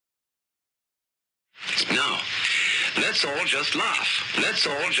Now, let's all just laugh. Let's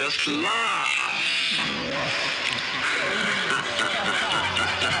all just laugh.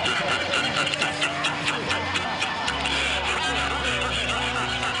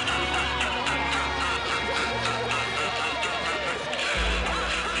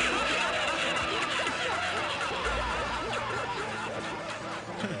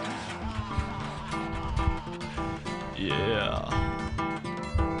 Yeah.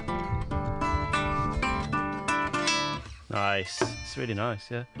 Nice. It's really nice,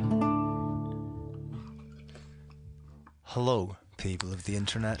 yeah. Hello, people of the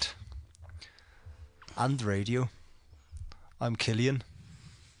internet and radio. I'm Killian,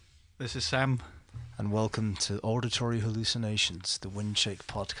 This is Sam. and welcome to Auditory Hallucinations, the Windshake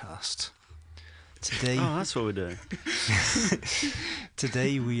podcast. Today, Oh, that's what we're doing.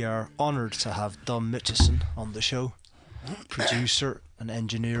 today we are honoured to have Dom Mitchison on the show, producer and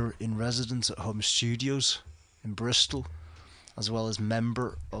engineer in residence at Home Studios in Bristol, as well as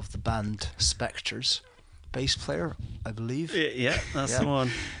member of the band Spectres, bass player, I believe. Yeah, that's Yeah. the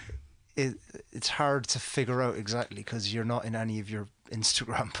one. It's hard to figure out exactly because you're not in any of your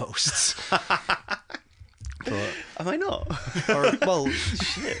Instagram posts. But, Am I not? or, well,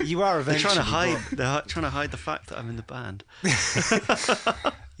 you are They're eventually. trying to hide. They're trying to hide the fact that I'm in the band.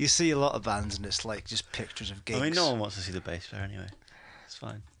 but you see a lot of bands, and it's like just pictures of gigs. I mean, no one wants to see the bass player anyway. It's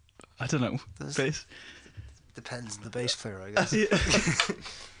fine. I don't know. Does- Bass. Depends on the bass player, I guess.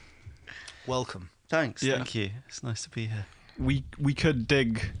 Welcome. Thanks. Yeah. Thank you. It's nice to be here. We could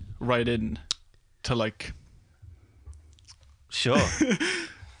dig right in to like Sure.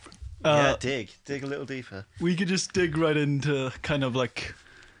 Yeah, uh, dig a little deeper. we could just dig right into kind of like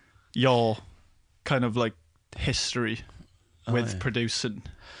your kind of like history with yeah. producing.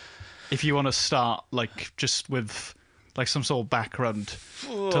 If you want to start like just with like some sort of background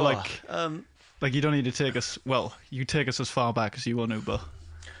to like you don't need to take us. Well, you take us as far back as you want to, but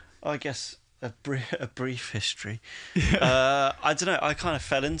I guess a brief history. I don't know. I kind of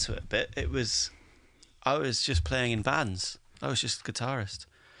fell into it a bit. I was just playing in bands. I was just a guitarist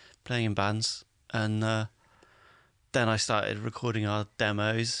playing in bands, and then I started recording our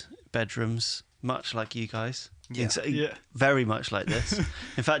demos, bedrooms, much like you guys. Yeah. Yeah. Very much like this.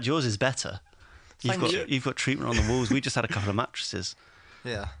 In fact, yours is better. Thank you. You've got treatment on the walls. We just had a couple of mattresses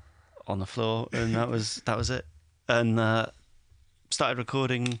Yeah. on the floor, and that was it. And started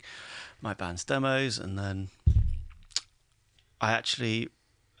recording my band's demos, and then I actually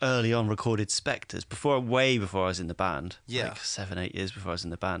early on recorded Spectres way before I was in the band. Yeah. Like 7-8 years before I was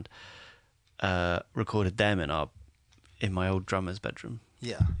in the band. Recorded them in my old drummer's bedroom,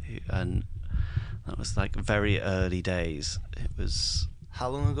 Yeah. and that was like very early days. It was How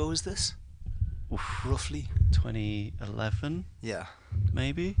long ago was this? Roughly? 2011 Yeah.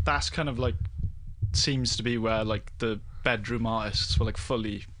 maybe. that's kind of like seems to be where like the bedroom artists were like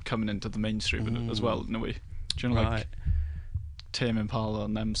fully coming into the mainstream as well in a way. Do you know, like Right. Tame Impala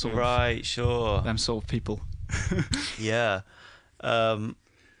and them sort of Right, sure. them sort of people. Yeah.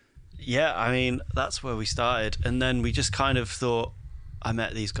 Yeah, I mean, that's where we started. And then we just kind of thought, I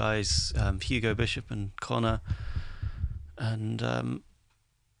met these guys, Hugo Bishop and Connor, and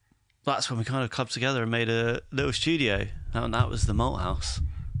that's when we kind of clubbed together and made a little studio. And that was the Malt House.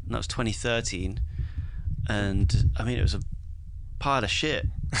 And that was 2013. And, I mean, it was a pile of shit,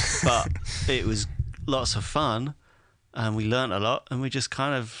 but it was lots of fun, and we learnt a lot, and we just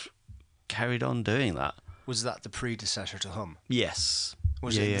kind of carried on doing that. Was that the predecessor to Hum? Yes.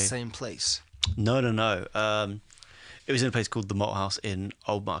 Was it in the same place? No. It was in a place called the Malt House in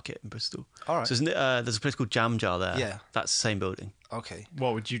Old Market in Bristol. All right. So there's a place called Jam Jar there. Yeah. That's the same building. Okay.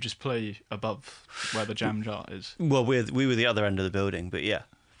 What would you just play above where the jam jar is? Well, we were the other end of the building, but yeah,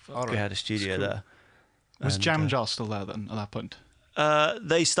 All we right. had a studio cool. there. Was And, jam jar still there then at that point?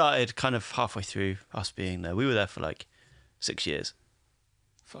 They started kind of halfway through us being there. We were there for like 6 years,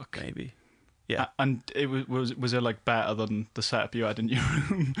 Fuck. maybe. Yeah. And it was it like better than the setup you had in your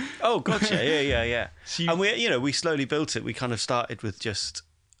room? Oh, gotcha. Yeah. So you- And we slowly built it. We kind of started with just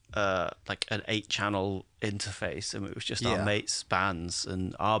like an 8-channel interface, and it was just Yeah. our mates' bands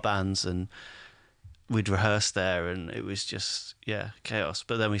and our bands, and we'd rehearse there, and it was just chaos.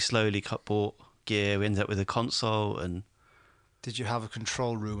 But then we slowly bought gear. We ended up with a console, and Did you have a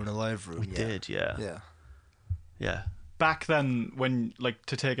control room and a live room? we did. Yeah. Back then, when like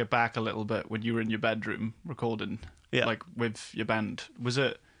to take it back a little bit, when you were in your bedroom recording, Yeah. like with your band,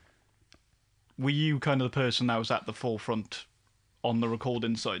 were you kind of the person that was at the forefront on the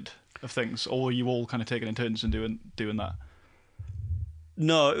recording side of things, or were you all kind of taking in turns and doing that?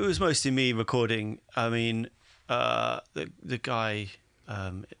 No, it was mostly me recording. I mean, the guy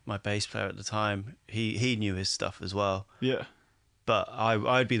my bass player at the time, he knew his stuff as well. Yeah. But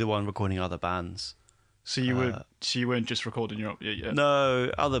I'd be the one recording other bands. So you weren't just recording your own. Yeah.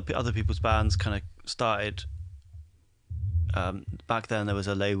 No, other people's bands kind of started. Back then there was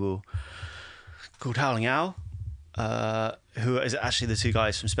a label called Howling Owl, who is actually the two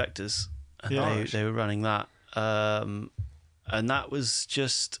guys from Spectres, and they were running that. And that was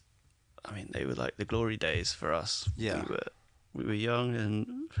just, I mean, they were like the glory days for us. Yeah. We were young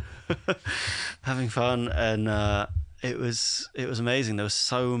and having fun, and it was amazing. There were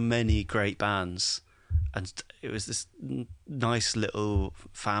so many great bands, and it was this nice little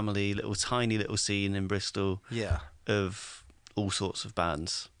family, tiny little scene in Bristol. Yeah. Of all sorts of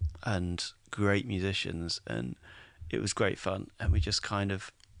bands and great musicians, and it was great fun. And we just I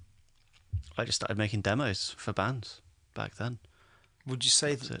just started making demos for bands back then. Would you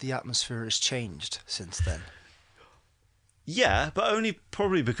say that the atmosphere has changed since then? Yeah, but only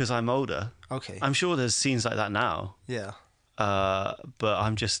probably because I'm older. Okay. I'm sure there's scenes like that now. Yeah. But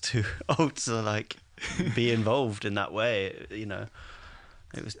I'm just too old to like be involved in that way. You know,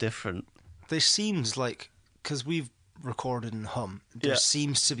 it was different. There seems like, because we've recorded in Hum, there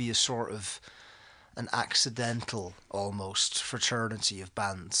seems to be a sort of an accidental almost fraternity of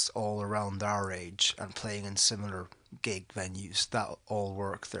bands all around our age and playing in similar gig venues that all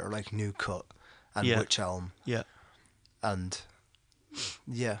work there, like New Cut and Witch Elm. Yeah. And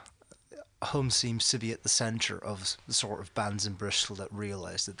Hum seems to be at the centre of the sort of bands in Bristol that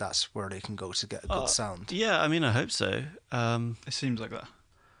realise that that's where they can go to get a good sound. Yeah, I mean, I hope so. It seems like that.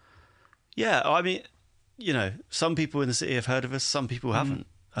 Yeah, I mean, you know, some people in the city have heard of us, some people haven't.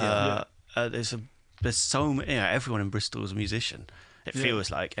 There's so many, everyone in Bristol is a musician. It feels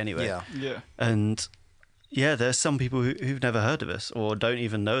like, anyway. Yeah. And there's some people who've never heard of us or don't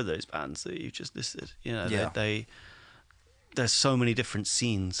even know those bands that you've just listed. You know, there's so many different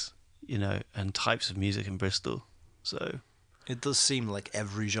scenes, you know, and types of music in Bristol. So it does seem like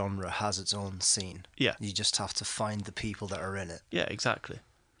every genre has its own scene. Yeah. You just have to find the people that are in it. Yeah, exactly.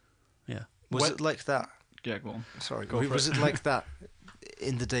 Yeah. Was it like that? Yeah, go on. Sorry, was it like that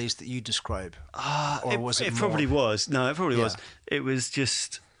in the days that you describe? Or was it more? Probably was. No, it probably was. It was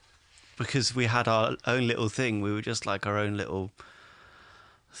just because we had our own little thing. We were just like our own little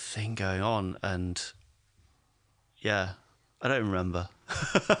thing going on, and I don't remember.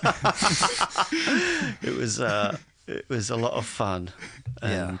 It was a lot of fun,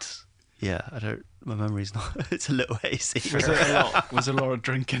 and I don't. My memory's not. It's a little hazy. Was there a lot of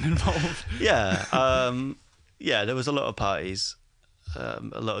drinking involved? Yeah, there was a lot of parties, a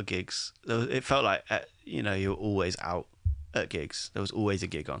lot of gigs. It felt like you were always out at gigs. There was always a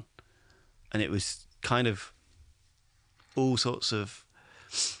gig on, and it was kind of all sorts of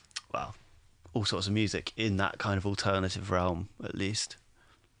music in that kind of alternative realm, at least.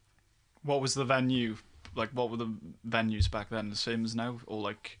 What was the venue? Like, what were the venues back then? The same as now, or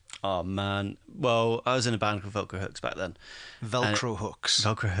like? Oh man! Well, I was in a band called Velcro Hooks back then. Velcro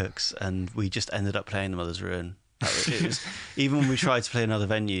Hooks, and we just ended up playing the Mother's Ruin. It was even when we tried to play another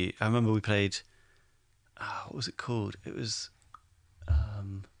venue. I remember we played. What was it called? It was.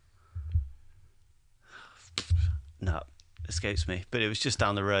 No, escapes me. But it was just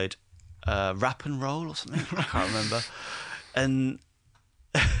down the road. Rap and Roll or something. I can't remember. And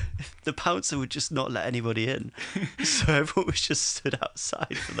the bouncer would just not let anybody in, so everyone was just stood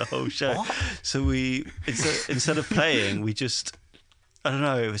outside for the whole show. What? So we instead of playing, we just, I don't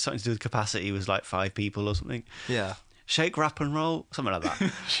know, it was something to do with capacity. It was like 5 people or something. Yeah. Shake, rap and roll, something like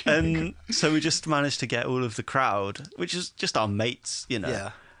that. And so we just managed to get all of the crowd, which is just our mates,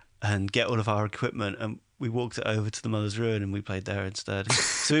 and get all of our equipment, and we walked it over to the Mother's Ruin and we played there instead.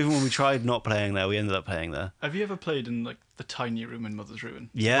 So even when we tried not playing there, we ended up playing there. Have you ever played in like the tiny room in Mother's Ruin?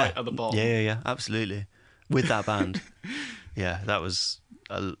 Yeah. Right at the bottom? Yeah, absolutely. With that band. Yeah, that was,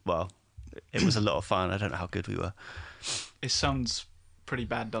 it was a lot of fun. I don't know how good we were. It sounds pretty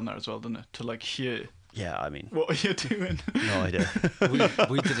bad down there as well, doesn't it? To like hear. Yeah, I mean. What are you doing? No idea.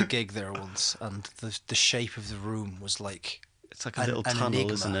 we did a gig there once, and the shape of the room was like. It's like a little tunnel,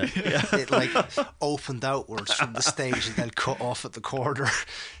 enigma. isn't it? Yeah. It like opened outwards from the stage and then cut off at the corner.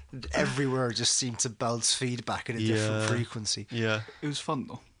 Everywhere just seemed to bounce feedback in a different frequency. Yeah. It was fun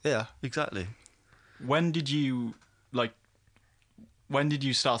though. Yeah. Exactly. When did you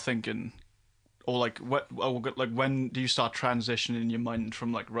start thinking, or when do you start transitioning in your mind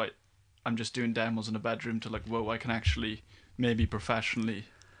from like, right, I'm just doing demos in a bedroom to like, whoa, I can actually maybe professionally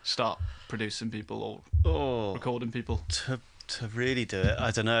start producing people or recording people? To really do it,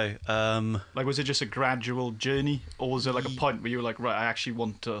 I don't know. Like, was it just a gradual journey, or was there like a point where you were like, right, I actually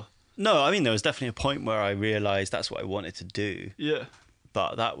want to? No, I mean, there was definitely a point where I realised that's what I wanted to do. Yeah.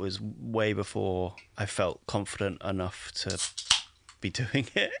 but that was way before I felt confident enough to be doing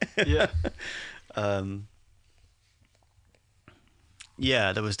it. Yeah.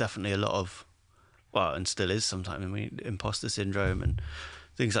 Yeah, there was definitely a lot of, well, and still is sometimes, I mean, imposter syndrome and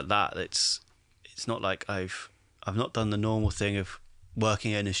things like that. It's not like I've not done the normal thing of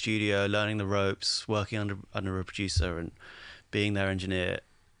working in a studio, learning the ropes, working under a producer and being their engineer.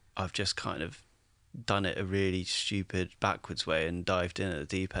 I've just kind of done it a really stupid backwards way and dived in at the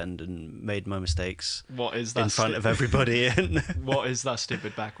deep end and made my mistakes. What is that in front of everybody? What is that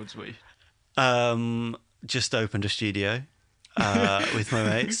stupid backwards way? Just opened a studio with my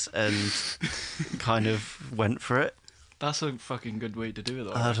mates and kind of went for it. That's a fucking good way to do it,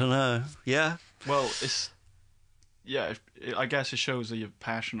 though. I don't know. Yeah. Well, I guess it shows that you're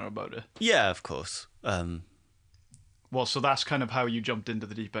passionate about it. Yeah, of course. Well, so that's kind of how you jumped into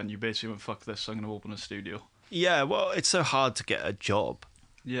the deep end. You basically went, fuck this, I'm going to open a studio. Yeah, well, it's so hard to get a job.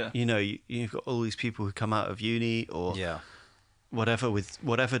 Yeah. You know, you've got all these people who come out of uni or whatever with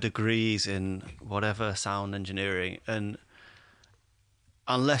whatever degrees in whatever sound engineering, and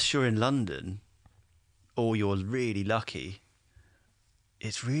unless you're in London or you're really lucky,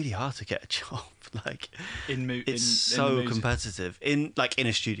 it's really hard to get a job. Like, it's so competitive in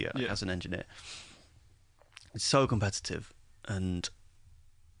a studio as an engineer. It's so competitive, and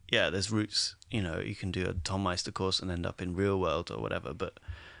yeah, there's routes. You know, you can do a Tom Meister course and end up in real world or whatever. But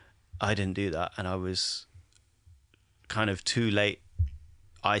I didn't do that, and I was kind of too late,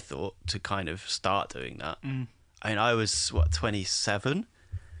 I thought, to kind of start doing that. I mean, I was 27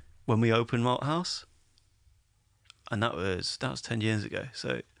 when we opened Malt House, and that was 10 years ago.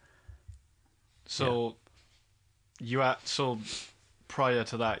 So prior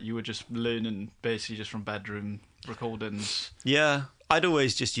to that, you were just learning basically just from bedroom recordings. Yeah, I'd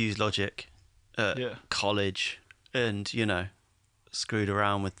always just used Logic at college, and screwed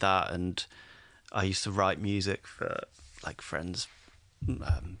around with that. And I used to write music for like friends'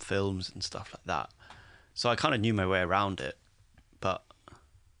 films and stuff like that. So I kind of knew my way around it. But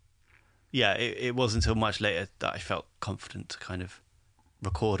yeah, it wasn't until much later that I felt confident to kind of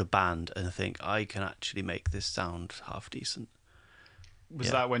record a band and think I can actually make this sound half decent.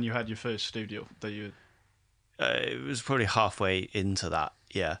 Was that when you had your first studio that you? It was probably halfway into that.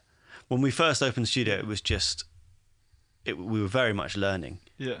 Yeah, when we first opened the studio, it was just we were very much learning.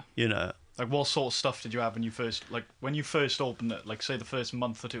 Yeah, like what sort of stuff did you have when you first opened it? Like say the first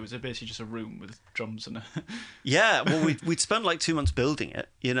month or two, was it basically just a room with drums in it? Yeah, well, we'd spent like 2 months building it.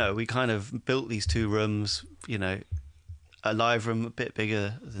 We kind of built these 2 rooms. A live room a bit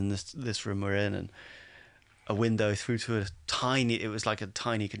bigger than this room we're in, and a window through to it was like a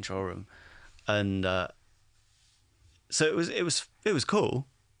tiny control room, and so it was cool.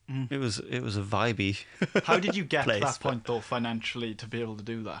 It was a vibey. How did you get place, to that point though financially to be able to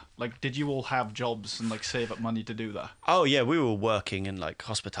do that? Like, did you all have jobs and like save up money to do that? Oh yeah, we were working in like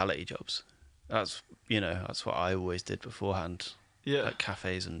hospitality jobs. That's what I always did beforehand. Yeah, like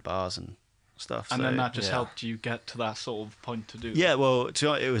cafes and bars and stuff. And then that just helped you get to that sort of point to do. Yeah, well,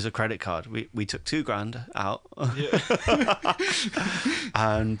 it was a credit card. We took $2,000 out,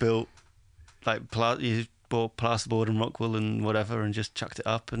 and built you bought plasterboard and rock wool and whatever, and just chucked it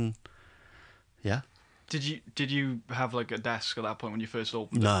up, and yeah. Did you have like a desk at that point when you first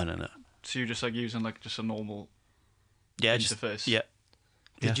opened? No. So you're just like using like just a normal interface. Yeah.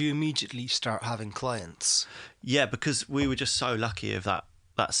 Did you immediately start having clients? Yeah, because we were just so lucky of that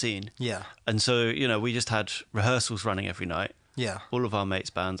scene. Yeah. And so, we just had rehearsals running every night. Yeah. All of our mates'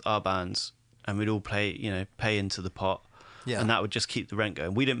 bands, our bands, and we'd all pay into the pot. Yeah. And that would just keep the rent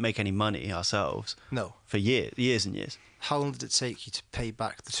going. We didn't make any money ourselves. No. For years and years. How long did it take you to pay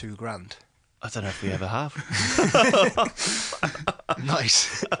back the $2,000? I don't know if we ever have.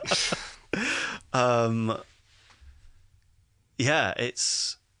 Nice. Yeah, it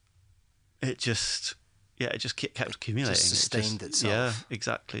just kept accumulating. Just sustained itself. Yeah,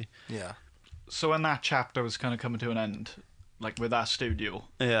 exactly. Yeah. So when that chapter was kind of coming to an end, like with that studio,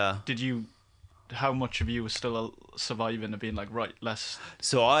 yeah, how much of you was still surviving and being like, right, let's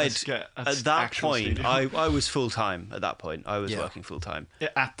get at that point, studio. I was full time at that point. I was working full time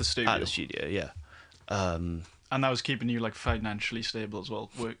at the studio. At the studio, yeah. And that was keeping you like financially stable as well.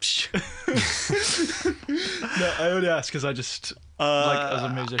 Work. No, I only ask because I just like as a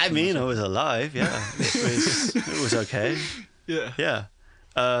musician. I mean, I was alive. Yeah, it was okay. Yeah.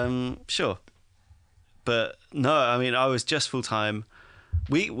 Sure, but no, I mean, I was just full time.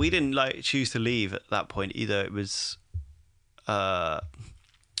 We didn't like choose to leave at that point either. It was,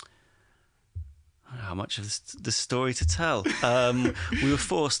 how much of this story to tell. We were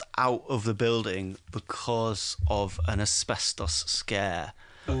forced out of the building because of an asbestos scare.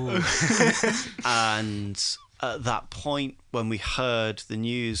 And at that point, when we heard the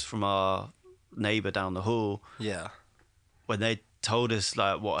news from our neighbour down the hall, when they told us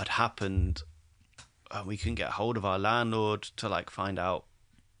like what had happened, we couldn't get hold of our landlord to like find out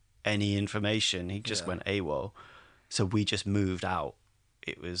any information. He just went AWOL. So we just moved out.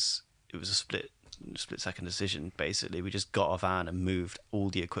 It was a split second decision. Basically, we just got a van and moved all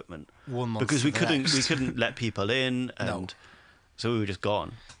the equipment 1 month because to we the couldn't next. let people in, and so we were just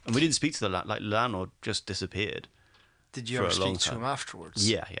gone. And we didn't speak to the landlord. Just disappeared. Did you for ever a long speak to time. him afterwards?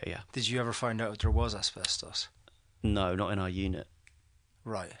 Yeah. Did you ever find out there was asbestos? No, not in our unit.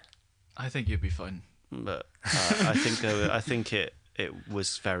 Right. I think you'd be fine. But I think it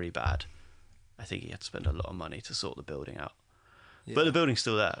was very bad. I think he had to spend a lot of money to sort the building out. Yeah. But the building's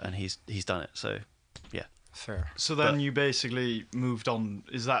still there, and he's done it. So, yeah. Fair. So then But- you basically moved on.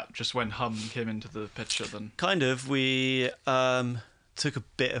 Is that just when Hum came into the picture then? Kind of. We took a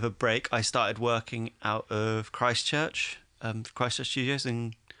bit of a break. I started working out of Christchurch Studios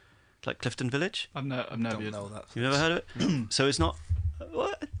in like Clifton Village. I've never Don't heard- know that. You've never heard of it? So it's not.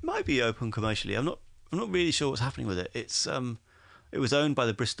 Well, it might be open commercially. I'm not really sure what's happening with it. It's it was owned by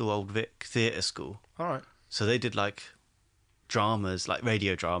the Bristol Old Vic Theatre School. All right. So they did like dramas, like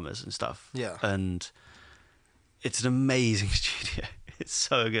radio dramas and stuff. Yeah. And it's an amazing studio. It's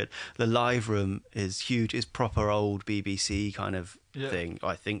so good. The live room is huge. It's proper old BBC kind of thing.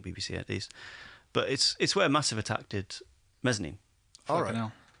 I think BBC at least. But it's where Massive Attack did Mezzanine. All Fucking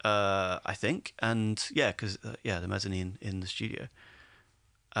right. hell. I think. And yeah, because the Mezzanine in the studio.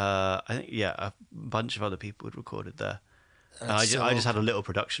 I think a bunch of other people had recorded there. And I it's just still had a little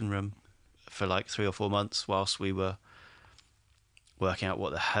production room for like 3 or 4 months whilst we were working out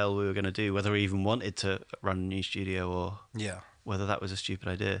what the hell we were going to do, whether we even wanted to run a new studio or whether that was a stupid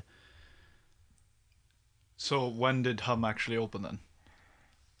idea. So when did Hum actually open then?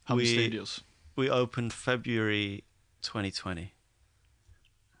 Hum Studios. We opened February 2020.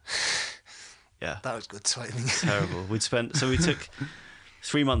 Yeah, That was good timing. terrible. We took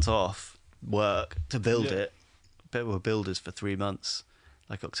 3 months off work to build it. But we were builders for 3 months,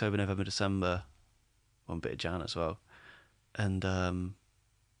 like October, November, December, one bit of Jan as well, and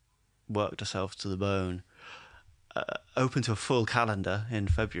worked ourselves to the bone. Opened to a full calendar in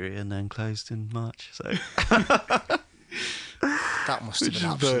February and then closed in March. So That must have which been is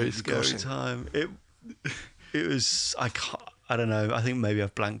a very absolutely scary gutting. time. It was. I don't know. I think maybe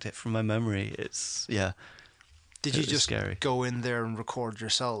I've blanked it from my memory. It's Did it you was just scary. go in there and record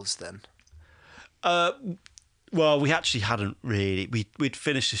yourselves then? Well, we actually hadn't really. We'd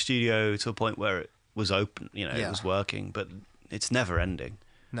finished the studio to a point where it was open. It was working, but it's never ending.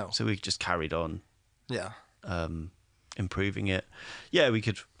 No. So we just carried on Yeah. improving it. Yeah, we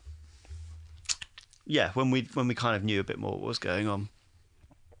could. Yeah, when we kind of knew a bit more what was going on,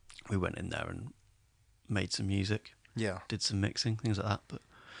 we went in there and made some music, Yeah. did some mixing, things like that. But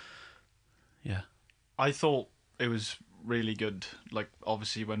yeah, I thought it was really good. Like,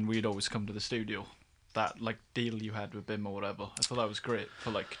 obviously, when we'd always come to the studio, that like deal you had with BIM or whatever, I thought that was great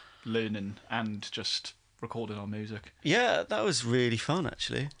for like learning and just recording our music. yeah, that was really fun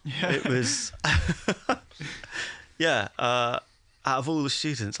actually. Yeah. It was. Yeah, out of all the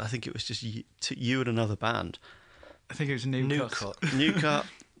students, I think it was just you and another band, I think it was New Cut. New Cut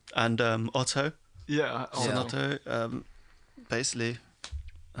and Otto. Yeah, And Otto. Otto. Basically,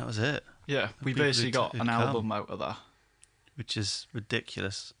 that was it. Yeah, we People basically who'd- got who'd an come. album out of that. Which is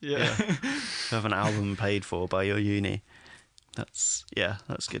ridiculous. Yeah. To have an album paid for by your uni. That's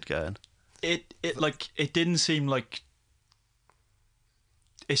good going. It didn't seem like.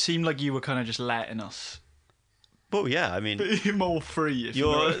 It seemed like you were kind of just letting us Well, yeah, I mean, be more free. If you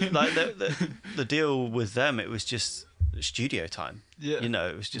know you're what I mean. like the deal with them. It was just studio time. Yeah.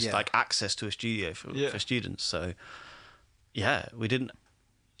 It was just Yeah. like access to a studio for students. So yeah, we didn't.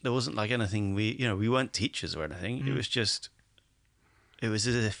 There wasn't like anything. We weren't teachers or anything. It was just. It was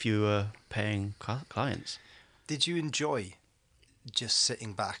as if you were paying clients. Did you enjoy just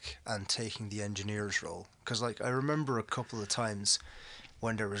sitting back and taking the engineer's role? Because like I remember a couple of times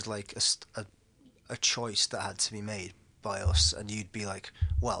when there was like a choice that had to be made by us, and you'd be like,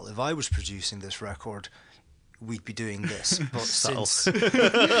 "Well, if I was producing this record, we'd be doing this." But since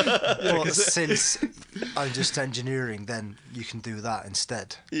I'm just engineering, then you can do that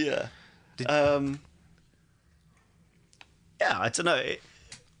instead. Yeah. Did- Yeah, I don't know.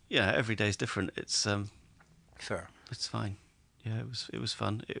 Every day's different. It's Fair. it's fine. Yeah, it was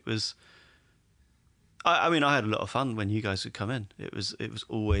fun. It was. I mean, I had a lot of fun when you guys would come in. It was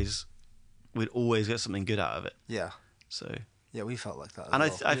always we'd always get something good out of it. Yeah. So, Yeah, we felt like that. and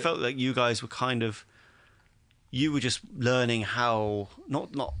as well. I felt like you guys were kind of, you were just learning how,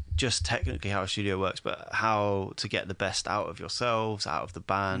 not just technically how a studio works, but how to get the best out of yourselves, out of the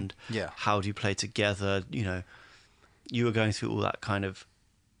band. Yeah. How do you play together? You know, you were going through all that kind of,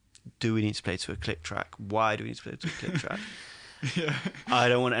 do we need to play to a click track? Why do we need to play to a click track? Yeah. I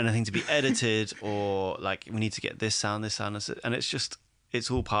don't want anything to be edited, or like we need to get this sound, and it's just,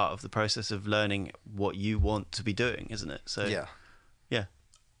 it's all part of the process of learning what you want to be doing, isn't it? So Yeah. yeah.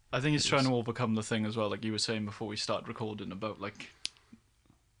 I think it's trying to overcome the thing as well, like you were saying before we started recording about like,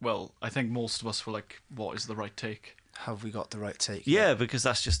 well, I think most of us were like, what is the right take? Have we got the right take? Yeah, because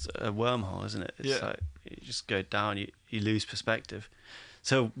that's just a wormhole, isn't it? It's Yeah. like you just go down, you lose perspective.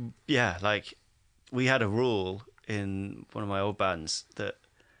 So yeah, like we had a rule in one of my old bands that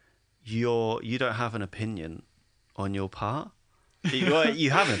you don't have an opinion on your part.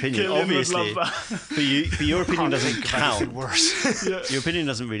 You have an opinion, Killian would obviously, love that. but your opinion doesn't count. Worse. Yeah. Your opinion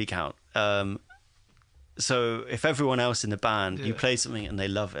doesn't really count. So if everyone else in the band, you Yeah. play something and they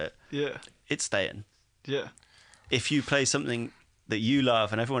love it, Yeah. it's staying. Yeah. If you play something that you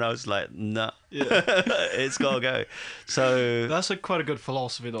love and everyone else is like, nah, Yeah. it's got to go. So That's like quite a good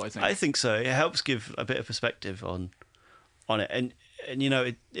philosophy though, I think. I think so. It helps give a bit of perspective on it, and you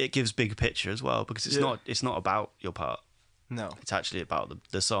know it gives bigger picture as well, because it's not about your part. No. It's actually about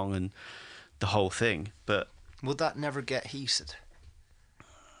the song and the whole thing. But Would that never get heated?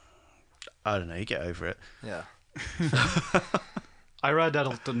 I don't know. You get over it. Yeah. I read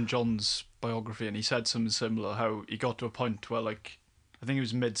Elton John's biography and he said something similar, how he got to a point where like, I think it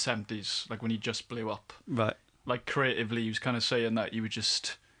was mid-70s, like when he just blew up. Right. Like creatively, he was kind of saying that you would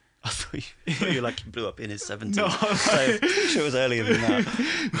just... I thought you were like he blew up in his 70s. No. So pretty sure it was earlier than that.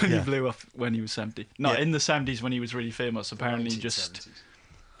 when Yeah. he blew up when he was 70. No, Yeah. in the 70s when he was really famous, apparently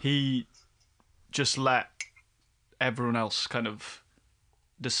he just let everyone else kind of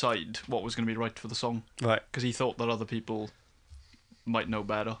decide what was going to be right for the song, Right. because he thought that other people might know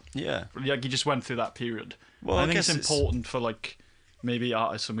better. Yeah. Like he just went through that period. Well, I I think guess it's it's- important for like maybe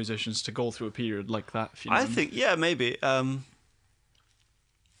artists or musicians to go through a period like that. If you know I what I mean. think, yeah, maybe.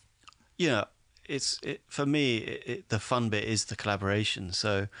 You know, for me, the fun bit is the collaboration.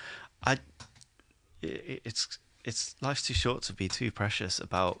 So, it's life's too short to be too precious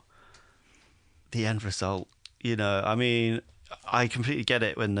about the end result. You know, I mean, I completely get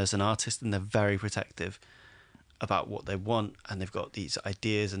it when there's an artist and they're very protective about what they want and they've got these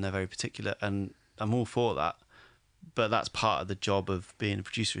ideas and they're very particular, and I'm all for that. But that's part of the job of being a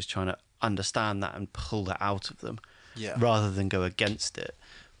producer, is trying to understand that and pull that out of them, Yeah. rather than go against it.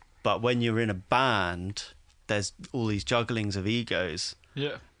 But when you're in a band, there's all these jugglings of egos,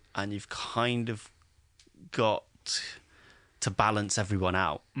 Yeah. and you've kind of got to balance everyone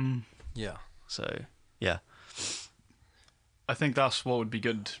out. Yeah. So, yeah. I think that's what would be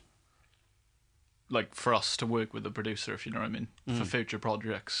good, like for us to work with a producer, if you know what I mean, for future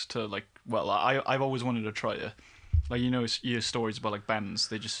projects. To like, well, I've always wanted to try it. Like, you know, you hear stories about like bands,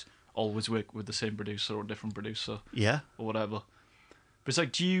 they just always work with the same producer or different producer Yeah. or whatever. But it's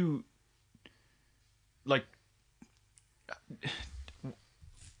like, do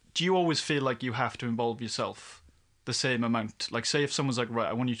you always feel like you have to involve yourself the same amount? Like, say if someone's like, right,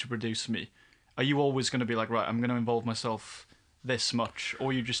 I want you to produce me, are you always going to be like, right, I'm going to involve myself this much?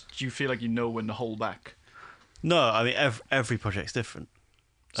 Or do you feel like you know when to hold back? No, I mean, every project's different.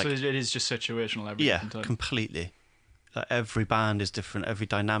 So it is just situational every Yeah, different time. completely. Like, every band is different, every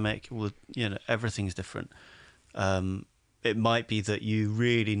dynamic, everything's different. It might be that you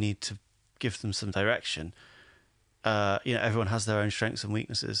really need to give them some direction. Everyone has their own strengths and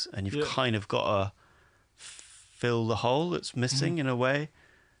weaknesses, and you've kind of got to fill the hole that's missing in a way,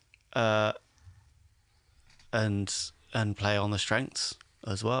 and play on the strengths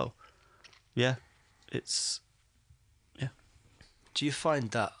as well. Yeah, Do you find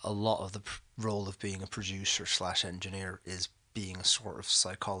that a lot of the role of being a producer / engineer is being a sort of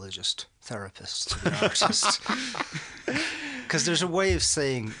psychologist, therapist to the artist? Because there's a way of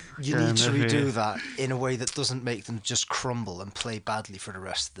saying you need to maybe. redo that in a way that doesn't make them just crumble and play badly for the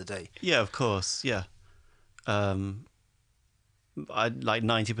rest of the day. Yeah, of course. Yeah. Like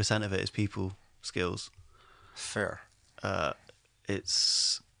 90% of it is people skills. Fair.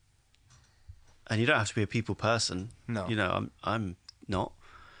 It's, and you don't have to be a people person. No. You know, I'm not.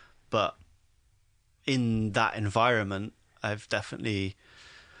 But in that environment, I've definitely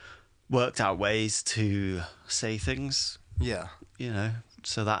worked out ways to say things, Yeah. you know,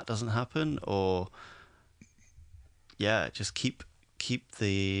 so that doesn't happen, or just keep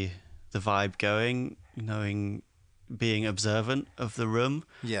the vibe going, knowing being observant of the room,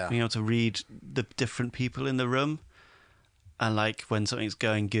 Yeah. being able to read the different people in the room, and like when something's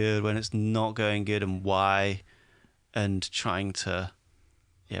going good, when it's not going good, and why, and trying to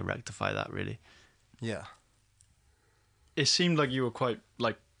rectify that really. Yeah. It seemed like you were quite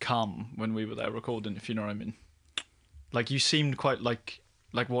like calm when we were there recording, if you know what I mean. Like you seemed quite like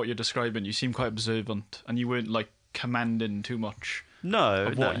what you're describing. You seemed quite observant, and you weren't like commanding too much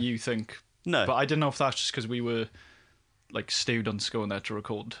of what you think. No, But I didn't know if that's just because we were like students going there to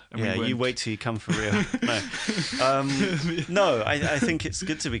record. And yeah, we you wait till you come for real. No, I think it's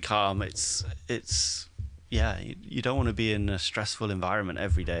good to be calm. It's you don't want to be in a stressful environment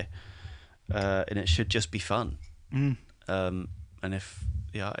every day, and it should just be fun. And if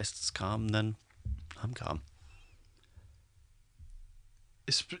the artist's calm, then I'm calm.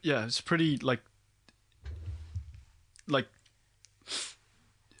 It's pretty like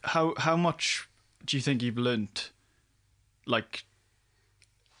how much do you think you've learnt like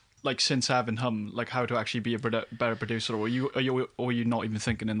since having Hum, like how to actually be a better producer, or are you not even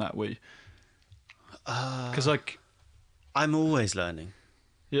thinking in that way? Because like I'm always learning.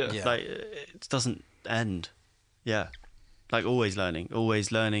 yeah. Like it doesn't end. Yeah, like always learning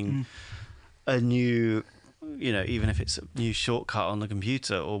a new, even if it's a new shortcut on the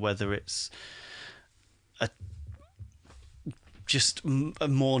computer, or whether it's just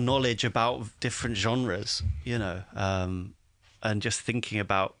more knowledge about different genres, and just thinking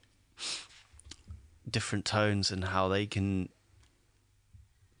about different tones and how they can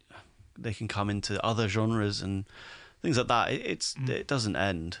come into other genres and things like that. It doesn't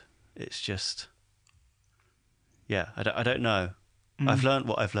end. It's just, I don't know. I've learned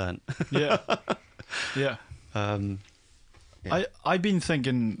what I've learned. Yeah. Yeah. Yeah. I've been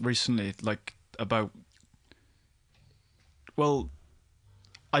thinking recently, like, about, well,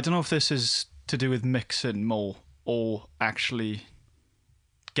 I don't know if this is to do with mixing more or actually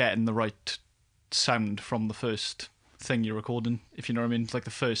getting the right sound from the first thing you're recording, if you know what I mean, like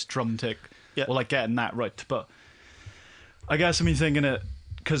the first drum take, or like getting that right. But I guess I've been thinking it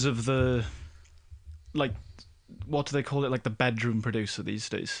because of the, like, what do they call it, like the bedroom producer these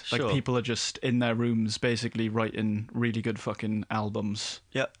days. Like people are just in their rooms basically writing really good fucking albums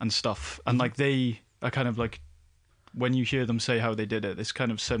and stuff, and like they are kind of like, when you hear them say how they did it, it's kind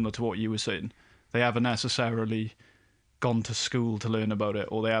of similar to what you were saying. They haven't necessarily gone to school to learn about it,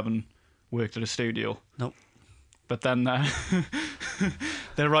 or they haven't worked at a studio. Nope. But then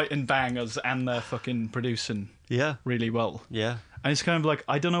they're writing bangers and they're fucking producing really well. Yeah. And it's kind of like,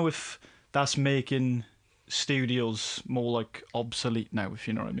 I don't know if that's making studios more like obsolete now, if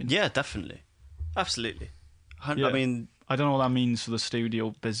you know what I mean. Yeah, definitely. Absolutely. I mean, I don't know what that means for the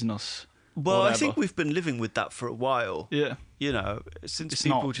studio business. Well, I think we've been living with that for a while. Yeah. Since It's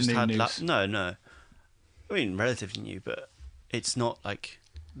people not just new had... news. No. I mean, relatively new, but it's not like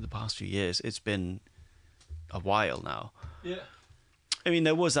the past few years. It's been a while now. Yeah. I mean,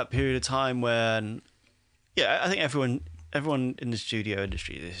 there was that period of time when... I think everyone in the studio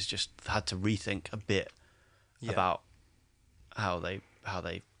industry has just had to rethink a bit about how they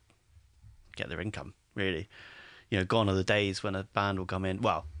get their income, really. Gone are the days when a band will come in...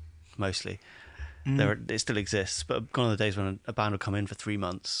 Well, mostly. It still exists, but gone are the days when a band will come in for 3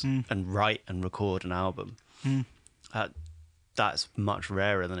 months and write and record an album. That's much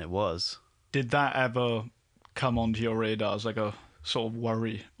rarer than it was. Did that ever come onto your radar as like a sort of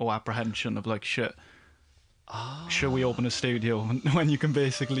worry or apprehension of like, shit, should we open a studio when you can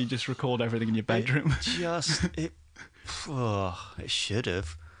basically just record everything in your bedroom? It should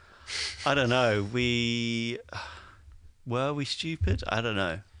have. I don't know. Were we stupid? I don't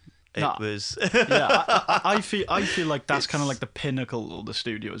know. It was. I feel like that's kind of like the pinnacle of the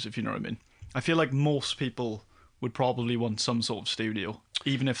studios, if you know what I mean. I feel like most people would probably want some sort of studio,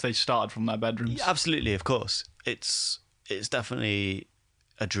 even if they started from their bedrooms. Yeah, absolutely, of course. It's definitely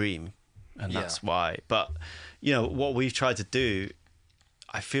a dream, and that's why. But what we've tried to do,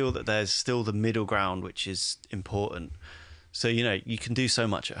 I feel that there's still the middle ground, which is important. So you can do so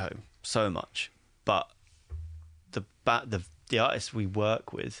much at home, so much, but the artists we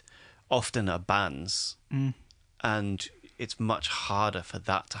work with often are bands, and it's much harder for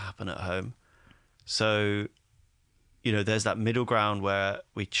that to happen at home. So, there's that middle ground where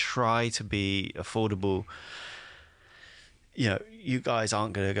we try to be affordable. You guys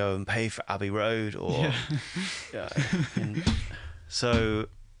aren't going to go and pay for Abbey Road or... so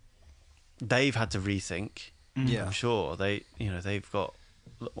they've had to rethink. I'm sure. They've got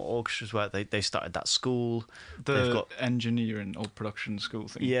orchestras where they started that school. They've got engineering or production school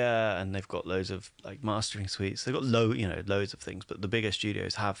thing. Yeah, and they've got loads of like mastering suites. They've got loads of things, but the bigger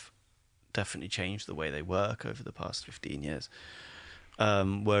studios have definitely changed the way they work over the past 15 years.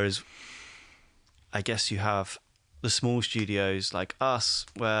 Whereas I guess you have the small studios like us,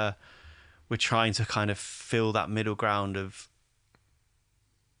 where we're trying to kind of fill that middle ground of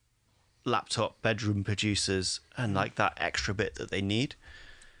laptop bedroom producers and like that extra bit that they need,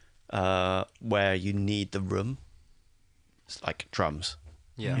 where you need the room. It's like drums.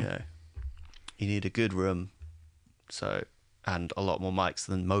 Yeah. You know, you need a good room, and a lot more mics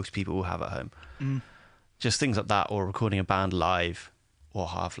than most people will have at home. Just things like that, or recording a band live or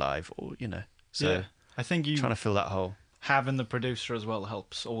half live, or so I think you trying to fill that hole. having the producer as well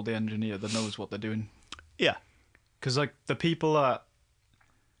helps, or the engineer that knows what they're doing. Yeah. Because like the people that,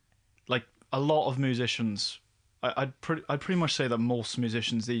 like a lot of musicians, I'd pretty much say that most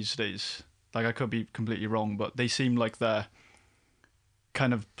musicians these days, like I could be completely wrong, but they seem like they're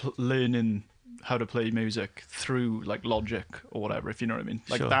kind of learning how to play music through like Logic or whatever, if you know what I mean.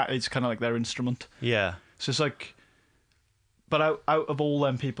 Like Sure. that is kind of like their instrument. Yeah. So it's like, but out of all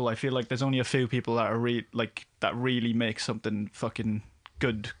them people, I feel like there's only a few people that are that really make something fucking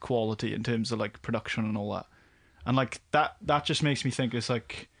good quality in terms of like production and all that. And like that just makes me think, it's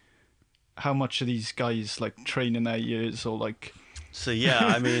like, how much are these guys like training their ears, or like? So yeah,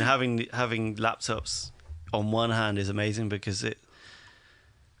 I mean, having laptops on one hand is amazing because it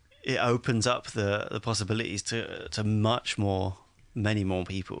opens up the possibilities to many more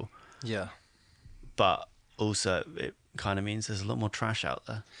people. Yeah. But also it kind of means there's a lot more trash out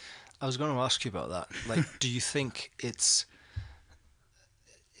there. I was going to ask you about that. Like, do you think it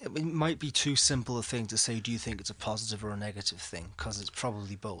might be too simple a thing to say, do you think it's a positive or a negative thing? Because it's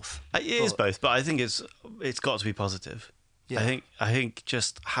probably both. It is both, but I think it's got to be positive. Yeah. I think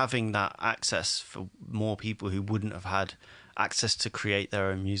just having that access for more people who wouldn't have had access to create their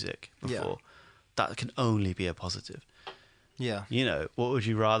own music before, that can only be a positive. Yeah. You know, what would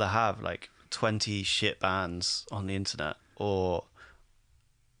you rather have? Like 20 shit bands on the internet, or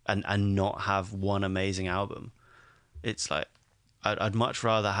and not have one amazing album? It's like I'd much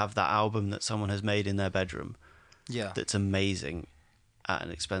rather have that album that someone has made in their bedroom, Yeah. that's amazing, at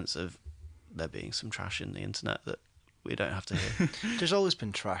an expense of there being some trash in the internet that we don't have to hear. There's always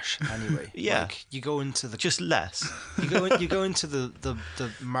been trash anyway. Yeah. Like, you go into the Just less. you go into the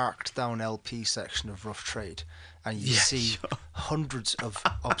marked down LP section of Rough Trade, and you see hundreds of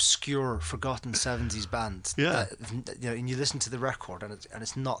obscure, forgotten 70s bands. Yeah. And you listen to the record, and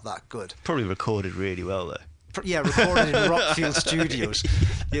it's not that good. Probably recorded really well though. Yeah, recorded in Rockfield Studios,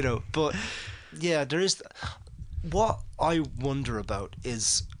 But yeah, there is. What I wonder about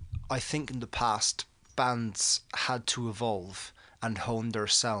is, I think in the past, bands had to evolve and hone their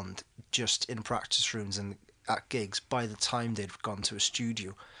sound just in practice rooms and at gigs by the time they'd gone to a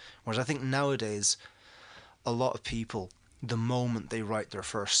studio. Whereas I think nowadays, a lot of people, the moment they write their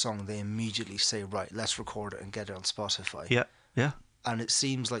first song, they immediately say, right, let's record it and get it on Spotify. Yeah, yeah. And it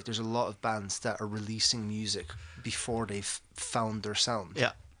seems like there's a lot of bands that are releasing music before they've found their sound.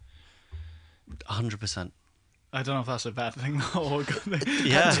 Yeah. 100%. I don't know if that's a bad thing or a good thing.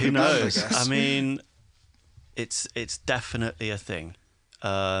 Yeah, who band, I knows? guess. I mean, it's definitely a thing.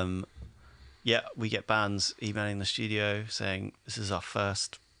 Yeah, we get bands emailing the studio saying this is our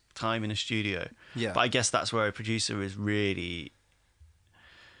first time in a studio. Yeah. But I guess that's where a producer is really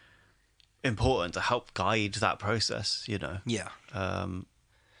important to help guide that process, Yeah.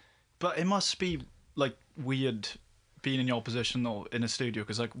 But it must be like weird being in your position though in a studio,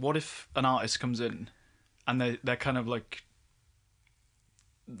 because like, what if an artist comes in and they're kind of like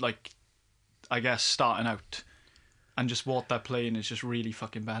I guess starting out, and just what they're playing is just really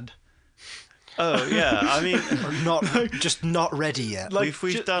fucking bad. Oh yeah, I mean, Or just not ready yet. Like,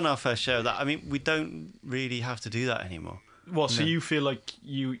 we've done our fair share of that. I mean, we don't really have to do that anymore. Well, so you feel like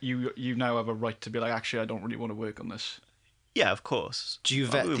you now have a right to be like, actually, I don't really want to work on this. Yeah, of course. Do you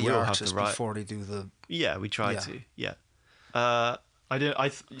vet We the will have artist the right- before they do the... Yeah, we try Yeah. to. Yeah.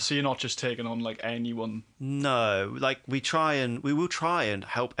 So you're not just taking on like anyone. No, like we will try and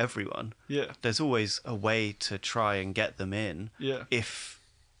help everyone. Yeah. There's always a way to try and get them in. Yeah. If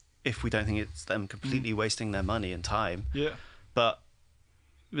we don't think it's them completely wasting their money and time. Yeah. But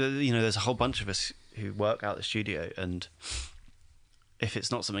there's a whole bunch of us who work out the studio, and if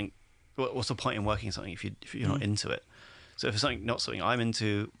it's not something, what's the point in working on something if you're not into it? So if it's not something I'm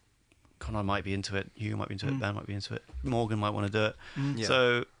into, Connor might be into it, Hugh might be into it, Ben might be into it, Morgan might want to do it. Yeah.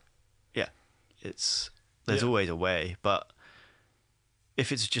 So yeah, there's Yeah. always a way. But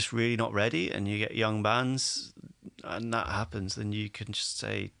if it's just really not ready and you get young bands and that happens, then you can just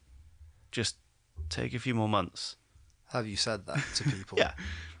say, just take a few more months. Have you said that to people? Yeah.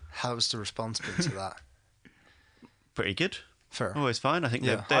 How's the response been to that? Pretty good. Fair. always fine. I think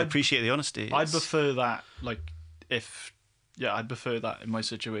Yeah. they appreciate the honesty. I'd prefer that, like, I'd prefer that in my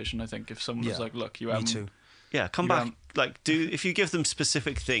situation. I think if someone was Yeah. like, look, you Me haven't. too. Yeah, come You back. haven't- Like, if you give them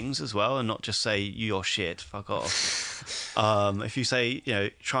specific things as well, and not just say you're shit, fuck off. If you say,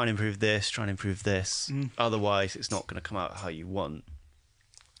 try and improve this, try and improve this. Otherwise, it's not going to come out how you want.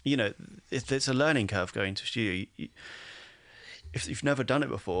 It's a learning curve going to a studio. If you've never done it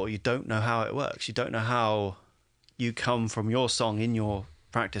before, you don't know how it works. You don't know how you come from your song in your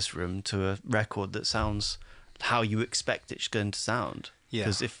practice room to a record that sounds how you expect it's going to sound. Yeah.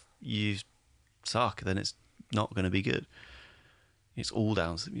 Because if you suck, then it's not going to be good. It's all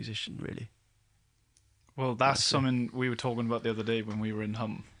down to the musician, really. Well, that's something we were talking about the other day when we were in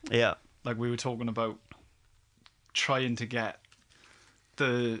Hum. Yeah. Like, we were talking about trying to get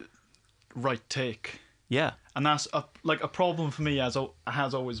the right take. Yeah. And that's a problem for me has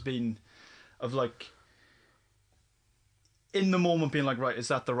always been of like in the moment being like, right, is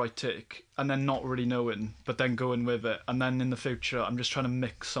that the right take? And then not really knowing, but then going with it. And then in the future, I'm just trying to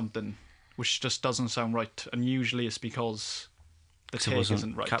mix something which just doesn't sound right. And usually it's because the It take wasn't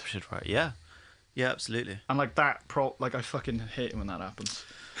isn't right. captured right. Yeah. Yeah, absolutely. And like that, I fucking hate it when that happens.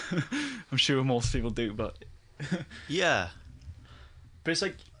 I'm sure most people do, but Yeah. but it's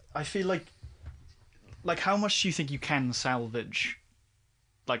like, I feel like how much do you think you can salvage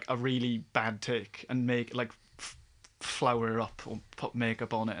like a really bad take and make like flower it up or put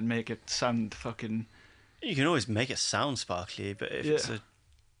makeup on it and make it sound fucking... You can always make it sound sparkly, but if it's a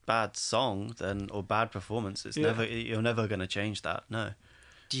bad song or bad performance, you're never going to change that. No.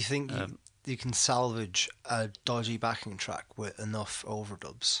 Do you think you can salvage a dodgy backing track with enough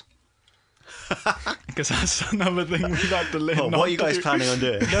overdubs? Because that's another thing we've had to learn. What are you guys planning on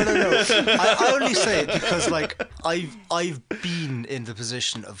doing? No. I only say it because like I've been in the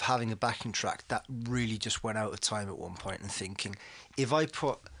position of having a backing track that really just went out of time at one point and thinking, if I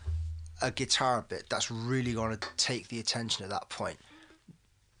put a guitar bit that's really going to take the attention at that point,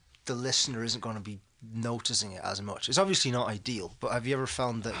 the listener isn't going to be noticing it as much. It's obviously not ideal, but have you ever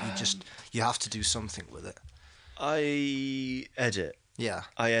found that you have to do something with it? I edit. Yeah.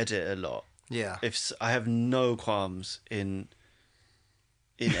 I edit a lot. Yeah. I have no qualms in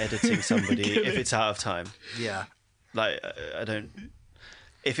editing somebody if it's out of time. Yeah. Like I don't.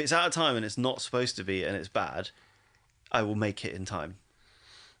 If it's out of time and it's not supposed to be and it's bad, I will make it in time.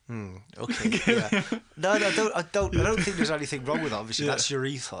 Okay. Yeah. No, I don't think there's anything wrong with that. Obviously, that's your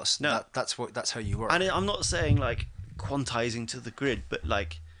ethos. No. That's how you work. And I'm not saying like quantizing to the grid, but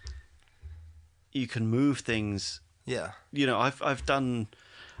like you can move things. Yeah. I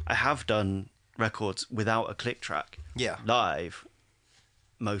have done records without a click track. Yeah. Live,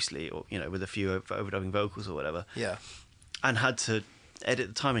 mostly, or with a few overdubbing vocals or whatever. Yeah. And had to edit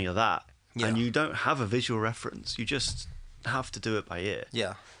the timing of that. Yeah. And you don't have a visual reference. You just have to do it by ear.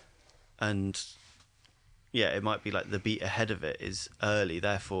 Yeah. And yeah, it might be like the beat ahead of it is early,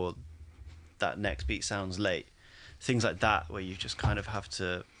 therefore that next beat sounds late. Things like that where you just kind of have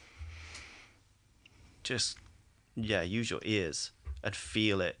to just use your ears and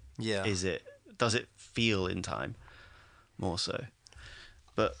feel it. Yeah. Does it feel in time? More so.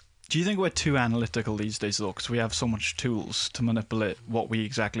 But do you think we're too analytical these days though? Because we have so much tools to manipulate what we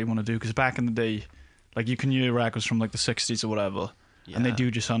exactly want to do. Because back in the day, like you can hear records from like the 60s or whatever, and they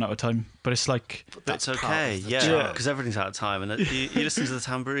do just sound out of time. But it's like... That's okay, because everything's out of time. And you listen to the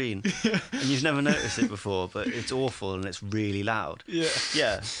tambourine, and you've never noticed it before, but it's awful and it's really loud.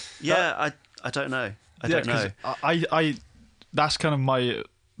 Yeah. I don't know. I don't know. I that's kind of my...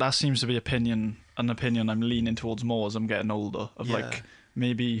 That seems to be an opinion I'm leaning towards more as I'm getting older. Of like,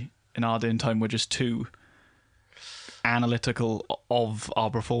 maybe in our day and time we're just too analytical of our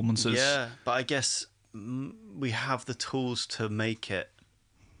performances. Yeah, but I guess we have the tools to make it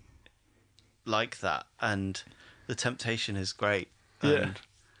like that, and the temptation is great. And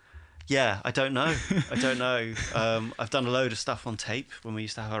I don't know. I've done a load of stuff on tape when we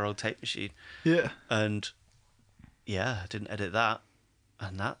used to have our old tape machine. Yeah. And I didn't edit that,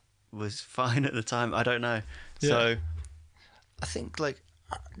 and that was fine at the time. I don't know. Yeah. So I think like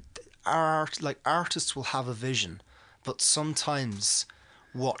artists will have a vision, but sometimes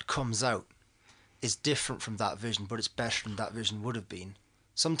what comes out is different from that vision, but it's better than that vision would have been.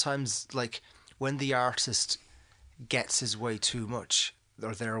 Sometimes, like, when the artist gets his way too much,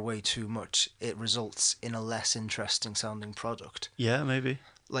 or their way too much, it results in a less interesting sounding product. yeah, maybe.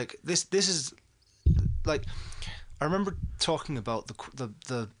 Like, this is, like, I remember talking about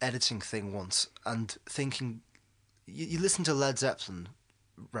the editing thing once, and thinking, you listen to Led Zeppelin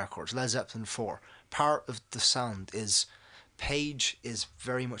records, Led Zeppelin 4, part of the sound is Page is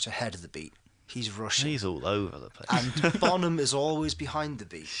very much ahead of the beat. he's Russian. He's all over the place. And Bonham is always behind the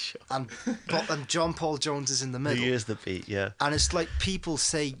beat. And John Paul Jones is in the middle. He is the beat, yeah. And it's like people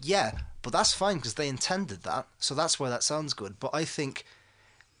say, yeah, but that's fine because they intended that. So that's why that sounds good. But I think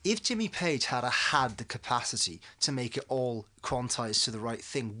if Jimmy Page had the capacity to make it all quantized to the right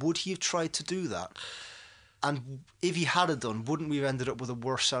thing, would he have tried to do that? And if he had done, wouldn't we have ended up with a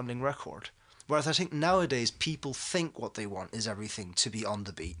worse sounding record? Whereas I think nowadays people think what they want is everything to be on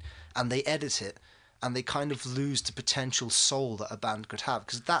the beat, and they edit it, and they kind of lose the potential soul that a band could have,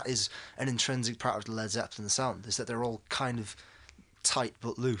 because that is an intrinsic part of the Led Zeppelin sound, is that they're all kind of tight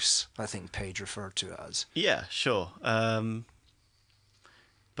but loose, I think Page referred to it as. Yeah, sure.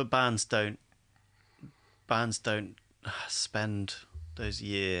 But bands don't spend those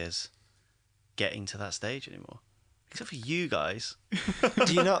years getting to that stage anymore. Except for you guys.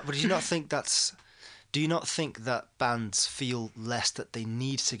 Do you not think that bands feel less that they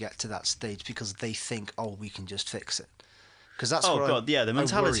need to get to that stage because they think, oh, we can just fix it? Because that's the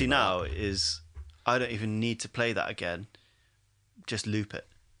mentality I now worry about. is I don't even need to play that again. Just loop it.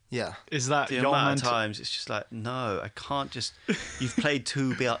 Yeah. Is that The your amount of times it's just like, no, I can't just. You've played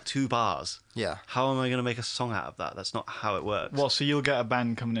two bars. Yeah. How am I going to make a song out of that? That's not how it works. Well, so you'll get a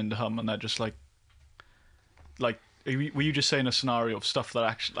band coming into Hum and they're just like, were you just saying a scenario of stuff that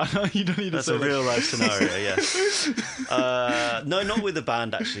actually? I know you don't need to That's say a real life scenario, yes. No, not with the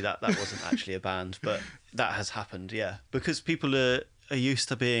band actually. That wasn't actually a band, but that has happened, yeah. Because people are used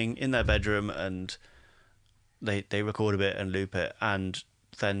to being in their bedroom and they record a bit and loop it and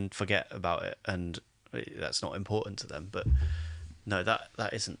then forget about it, and that's not important to them. But no,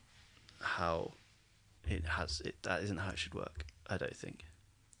 that isn't how it has. That isn't how it should work. I don't think.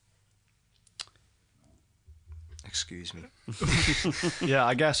 Excuse me. Yeah,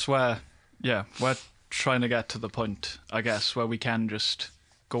 I guess we're trying to get to the point, I guess, where we can just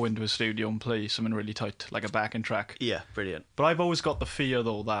go into a studio and play something really tight, like a backing track. Yeah, brilliant. But I've always got the fear,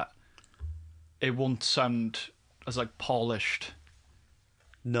 though, that it won't sound as, like, polished,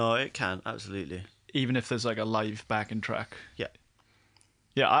 No, it can, absolutely. even if there's, like, a live backing track. Yeah.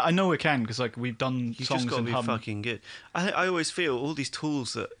 Yeah, I know it can, because, like, we've done You songs just got to in be Hum. fucking good. I always feel all these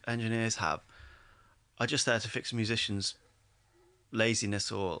tools that engineers have are just there to fix musicians'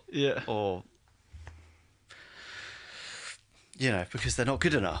 laziness or Yeah. because they're not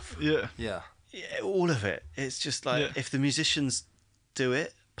good enough. Yeah. Yeah. Yeah, all of it. It's just like Yeah. if the musicians do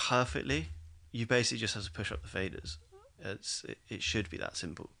it perfectly, you basically just have to push up the faders. It should be that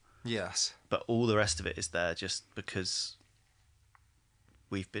simple. Yes. But all the rest of it is there just because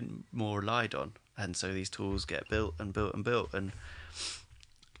we've been more relied on, and so these tools get built and built and built, and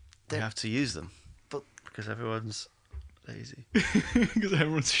we have to use them. But because everyone's lazy. Because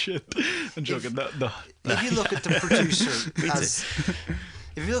everyone's shit. I'm joking. No. if you look at the producer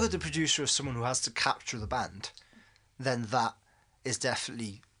if you look at the producer as someone who has to capture the band, then that is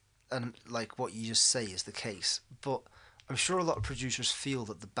definitely, and like what you just say is the case. But I'm sure a lot of producers feel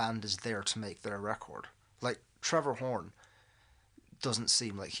that the band is there to make their record. Like Trevor Horn doesn't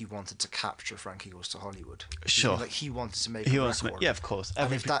seem like he wanted to capture Frankie Goes to Hollywood. It Sure. seemed like he wanted to make He a wants to record. make, yeah, of course.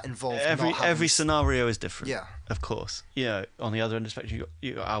 And if that involved every not having scenario is different. Yeah. Of course. On the other end of the spectrum,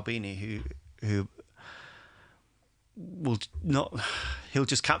 you got Albini who will not. He'll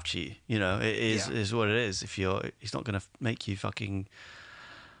just capture you. It is what it is. He's not going to make you fucking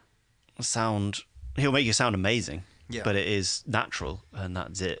sound. He'll make you sound amazing. Yeah. But it is natural, and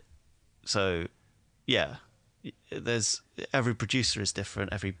that's it. So, yeah. Every producer is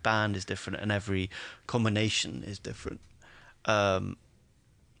different, every band is different, and every combination is different. I've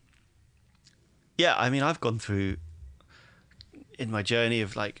gone through in my journey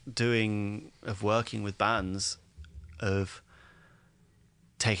of working with bands, of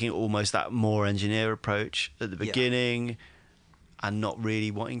taking almost that more engineer approach at the beginning and not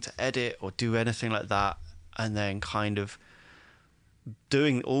really wanting to edit or do anything like that, and then kind of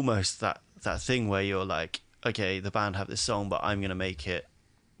doing almost that thing where you're like, okay, the band have this song, but I'm going to make it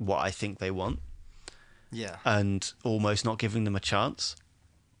what I think they want. Yeah. And almost not giving them a chance.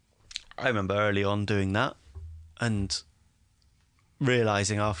 I remember early on doing that and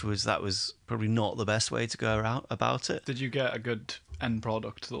realising afterwards that was probably not the best way to go about it. Did you get a good end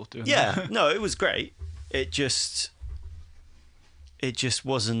product, though, doing Yeah, that? no, it was great. It just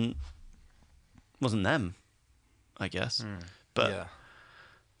wasn't them, I guess. But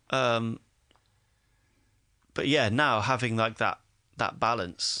But yeah, now having like that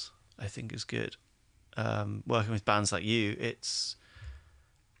balance, I think is good. Working with bands like you, it's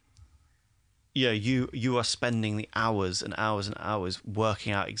you are spending the hours and hours and hours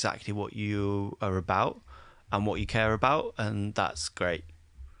working out exactly what you are about and what you care about, and that's great.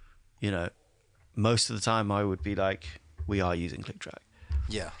 most of the time I would be like, we are using click track,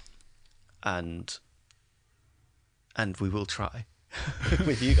 Yeah. and we will try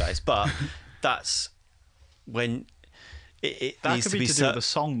with you guys, but that's when it That needs could to be be to do with the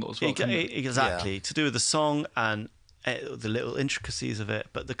song, though, as well. couldn't it? exactly to do with the song and the little intricacies of it.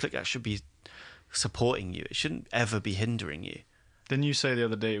 But the click track should be supporting you. It shouldn't ever be hindering you. Didn't you say the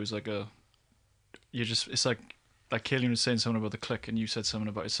other day it was like it's like Killian was saying something about the click, and you said something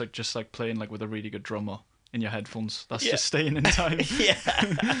about it's like just like playing like with a really good drummer in your headphones. That's just staying in time. Yeah.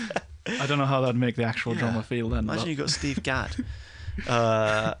 I don't know how that'd make the actual drummer feel then. Imagine but- you got Steve Gadd.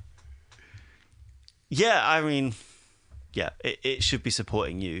 Yeah, I mean, yeah, it should be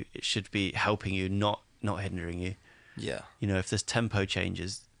supporting you. It should be helping you, not hindering you. Yeah. You know, if there's tempo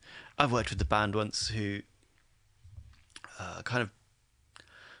changes. I've worked with a band once who kind of,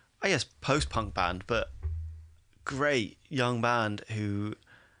 I guess, post-punk band, but great young band who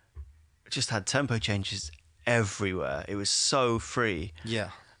just had tempo changes everywhere. It was so free.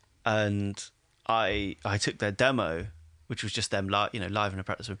 Yeah. And I took their demo, which was just them live in a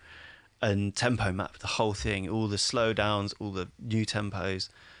practice room, and tempo mapped the whole thing, all the slowdowns, all the new tempos.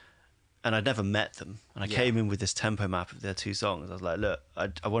 And I'd never met them. And I came in with this tempo map of their 2 songs. I was like, look,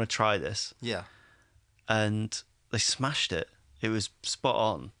 I want to try this. Yeah. And they smashed it. It was spot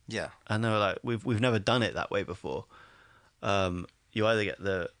on. Yeah. And they were like, we've never done it that way before. You either get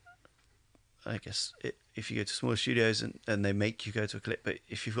if you go to smaller studios and they make you go to a click, but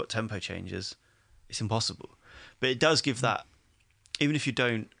if you've got tempo changes, it's impossible. But it does give that, even if you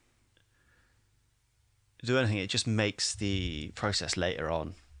don't do anything, it just makes the process later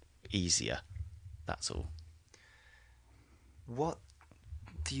on easier. That's all. What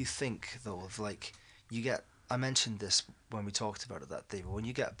do you think, though, of like, I mentioned this when we talked about it that day, but when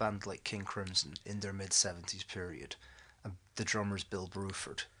you get a band like King Crimson in their mid-70s period, and the drummer's Bill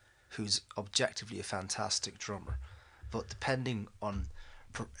Bruford, who's objectively a fantastic drummer, but depending on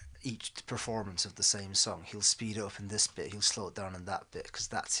each performance of the same song, he'll speed it up in this bit, he'll slow it down in that bit, because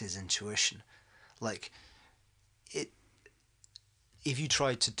that's his intuition. Like, if you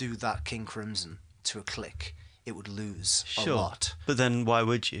tried to do that King Crimson to a click, it would lose a lot. But then why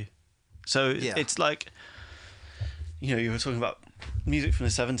would you? So it's like, you were talking about music from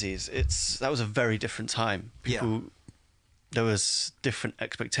the 70s. That was a very different time. There was different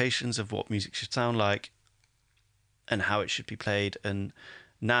expectations of what music should sound like and how it should be played. And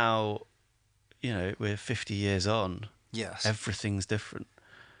now, we're 50 years on. Yes. Everything's different.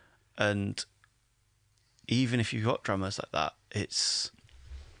 And even if you've got drummers like that,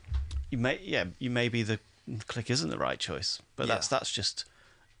 you may be the click isn't the right choice, but that's just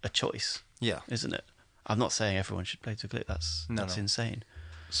a choice. Yeah. Isn't it? I'm not saying everyone should play to a click. That's insane.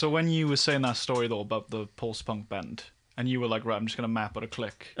 So when you were saying that story though about the post-punk band, and you were like, right, I'm just gonna map out a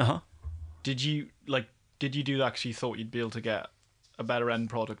click. Did you do that because you thought you'd be able to get a better end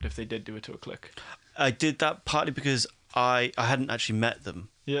product if they did do it to a click? I did that partly because I hadn't actually met them.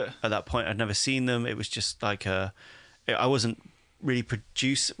 Yeah. At that point, I'd never seen them. It was just like I wasn't really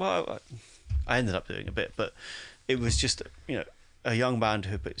producing. Well, I ended up doing a bit, but it was just a young band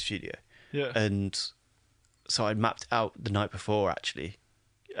who put the studio. Yeah. And so I mapped out the night before actually,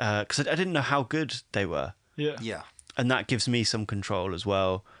 because I didn't know how good they were. Yeah. Yeah. And that gives me some control as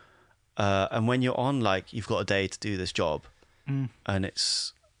well. And when you're on, like, you've got a day to do this job, and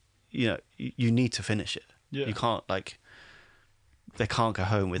it's, you need to finish it. Yeah. You can't, like, they can't go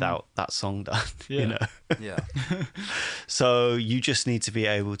home without that song done, Yeah. Yeah. So you just need to be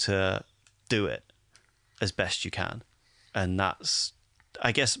able to do it as best you can. And that's,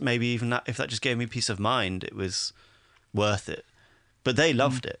 I guess, maybe even that, if that just gave me peace of mind, it was worth it. But they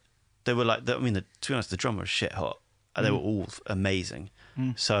loved it. They were like, to be honest, the drummer was shit hot. And they were all amazing.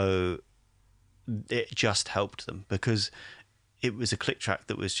 So it just helped them because it was a click track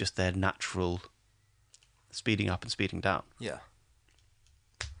that was just their natural speeding up and speeding down. Yeah.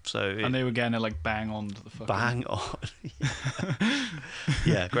 So And they were getting it like bang on to the fucking... bang on.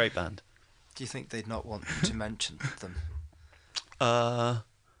 Yeah, great band. Do you think they'd not want to mention them?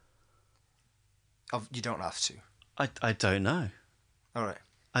 You don't have to. I don't know. All right.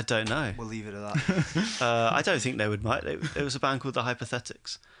 I don't know. We'll leave it at that. I don't think they would mind. There was a band called The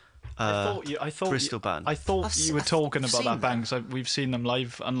Hypothetics. I thought Bristol band. I thought you were talking about seen that band because we've seen them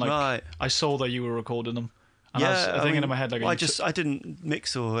live, and like Right. I saw that you were recording them. And Yeah, I was thinking in my head like, well, I didn't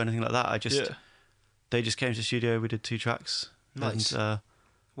mix or anything like that. They just came to the studio. We did 2 tracks. Nice. And,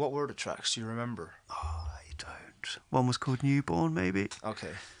 What were the tracks? Do you remember? I don't. One was called Newborn, maybe,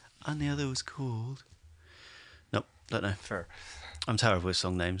 Okay. and the other was called. Nope, don't know. Fair. I'm terrible with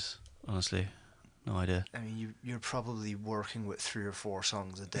song names, honestly. No idea. I mean, you're probably working with 3 or 4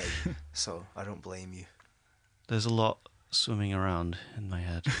 songs a day, so I don't blame you. There's a lot swimming around in my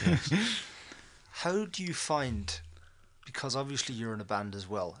head. Yes. How do you find, because obviously you're in a band as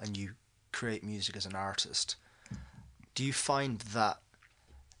well and you create music as an artist, do you find that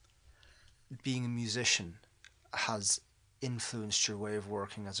being a musician has influenced your way of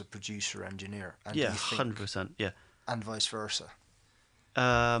working as a producer engineer? And Yeah, do you think, 100%. Yeah. and vice versa?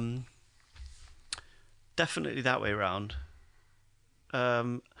 Definitely that way around.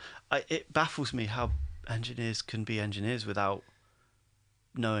 It baffles me how engineers can be engineers without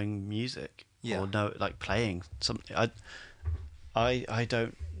knowing music or playing something. I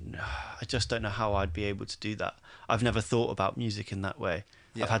just don't know how I'd be able to do that. I've never thought about music in that way.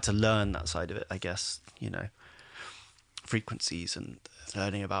 Yeah. I've had to learn that side of it, I guess, frequencies and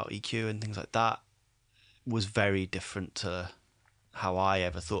learning about EQ and things like that was very different to how I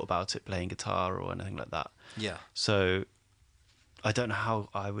ever thought about it playing guitar or anything like that. Yeah. So I don't know how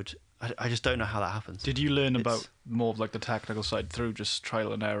I just don't know how that happens. Did you learn about more of like the technical side through just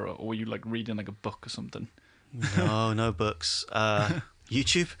trial and error, or were you like reading like a book or something? No books.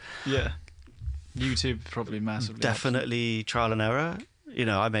 YouTube? Yeah. YouTube probably massively. Definitely trial and error.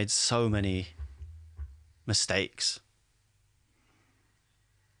 I made so many mistakes.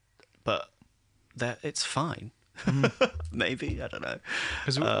 But it's fine. Maybe, I don't know.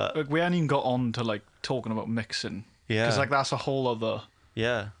 Because we hadn't even got on to like talking about mixing. Yeah. Because like that's a whole other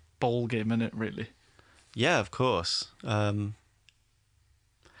Yeah. ball game, isn't it, really? Yeah, of course.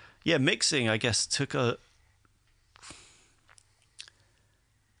 Mixing, I guess,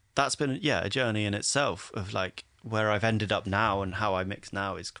 that's been a journey in itself of like where I've ended up now, and how I mix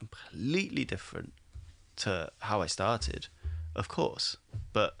now is completely different to how I started, of course.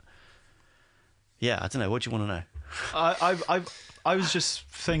 But yeah, I don't know. What do you want to know? I was just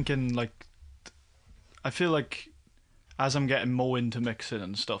thinking, like, I feel like as I'm getting more into mixing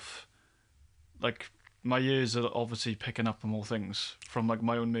and stuff, like my ears are obviously picking up on more things from like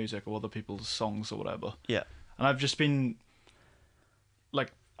my own music or other people's songs or whatever. Yeah. And I've just been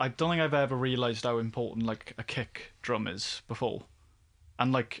like, I don't think I've ever realised how important like a kick drum is before.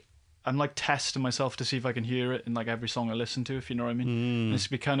 And like I'm like testing myself to see if I can hear it in like every song I listen to, if you know what I mean. And it's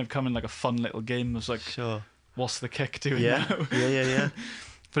becoming like a fun little game. It's like, Sure. What's the kick doing Yeah. now? Yeah.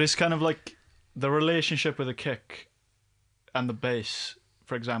 But it's kind of like the relationship with the kick and the bass,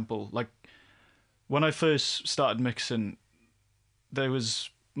 for example. Like when I first started mixing, there was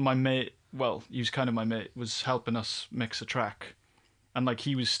my mate, well, he was kind of my mate, was helping us mix a track. And like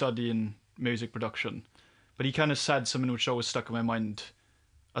he was studying music production. But he kind of said something which always stuck in my mind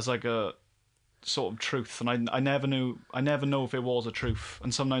as like a sort of truth. And I never know if it was a truth.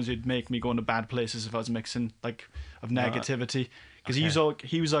 And sometimes it'd make me go into bad places if I was mixing, like of negativity. Because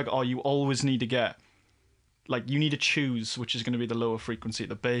he was like, oh, you always need to get, like, you need to choose which is going to be the lower frequency,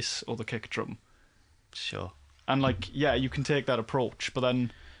 the bass or the kick drum. Sure. And like, yeah, you can take that approach, but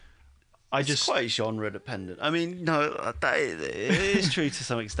then It's quite genre dependent. I mean, no, that it is true to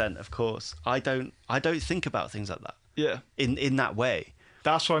some extent, of course. I don't think about things like that. Yeah. In that way.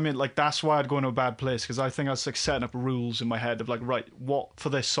 That's what I mean. Like, that's why I'd go into a bad place, because I think I was like setting up rules in my head of like, right, what for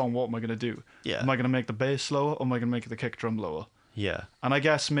this song, what am I going to do? Yeah. Am I going to make the bass lower, or am I going to make the kick drum lower? Yeah. And I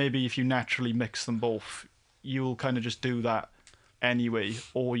guess maybe if you naturally mix them both, you'll kind of just do that anyway,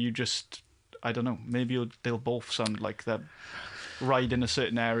 or you just, I don't know, maybe they'll both sound like they're right in a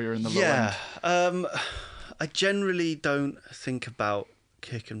certain area in the low end. I generally don't think about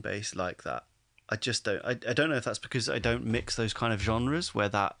kick and bass like that. I just don't. I don't know if that's because I don't mix those kind of genres where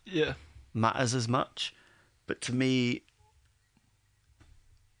that matters as much. But to me,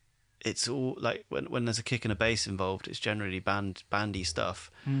 it's all like when there's a kick and a bass involved, it's generally bandy stuff.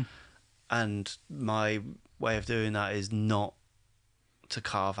 And my way of doing that is not to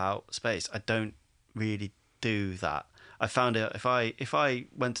carve out space. I don't really do that. I found out if I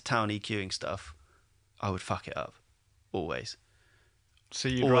went to town EQing stuff, I would fuck it up, always. So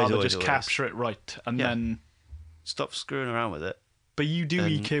you'd rather just capture it right and then stop screwing around with it. But you do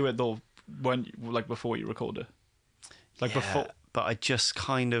EQ it though when like before you record it, like before. But I just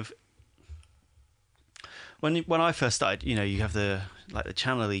kind of when I first started, you have the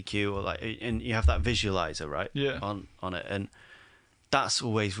channel EQ or and you have that visualizer, right? Yeah. On it, and that's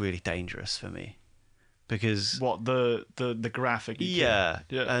always really dangerous for me. Because what the graphic EQ. Yeah,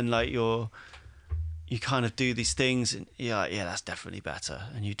 and like you kind of do these things and yeah, that's definitely better,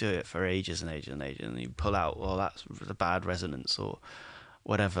 and you do it for ages and ages and ages, and you pull out, well, that's the bad resonance or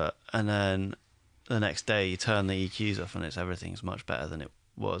whatever, and then the next day you turn the EQs off and everything's much better than it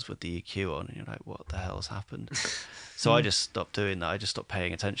was with the EQ on, and you're like, what the hell's happened? So I just stopped doing that. I just stopped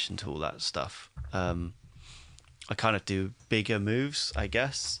paying attention to all that stuff. I kind of do bigger moves, I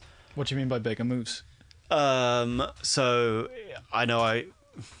guess. What do you mean by bigger moves? So I know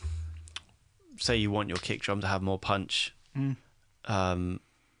say you want your kick drum to have more punch.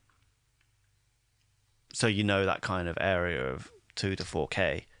 So you know that kind of area of 2 to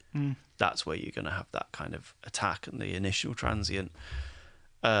 4K. That's where you're going to have that kind of attack and the initial transient.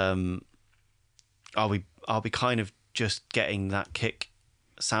 I'll be kind of just getting that kick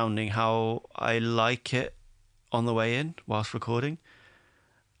sounding how I like it on the way in whilst recording.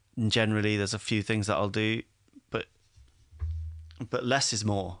 And generally, there's a few things that I'll do, but less is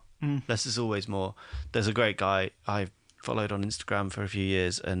more. Less is always more. There's a great guy I've followed on Instagram for a few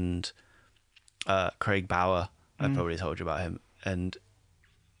years, and Craig Bauer. I probably told you about him, and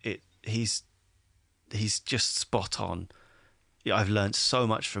he's just spot on. Yeah, I've learned so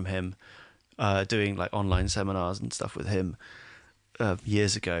much from him, doing like online seminars and stuff with him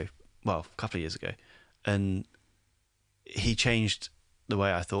years ago. Well, a couple of years ago, and he changed the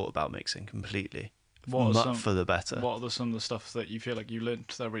way I thought about mixing completely. For the better. What are some of the stuff that you feel like you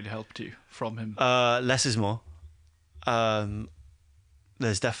learned that really helped you from him? Less is more.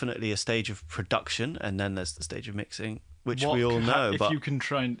 There's definitely a stage of production, and then there's the stage of mixing, which we all know. If you can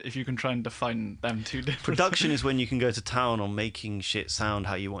try and define them two different. Production is when you can go to town on making shit sound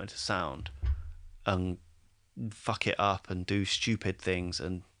how you want it to sound, and fuck it up and do stupid things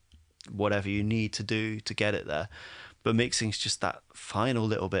and whatever you need to do to get it there. But mixing's just that final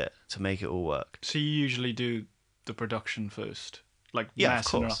little bit to make it all work. So you usually do the production first, like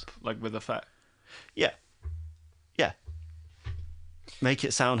messing it up, like with effect. Yeah. Make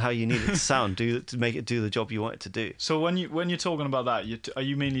it sound how you need it to sound. To make it do the job you want it to do. So when you're talking about that, are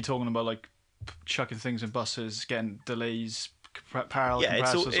you mainly talking about like chucking things in buses, getting delays, parallel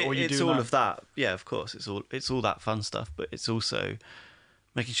compressors, or you it's all of that. Yeah, of course, it's all that fun stuff. But it's also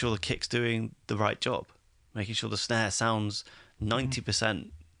making sure the kick's doing the right job, making sure the snare sounds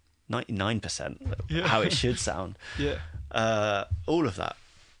 90%, 99% how it should sound. Yeah. All of that.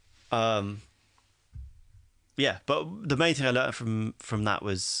 Yeah, but the main thing I learned from that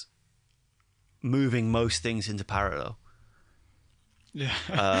was moving most things into parallel. Yeah.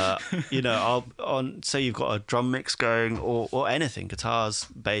 I'll say you've got a drum mix going or anything, guitars,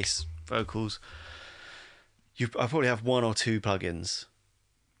 bass, vocals. I probably have 1 or 2 plugins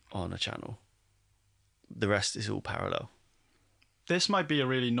on a channel. The rest is all parallel. This might be a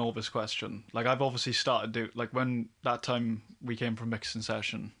really novice question. Like I've obviously started like when that time we came from mixing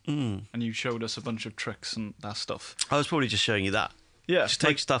session and you showed us a bunch of tricks and that stuff. I was probably just showing you that. Yeah. Just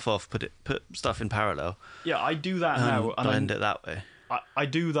take stuff off, put stuff in parallel. Yeah, I do that now. And blend it that way. I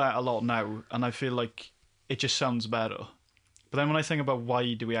do that a lot now, and I feel like it just sounds better. But then when I think about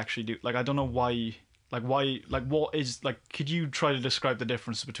why do we actually do, like I don't know why, like what is, like could you try to describe the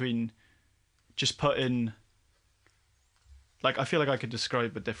difference between just putting, like I feel like I could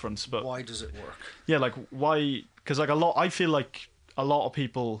describe a difference, but why does it work? Yeah, like why? Because like I feel like a lot of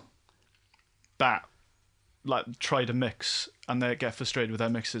people that like try to mix and they get frustrated with their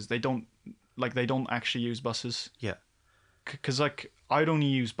mixes. They don't actually use buses. Yeah. Because like I'd only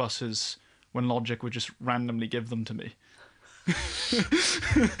use buses when Logic would just randomly give them to me.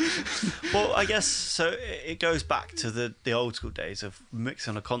 Well, I guess so. It goes back to the old school days of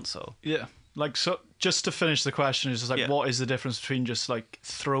mixing a console. Yeah. Like, so just to finish the question is just like, what is the difference between just like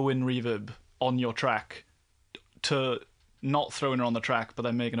throwing reverb on your track to not throwing it on the track, but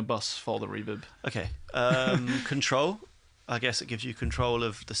then making a bus for the reverb? Okay. Control. I guess it gives you control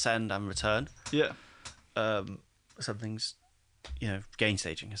of the send and return. Yeah. Something's, gain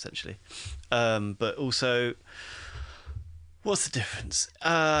staging essentially. But also, what's the difference?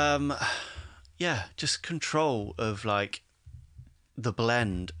 Just control of like the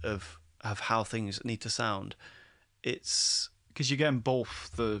blend of how things need to sound. It's because you're getting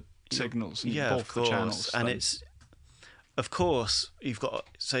both the signals, and both of course. the channels, and it's of course you've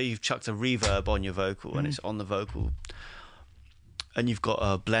chucked a reverb on your vocal and it's on the vocal, and you've got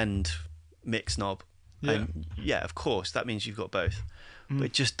a blend mix knob. Yeah. And of course that means you've got both, but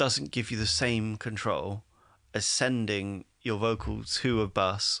it just doesn't give you the same control as sending your vocal to a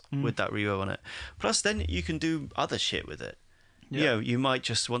bus with that reverb on it. Plus, then you can do other shit with it. Yeah. You might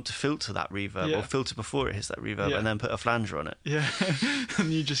just want to filter that reverb or filter before it hits that reverb and then put a flanger on it. Yeah,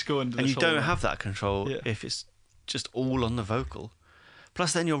 and you just go into and you don't have that control if it's just all on the vocal.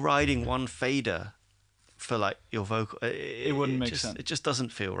 Plus, then you're riding one fader for like your vocal. It wouldn't make sense. It just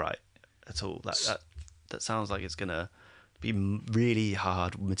doesn't feel right at all. That sounds like it's gonna be really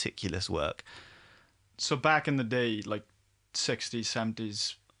hard, meticulous work. So back in the day, like 60s,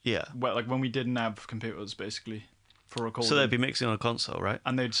 70s, Yeah. well, like when we didn't have computers, basically, for recording. So they'd be mixing on a console, right?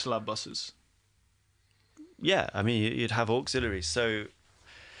 And they'd still have buses. Yeah, I mean, you'd have auxiliaries. So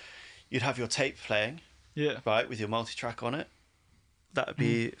you'd have your tape playing, Yeah. right, with your multi-track on it. That would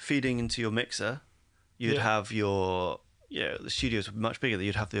be feeding into your mixer. You'd Yeah. have your, the studios were much bigger.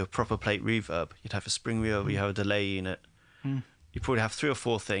 You'd have your proper plate reverb. You'd have a spring reverb. You have a delay unit. You'd probably have 3 or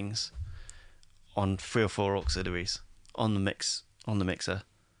 4 things on 3 or 4 auxiliaries on the mixer,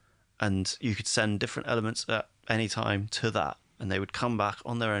 and you could send different elements at any time to that, and they would come back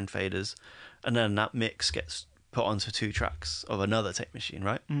on their own faders, and then that mix gets put onto 2 tracks of another tape machine,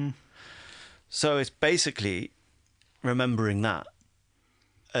 right? So it's basically remembering that.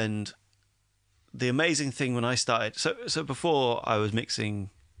 And the amazing thing when I started, so before I was mixing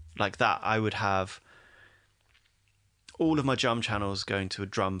like that, I would have all of my drum channels going to a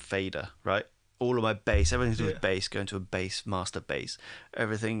drum fader, right? All of my bass, everything to do with bass going to a bass, master bass.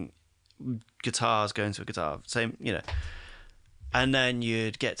 Everything, guitars going to a guitar, same, And then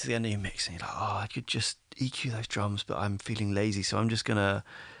you'd get to the end of your mix and you're like, I could just EQ those drums, but I'm feeling lazy, so I'm just going to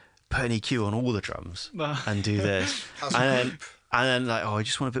put an EQ on all the drums and do this. And then like, I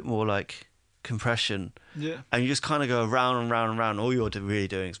just want a bit more like compression. Yeah. And you just kind of go around and round and round. All you're really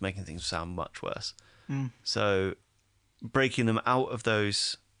doing is making things sound much worse. So breaking them out of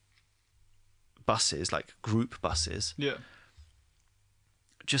those buses, like group buses,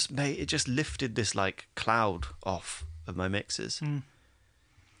 just lifted this like cloud off of my mixes.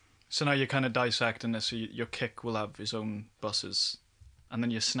 So now you're kind of dissecting this. So your kick will have his own buses, and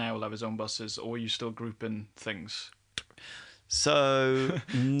then your snare will have his own buses, or are you still grouping things? So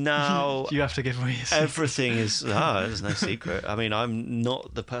now you have to give away everything is there's no secret. I mean, I'm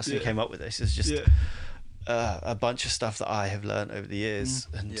not the person who came up with this. It's just a bunch of stuff that I have learned over the years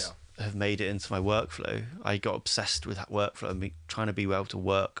and have made it into my workflow. I got obsessed with that workflow and trying to be able to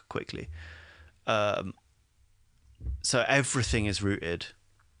work quickly. So everything is routed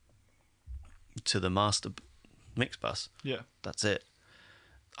to the master mix bus. Yeah, that's it.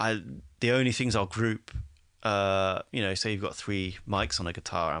 The only things I'll group, say you've got 3 mics on a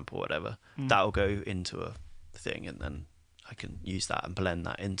guitar amp or whatever, that will go into a thing, and then I can use that and blend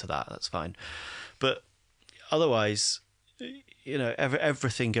that into that. That's fine. But otherwise,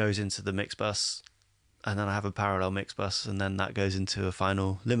 everything goes into the mix bus, and then I have a parallel mix bus, and then that goes into a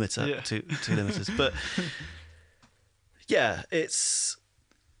final limiter, two limiters. But yeah, it's.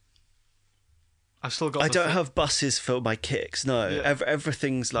 I've still got. I don't have buses for my kicks. No,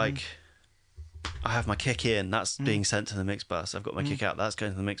 everything's like. I have my kick in, that's being sent to the mix bus. I've got my kick out, that's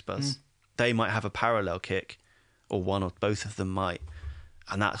going to the mix bus. They might have a parallel kick, or one or both of them might,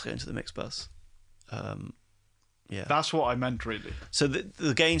 and that's going to the mix bus. That's what I meant, really. So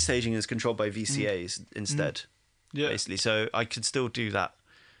the gain staging is controlled by VCAs instead, basically. So I could still do that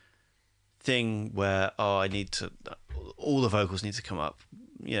thing where, I need to, all the vocals need to come up.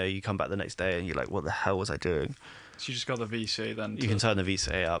 You come back the next day and you're like, what the hell was I doing? So you just got the VCA then. You can turn the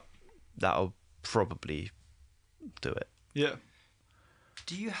VCA up. That'll probably do it. Yeah.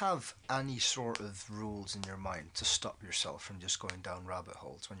 Do you have any sort of rules in your mind to stop yourself from just going down rabbit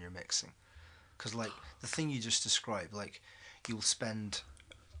holes when you're mixing? Because like the thing you just described, like you'll spend,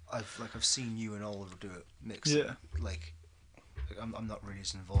 I've seen you and Oliver do it mixing. Yeah. Like I'm not really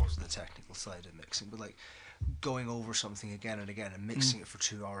as involved in the technical side of mixing, but like going over something again and again and mixing it for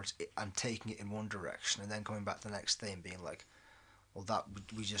 2 hours and taking it in one direction and then coming back the next day and being like, well, that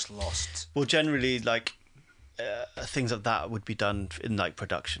we just lost. Well, generally, like things like that would be done in like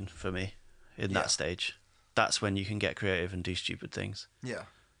production for me in that stage. That's when you can get creative and do stupid things. Yeah.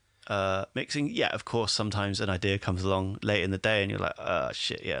 Mixing, of course, sometimes an idea comes along late in the day and you're like,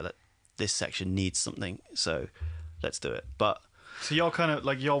 shit, this section needs something, so let's do it. But so you're kind of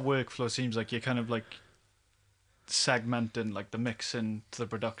like, your workflow seems like you're kind of like segmenting like the mixing to the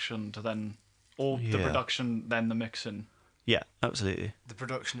production to then, or the production then the mixing. Yeah, absolutely. The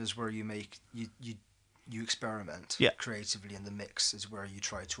production is where you make you experiment creatively, and the mix is where you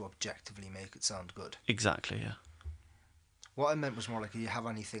try to objectively make it sound good. Exactly, yeah. What I meant was more like, do you have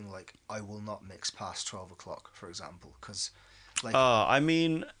anything like, I will not mix past 12 o'clock, for example? Because, like... I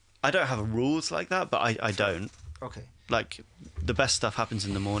mean, I don't have rules like that, but I don't. Okay. Like, the best stuff happens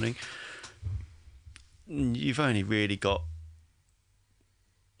in the morning. You've only really got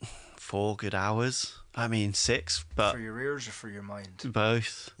 4 good hours. I mean, 6, but... For your ears or for your mind?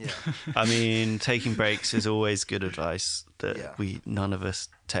 Both. Yeah. I mean, taking breaks is always good advice that none of us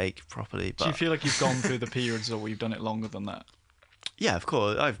take properly. But do you feel like you've gone through the periods or you've done it longer than that? Yeah, of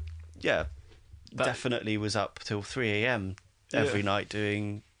course. Definitely was up till 3 a.m. every night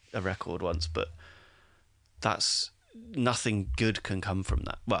doing a record once, but that's nothing good can come from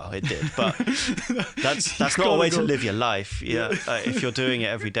that. Well, it did, but that's not a way to live your life. Yeah, if you're doing it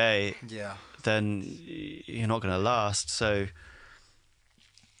every day, then you're not going to last. So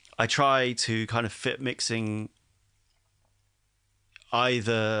I try to kind of fit mixing,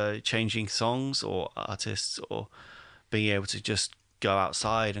 either changing songs or artists, or being able to just go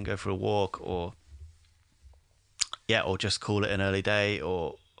outside and go for a walk, or just call it an early day,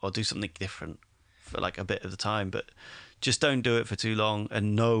 or do something different for like a bit of the time, but just don't do it for too long,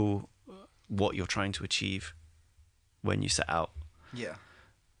 and know what you're trying to achieve when you set out. Yeah.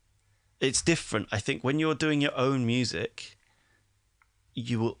 It's different. I think when you're doing your own music,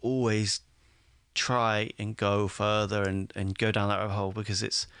 you will always try and go further and go down that rabbit hole, because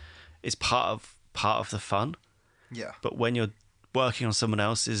it's part of the fun. Yeah. But when you're working on someone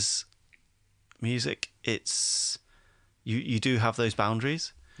else's music, it's you do have those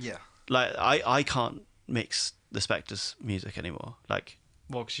boundaries. Yeah. Like I can't mix the Spectres music anymore. Like,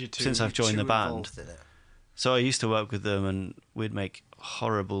 well, 'cause since I've joined the band. So I used to work with them, and we'd make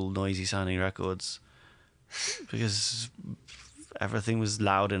horrible, noisy sounding records because everything was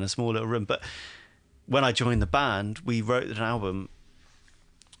loud in a small little room. But when I joined the band, we wrote an album,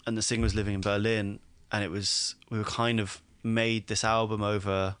 and the singer was living in Berlin, and we were kind of made this album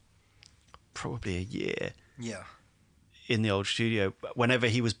over probably a year. Yeah. In the old studio. Whenever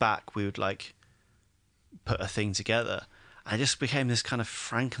he was back, we would like put a thing together, and it just became this kind of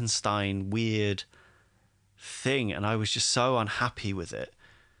Frankenstein weird thing, and I was just so unhappy with it.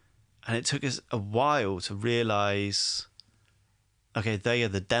 And it took us a while to realize, okay, they are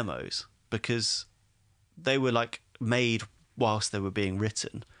the demos, because they were like made whilst they were being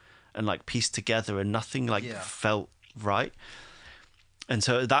written and like pieced together, and nothing like felt right. And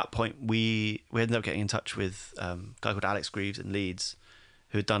so at that point, we ended up getting in touch with a guy called Alex Greaves in Leeds,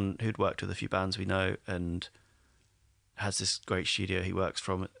 who'd worked with a few bands we know, and has this great studio he works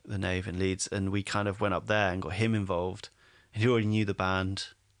from at the Nave in Leeds. And we kind of went up there and got him involved, and he already knew the band,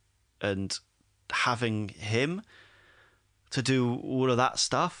 and having him to do all of that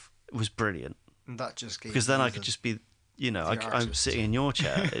stuff was brilliant. And that just gave, because then I could just be, I'm sitting in your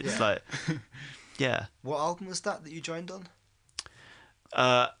chair. It's like, yeah. What album was that you joined on?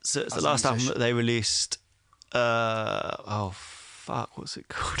 So it's the last album that they released. What's it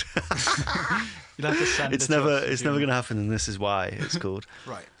called? You'll have to send it's never going to happen, and this is why it's called.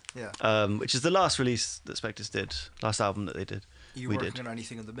 Right. Yeah. Which is the last release that Spectres did, last album that they did. Are you working on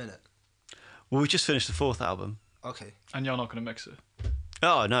anything at the minute? Well, we just finished the fourth album. Okay. And you're not going to mix it?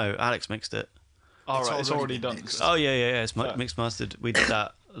 Oh no, Alex mixed it. All right, it's already done. mixed. Oh yeah. It's mixed mastered. We did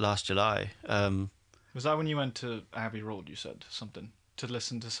that last July. Was that when you went to Abbey Road? You said something to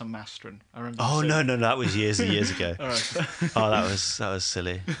listen to some mastering. I remember. Oh no, that was years and years ago. All right. Oh, that was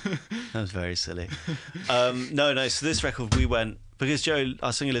silly. That was very silly. No. So this record, we went, because Joe,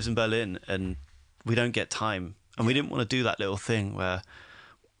 our singer, lives in Berlin, and we don't get time, and we didn't want to do that little thing where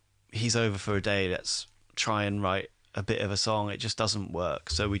he's over for a day. Let's try and write a bit of a song. It just doesn't work.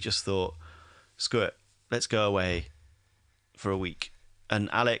 So we just thought, screw it, let's go away for a week. And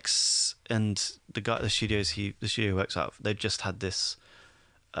Alex and the studio he works out, they've just had this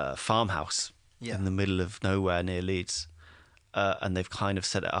farmhouse in the middle of nowhere near Leeds, and they've kind of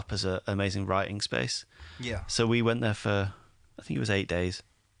set it up as an amazing writing space. Yeah. So we went there for, I think it was 8 days.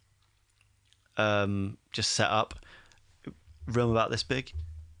 Just set up, room about this big.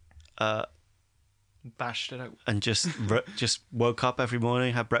 Bashed it out. And just woke up every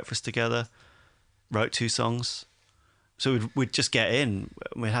morning, had breakfast together, wrote 2 songs. So we'd just get in,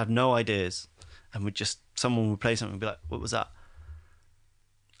 we'd have no ideas, and someone would play something and be like, what was that?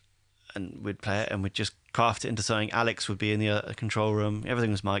 And we'd play it, and we'd just craft it into something. Alex would be in the control room,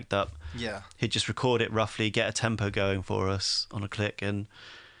 everything was mic'd up. Yeah. He'd just record it roughly, get a tempo going for us on a click, and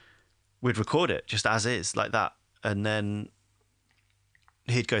we'd record it just as is, like that. And then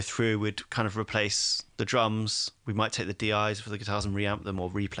he'd go through, we'd kind of replace the drums, we might take the DIs for the guitars and reamp them or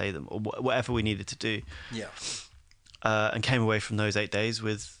replay them, or whatever we needed to do. Yeah. And came away from those 8 days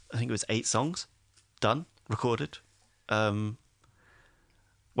with, I think it was 8 songs done, recorded.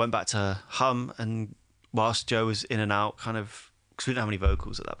 Went back to hum, and whilst Joe was in and out, kind of, because we didn't have any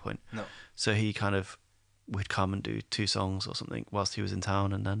vocals at that point. No. So he kind of would come and do 2 songs or something whilst he was in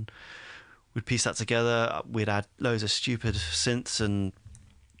town, and then we'd piece that together. We'd add loads of stupid synths and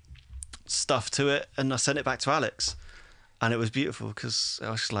stuff to it, and I sent it back to Alex. And it was beautiful, because I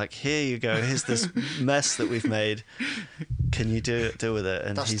was just like, here you go, here's this mess that we've made. Can you deal with it?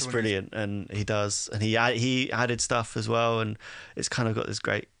 And he's brilliant, and he does. And he added stuff as well, and it's kind of got this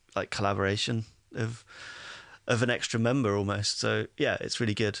great like collaboration of an extra member almost. So yeah, it's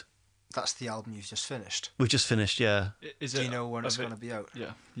really good. That's the album you've just finished. We've just finished, yeah. Is Do you know when it's going to be out?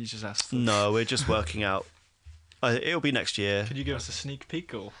 Yeah, you just asked. No, we're just working out. It'll be next year. Could you give us a sneak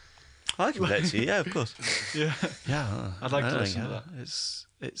peek or? I can play it to you, yeah, of course. Yeah. Yeah, I'd like to I don't listen to care. that.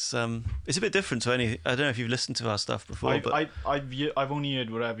 It's a bit different to any. I don't know if you've listened to our stuff before, but I've only heard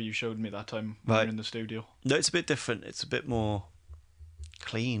whatever you showed me that time when we were in the studio. no, it's a bit different. It's a bit more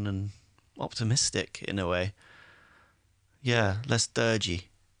clean and optimistic in a way. Yeah, less dirgy.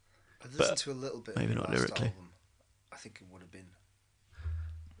 I listened to a little bit. Maybe of the not last lyrically. Album. I think it would have been.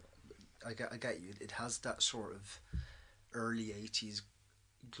 I get you. It has that sort of early '80s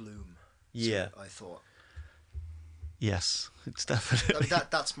gloom. Yeah. I thought. Yes, it's definitely.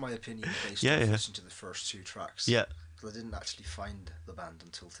 That's my opinion based Yeah, on yeah. listening to the first 2 tracks. Yeah. 'Cause I didn't actually find the band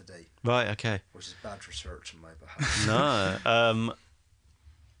until today, Right. Okay. which is bad research on my behalf. No.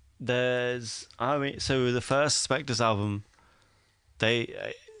 So the first Spectres album,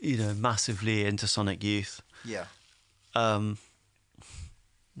 they, massively into Sonic Youth, Yeah.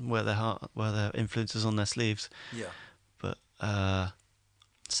 wear their influences on their sleeves. Yeah. But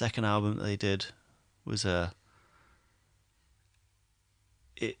second album that they did was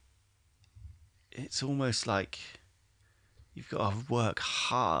it's almost like you've got to work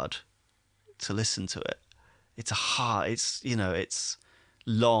hard to listen to it. It's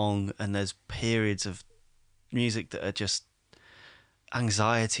long, and there's periods of music that are just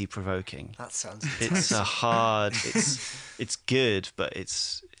anxiety provoking. That sounds. It's it's good, but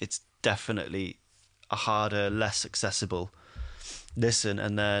it's definitely a harder, less accessible listen.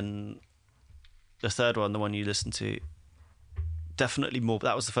 And then the third one, the one you listened to, definitely more.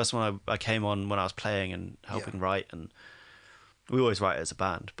 That was the first one I came on when I was playing and helping write, and we always write as a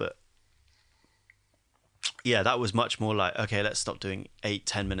band, but yeah, that was much more like, okay, let's stop doing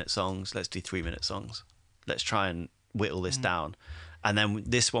 8-10 minute songs, let's do 3-minute songs, let's try and whittle this down. And then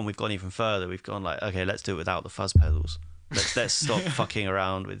this one, we've gone even further. We've gone like, okay, let's do it without the fuzz pedals. Let's stop fucking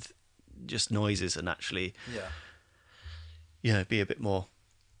around with just noises and actually, be a bit more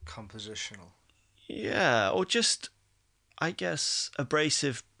compositional. Yeah, or just, I guess,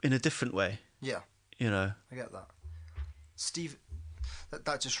 abrasive in a different way. Yeah, I get that. Steve,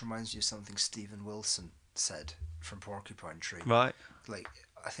 that just reminds you of something Stephen Wilson said from Porcupine Tree. Right. Like,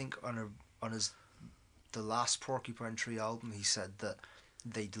 I think on the last Porcupine Tree album, he said that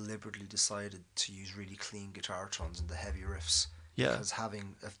they deliberately decided to use really clean guitar tones in the heavy riffs. Yeah. Because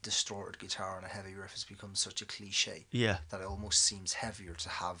having a distorted guitar and a heavy riff has become such a cliche. Yeah. That it almost seems heavier to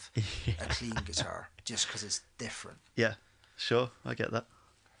have a clean guitar just because it's different. Yeah, sure, I get that.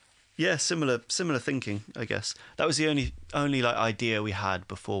 Yeah, similar thinking, I guess. That was the only like idea we had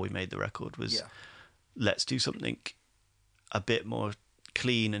before we made the record was, let's do something a bit more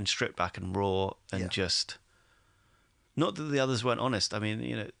clean and stripped back and raw and just. Not that the others weren't honest. I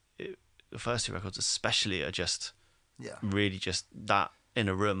mean, the first 2 records especially are just. Yeah. Really just that in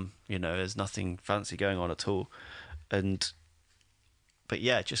a room, there's nothing fancy going on at all. But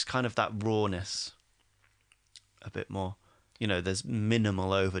yeah, just kind of that rawness a bit more. There's minimal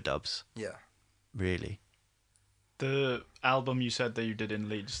overdubs. Yeah. Really. The album you said that you did in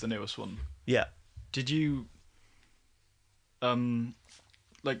Leeds, the newest one. Yeah. Did you you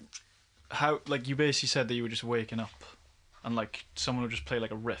basically said that you were just waking up and like someone would just play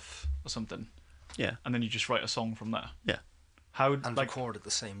like a riff or something. Yeah. And then you just write a song from there. Yeah. And record it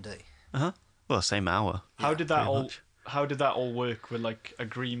the same day. Well, same hour. How did that all? much. How did that all work with like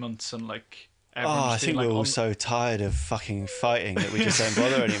agreements and like? I think we're all so tired of fucking fighting that we just don't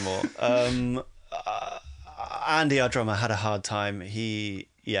bother anymore. Andy, our drummer, had a hard time. He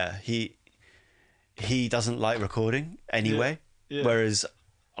doesn't like recording anyway. Yeah. Whereas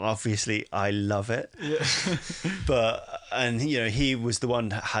obviously I love it. Yeah. And he was the one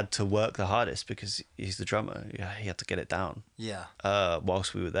that had to work the hardest because he's the drummer. Yeah, he had to get it down. Yeah.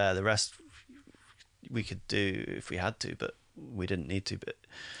 Whilst we were there, the rest we could do if we had to, but we didn't need to. But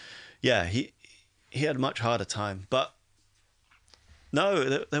yeah, he had a much harder time. But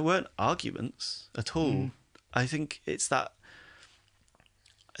no, there weren't arguments at all. I think it's that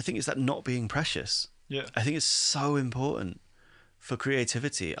not being precious. Yeah. I think it's so important for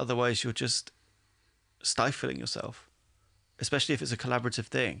creativity. Otherwise, you're just stifling yourself, especially if it's a collaborative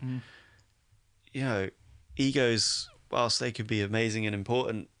thing. Egos, whilst they could be amazing and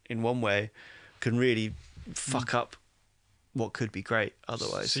important in one way, can really fuck up what could be great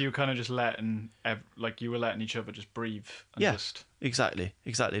otherwise. So you were kind of just letting each other just breathe. And Yeah, just... exactly.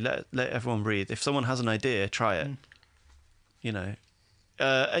 Let everyone breathe. If someone has an idea, try it.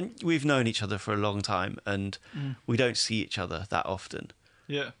 And we've known each other for a long time, and we don't see each other that often.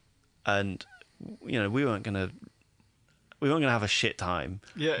 Yeah. And we weren't going to we weren't gonna have a shit time.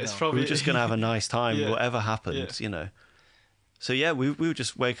 Yeah, it's No. probably We were just gonna have a nice time, Yeah. whatever happened, Yeah. you know. So yeah, we would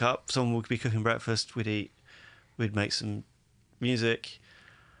just wake up. Someone would be cooking breakfast. We'd eat. We'd make some music.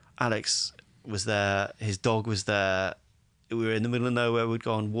 Alex was there. His dog was there. We were in the middle of nowhere. We'd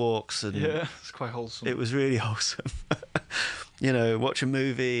go on walks, and Yeah, it's quite wholesome. it was really wholesome. You know, watch a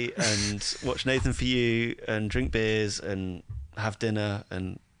movie and watch Nathan For You and drink beers and have dinner,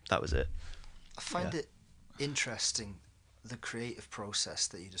 and that was it. I find it interesting, the creative process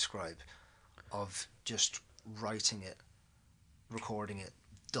that you describe of just writing it, recording it,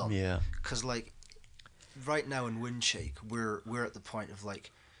 done. Yeah. Because like right now in Windshake, we're at the point of like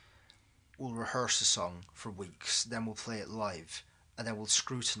we'll rehearse a song for weeks, then we'll play it live, and then we'll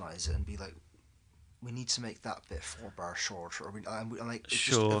scrutinize it and be like, we need to make that bit 4 bars shorter, or and like it just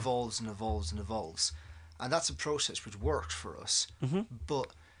Sure. evolves and evolves and evolves, and that's a process which worked for us. Mm-hmm. But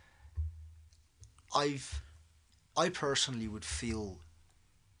I personally would feel,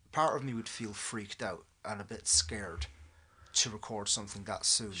 part of me would feel freaked out and a bit scared to record something that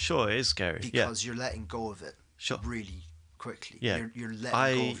soon. Sure, it is scary. Because you're letting go of it Sure. really quickly. Yeah. You're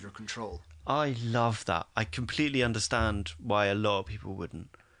letting go of your control. I love that. I completely understand why a lot of people wouldn't.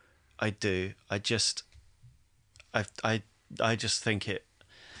 I do. I just think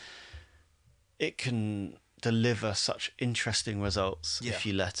it can deliver such interesting results Yeah. if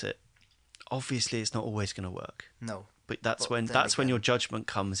you let it. Obviously, it's not always going to work, No. but that's But when then again- your judgment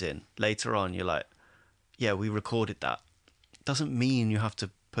comes in. Later on, you're like, yeah, we recorded that. Doesn't mean you have to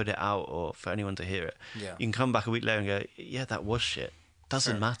put it out or for anyone to hear it. Yeah. You can come back a week later and go, yeah, that was shit.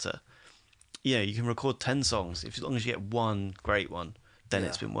 Doesn't Fair. matter. Yeah, you can record 10 songs. As long as you get one great one, then Yeah.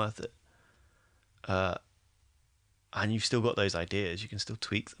 it's been worth it. And you've still got those ideas. You can still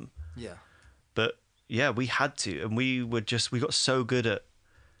tweak them. Yeah. But yeah, we had to. And we got so good at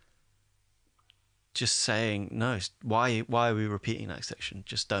just saying, no, why are we repeating that section?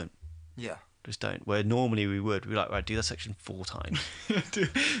 Just don't. Yeah. Just don't. Where normally we'd be like, right, do that section 4 times.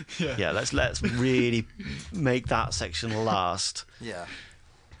 yeah. Yeah, let's really make that section last Yeah.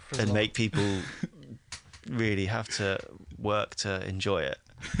 and make people really have to work to enjoy it.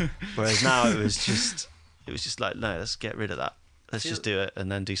 Whereas now it was just like, no, let's get rid of that. Let's just do it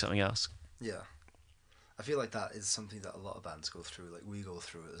and then do something else. Yeah. I feel like that is something that a lot of bands go through. Like we go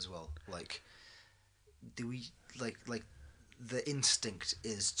through it as well. Like, do we like the instinct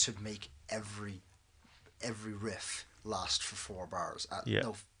is to make every riff last for 4 bars.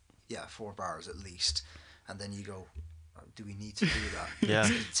 4 bars at least. And then you go, do we need to do that? Yeah.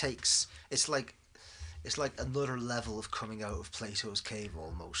 It's like another level of coming out of Plato's cave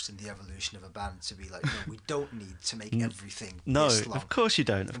almost in the evolution of a band to be like, no, we don't need to make everything No, this long. of course you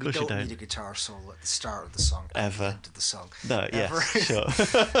don't. Of We course you don't don't. need a guitar solo at the start of the song and Ever. the end of the song. No, Ever. yes,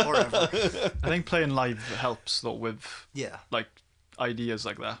 sure. Or ever. I think playing live helps though with Yeah. like ideas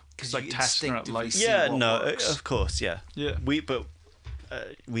like that. 'Cause It's like you testing it instinctively live. see Yeah, what no, works. of course, yeah. Yeah. We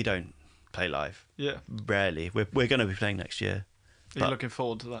don't play live. Yeah. Rarely. We're going to be playing next year. Are you But- looking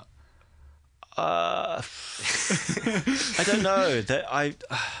forward to that? I don't know.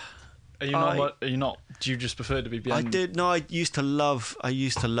 Are you not? Are you not? Do you just prefer to be behind? I used to love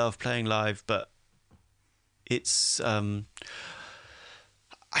playing live, but it's I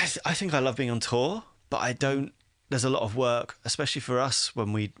think I love being on tour, but I don't. There's a lot of work, especially for us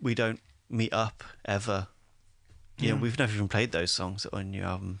when we don't meet up ever. You know, we've never even played those songs that are on your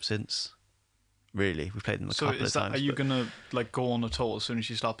album since. Really, we played them a So couple of is that? times. Are you but gonna like go on a tour as soon as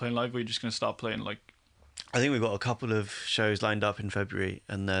you start playing live, or are you just gonna start playing like? I think we've got a couple of shows lined up in February,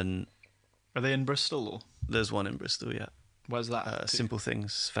 and then Are they in Bristol or there's one in Bristol. Yeah, where's that? to? Simple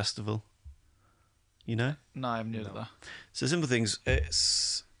Things Festival. You know. No, I haven't heard of that. So Simple Things,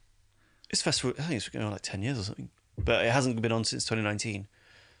 it's a festival. I think it's going on like 10 years or something, but it hasn't been on since 2019.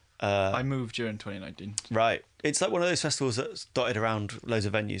 I moved during 2019. Right, it's like one of those festivals that's dotted around loads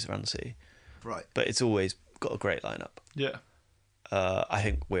of venues around the city, Right. but it's always got a great lineup. Yeah. I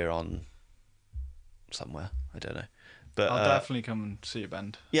think we're on somewhere. I don't know, but I'll definitely come and see a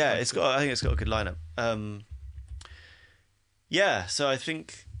band. yeah, Like, I think it's got a good lineup. Yeah, so I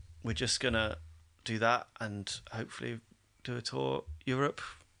think we're just gonna do that and hopefully do a tour Europe.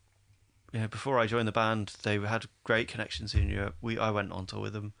 You know, before I joined the band, they had great connections in Europe. I went on tour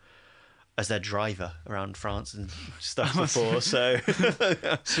with them as their driver around France and stuff before. So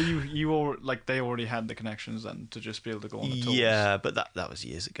So you all like they already had the connections then to just be able to go on the tours. yeah, but that was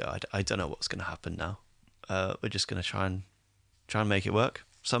years ago. I don't know what's going to happen now. We're just going to try and make it work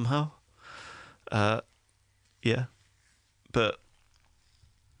somehow. Yeah, but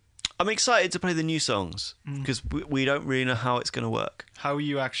I'm excited to play the new songs because we don't really know how it's going to work. How are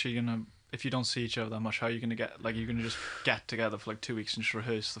you actually gonna if you don't see each other that much, how are you gonna get like you're gonna just get together for like 2 weeks and just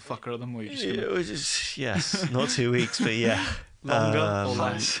rehearse the fuck out of them, or you just Yeah, gonna it was yes, not 2 weeks, but yeah, longer or Um,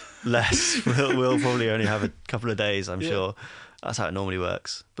 less? less. We'll probably only have a couple of days, I'm sure. That's how it normally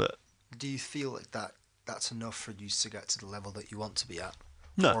works. But Do you feel like that's enough for you to get to the level that you want to be at?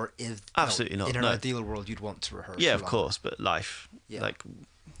 no, Or if absolutely no, not, in an no. ideal world, you'd want to rehearse. yeah, for of longer. course. But life, Yeah. like,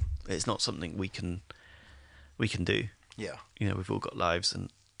 it's not something we can do. Yeah. You know, we've all got lives,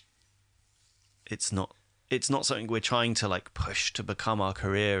 and it's not something we're trying to like push to become our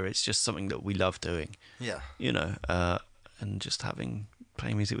career. It's just something that we love doing. Yeah. You know, and just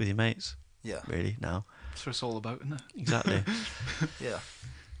playing music with your mates. Yeah. Really now, That's what it's all about, isn't it? exactly. Yeah.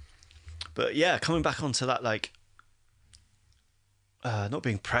 But yeah, coming back onto that, like, not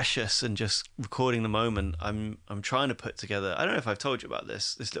being precious and just recording the moment. I'm trying to put together. I don't know if I've told you about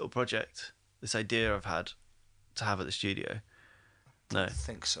this little project, this idea I've had to have at the studio. No. I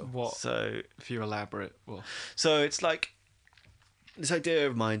think so. What? So If you elaborate, well, it's like this idea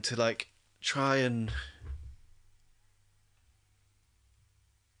of mine to like try and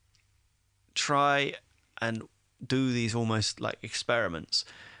do these almost like experiments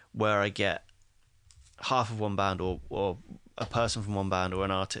where I get half of one band or a person from one band or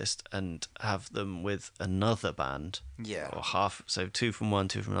an artist and have them with another band. Yeah. Or half, so two from one,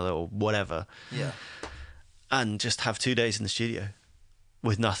 two from another, or whatever. Yeah. And just have 2 days in the studio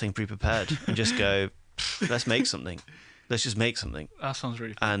with nothing pre-prepared and just go, let's make something. Let's just make something. that sounds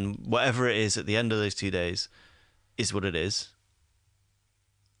really fun. And whatever it is at the end of those 2 days is what it is.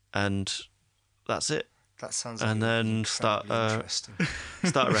 And that's it. That sounds. And like then start incredibly interesting.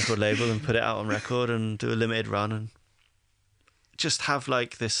 start a record label and put it out on record and do a limited run and just have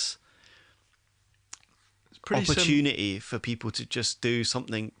like this It's pretty opportunity for people to just do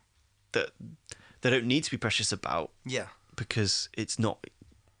something that they don't need to be precious about Yeah. because it's not,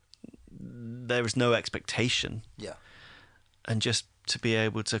 there is no expectation, Yeah. and just to be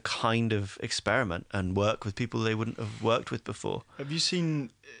able to kind of experiment and work with people they wouldn't have worked with before. Have you seen?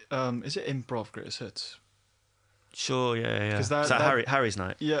 Is it Improv Greatest Hits? Sure, yeah. 'Cause that- Is that that- Harry's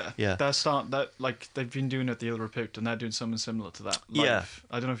night? Yeah, Yeah. That like they've been doing it at the Ill Repute, and they're doing something similar to that. Live. Yeah.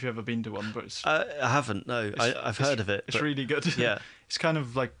 I don't know if you've ever been to one, but it's I haven't, no. I've heard of it. It's but- really good. Yeah. It's kind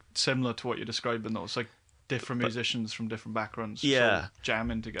of like similar to what you're describing, though. It's like different musicians from different backgrounds, Yeah. sort of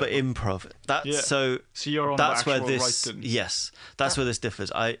jamming together. But improv. That's Yeah. so. So you're on That's the where actual this. writing. Yes, that's where this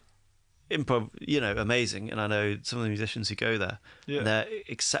differs. Improv, amazing, and I know some of the musicians who go there. Yeah. They're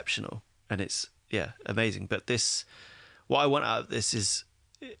exceptional, and it's amazing. But what I want out of this is,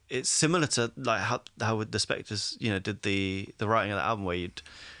 it's similar to like how with the Spectres, did the writing of the album, where you'd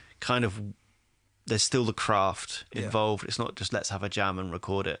kind of, there's still the craft involved. It's not just let's have a jam and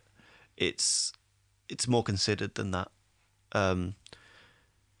record it. It's more considered than that.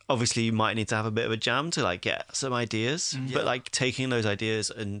 Obviously, you might need to have a bit of a jam to like get some ideas, but like taking those ideas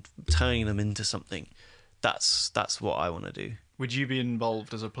and turning them into something, that's what I want to do. Would you be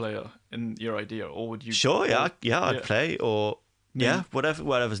involved as a player in your idea, or would you? Sure, I'd play, or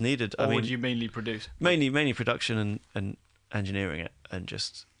whatever's needed. Or I mean, would you mainly produce? mainly production and engineering it, and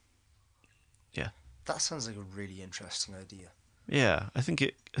just That sounds like a really interesting idea. yeah. I think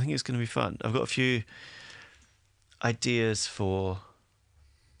it's going to be fun. I've got a few ideas for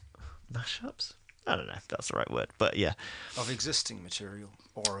mashups. I don't know if that's the right word, but yeah, Of existing material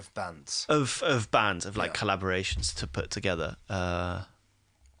or of bands. of bands, of like Yeah. collaborations to put together. I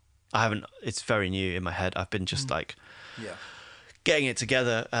haven't. It's very new in my head. I've been just like Yeah. getting it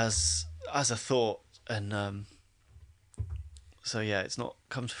together as a thought, and so yeah, it's not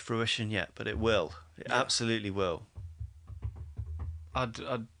come to fruition yet, but it will. It absolutely will. I'd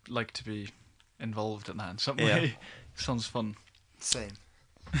like to be involved in that in some Yeah. way. Sounds fun. Same.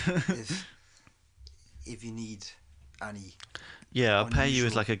 if you need any, Yeah, I'll pay you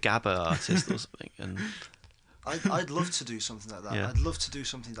as Unusual. like a gabba artist or something, and I'd love to do something like that. Yeah. I'd love to do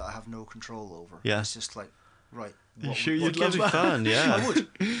something that I have no control over. Yeah. It's just like, right. You sure you'd it'd love be that? fun. Yeah, I would.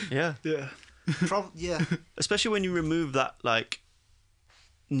 yeah. Yeah. Yeah. Especially when you remove that like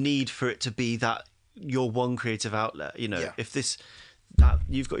need for it to be that your one creative outlet. Yeah. If that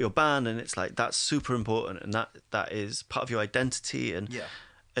you've got your band and it's like that's super important, and that is part of your identity and Yeah.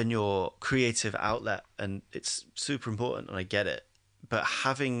 and your creative outlet, and it's super important, and I get it. But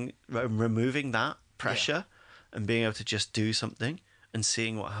removing that pressure and being able to just do something and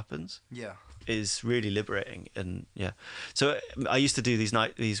seeing what happens Yeah. is really liberating. And yeah, so I used to do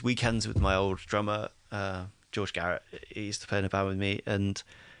these weekends with my old drummer, George Garrett. He used to play in a band with me, and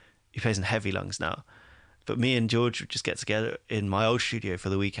he plays in Heavy Lungs now. But me and George would just get together in my old studio for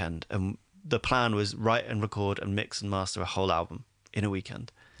the weekend, and the plan was write and record and mix and master a whole album in a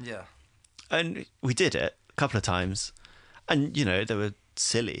weekend. Yeah. And we did it a couple of times, and they were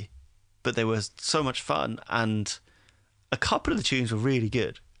silly, but they were so much fun, and a couple of the tunes were really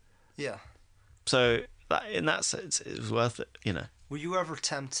good. Yeah. So in that sense, it was worth it. Were you ever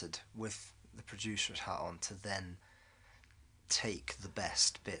tempted with the producer's hat on to then take the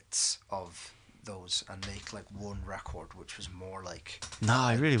best bits of those and make like one record which was more like... No,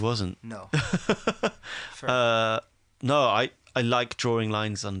 I really wasn't. No. Fair. No, I like drawing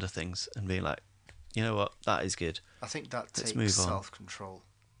lines under things and being like, you know what, that is good. I think that Let's takes move on. self-control.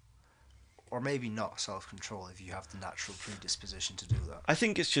 Or maybe not self-control if you have the natural predisposition to do that. I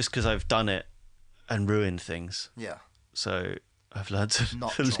think it's just because I've done it and ruined things. Yeah. So I've learned to,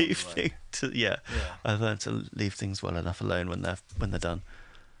 Not to drawn leave right. things. I've learned to leave things well enough alone when they're done,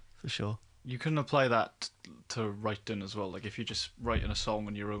 for sure. You can apply that to writing as well. Like if you're just writing a song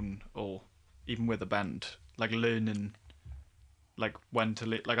on your own, or even with a band, like learning, like when to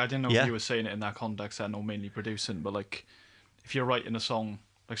like I didn't know if you were saying it in that context then, or mainly producing, but like if you're writing a song,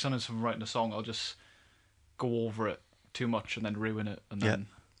 like sometimes if I'm writing a song, I'll just go over it too much and then ruin it, and then.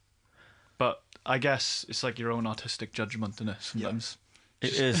 But I guess it's like your own artistic judgment in it sometimes.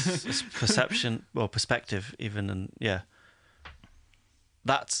 It is. It's perception or perspective, even, and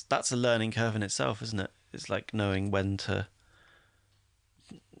that's a learning curve in itself, isn't it? It's like knowing when to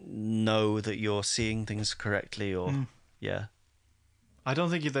know that you're seeing things correctly, or I don't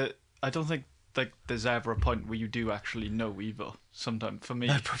think like there's ever a point where you do actually know either. Sometimes for me,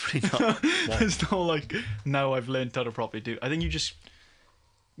 no, probably not. there's no like now I've learned how to properly do. I think you just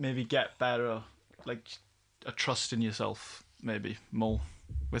maybe get better, like a trust in yourself, maybe more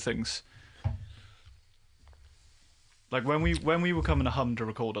with things. Like when we were coming to Hum to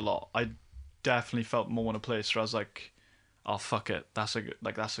record a lot, I definitely felt more in a place where I was like, "Oh fuck it, that's a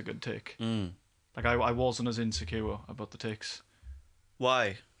good take." Like I wasn't as insecure about the takes.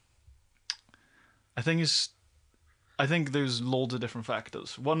 Why? I think there's loads of different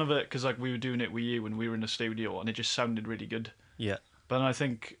factors. One of it, because like we were doing it with you when we were in the studio, and it just sounded really good. Yeah. But I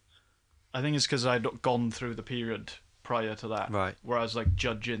think it's because I'd gone through the period prior to that, Right. where I was like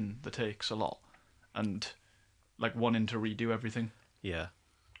judging the takes a lot, and like wanting to redo everything. Yeah.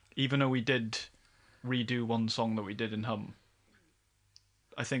 Even though we did redo one song that we did in Hum,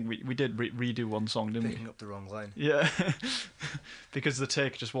 I think we did redo one song, didn't Picking we? up the wrong line. Yeah, because the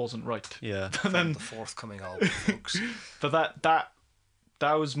take just wasn't right. Yeah. And then The forthcoming album, folks. but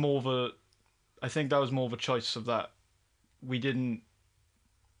that was more of a, I think that was more of a choice of that we didn't,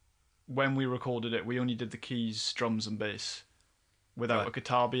 when we recorded it, we only did the keys, drums and bass without Right. a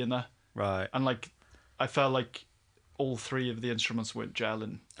guitar being there. Right. And like I felt like all three of the instruments weren't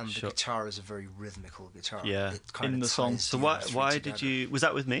gelling. And the guitar is a very rhythmical guitar. Yeah. It kind In of the song. ties So the why other three why did together. you? Was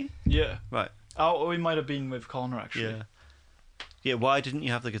that with me? Yeah. Right. Oh, we might have been with Connor actually. Yeah. Yeah. Why didn't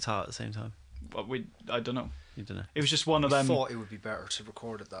you have the guitar at the same time? But I don't know. You don't know. It was just one of We them. thought it would be better to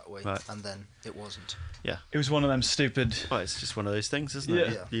record it that way, Right. and then it wasn't. Yeah. It was one of them stupid. Well, it's just one of those things, isn't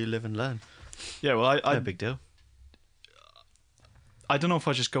it? Yeah. You live and learn. Yeah. Well, No big deal. I don't know if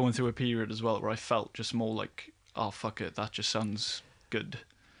I was just going through a period as well where I felt just more like, oh fuck it, that just sounds good,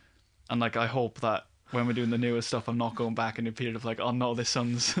 and like I hope that when we're doing the newer stuff, I'm not going back in a period of like, oh no, this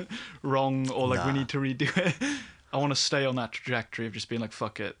sounds wrong, or like we Nah. need to redo it. I want to stay on that trajectory of just being like,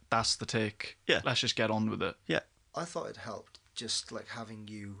 fuck it, that's the take. Yeah. Let's just get on with it. Yeah. I thought it helped just like having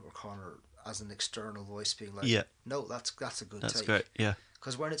you or Connor as an external voice being like, Yeah. no, that's a good That's take. great. Yeah.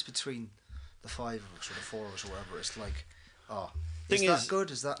 Because when it's between the five of us or the four of us or whatever, it's like, oh, Thing is that is- good?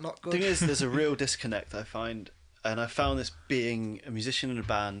 Is that not good? Thing is, there's a real disconnect I find, and I found this being a musician in a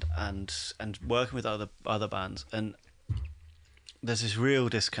band and working with other bands, and there's this real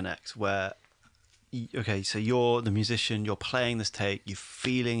disconnect where, okay, so you're the musician, you're playing this take, you're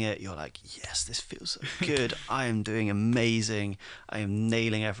feeling it, you're like, yes, this feels so good, I am doing amazing, I am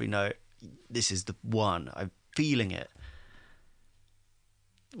nailing every note, this is the one, I'm feeling it.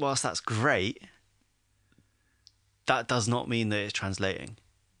 Whilst that's great, that does not mean that it's translating.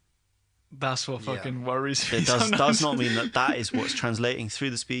 That's what Yeah. fucking worries me. It does sometimes. not mean that is what's translating through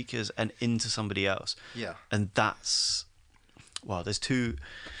the speakers and into somebody else. Yeah. And that's, well, there's two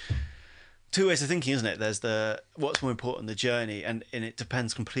ways of thinking, isn't it? There's the what's more important, the journey, and it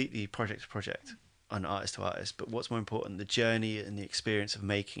depends completely project to project and artist to artist. But what's more important, the journey and the experience of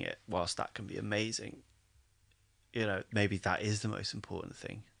making it. Whilst that can be amazing, you know, maybe that is the most important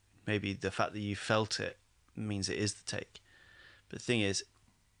thing. Maybe the fact that you felt it means it is the take. But the thing is,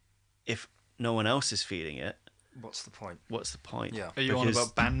 if no one else is feeling it, What's the point? what's the point? Yeah. Are you on Because-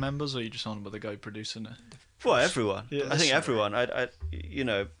 about band members, or are you just on about the guy producing it? Well, everyone. Yeah. I think Listener. everyone. I, you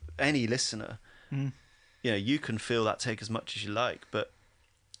know, any listener. Mm. You know, you can feel that take as much as you like, but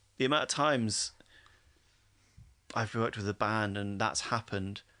the amount of times I've worked with a band and that's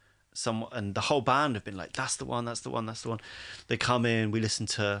happened, and the whole band have been like, that's the one, that's the one, that's the one. They come in, we listen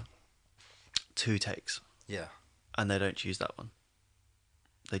to 2 takes, Yeah. and they don't choose that one.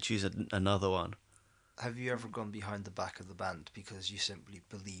 They choose another one. Have you ever gone behind the back of the band because you simply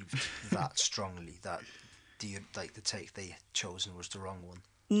believed that strongly that the take they chosen was the wrong one?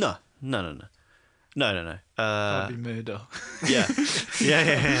 No. That'd be murder. Yeah.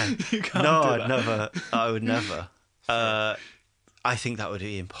 You can't No, do I'd that. never. I would never. I think that would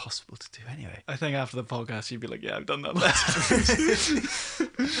be impossible to do anyway. I think after the podcast, you'd be like, yeah, I've done that.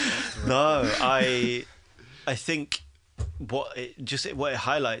 No, I think what it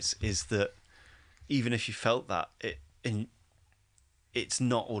highlights is that even if you felt that, it's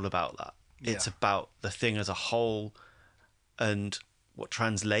not all about that. It's Yeah. about the thing as a whole, and what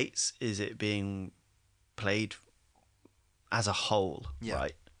translates is it being played as a whole, Yeah.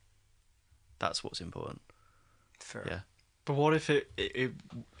 right? That's what's important. Fair. Yeah. But what if it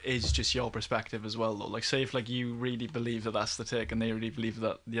is just your perspective as well, though? Like, say if like you really believe that that's the take, and they really believe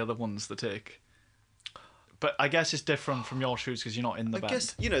that the other one's the take. But I guess it's different from your shoes because you're not in the I band.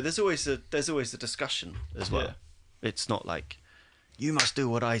 guess there's always a discussion as well. Yeah. It's not like you must do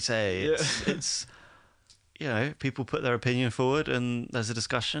what I say. It's people put their opinion forward and there's a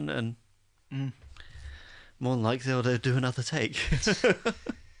discussion, and more than likely they'll do another take.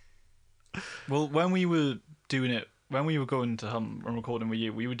 Well, when we were doing it, when we were going to Hum and recording with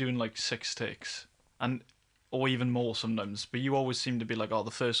you, we were doing like 6 takes, or even more sometimes. But you always seem to be like, "Oh,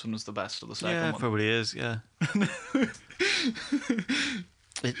 the first one was the best, or the second Yeah, one." probably is. Yeah.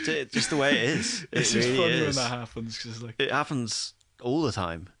 It just the way it is. It's It just really funny when is. that happens because like, It happens all the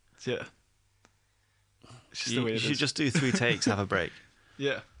time. yeah, it's just the You way it should is. just do 3 takes, have a break,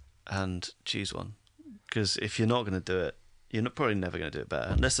 Yeah, and choose one. Because if you're not going to do it, you're probably never going to do it better,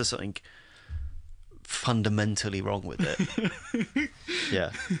 unless there's something fundamentally wrong with it.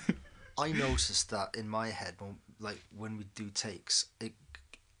 Yeah. I noticed that in my head when we do takes,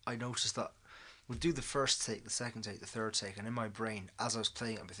 I noticed that we'd do the first take, the second take, the third take, and in my brain, as I was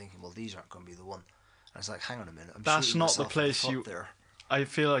playing it, I'd be thinking, well, these aren't going to be the one. And it's like, hang on a minute, I'm That's shooting not the myself in place foot you- there. I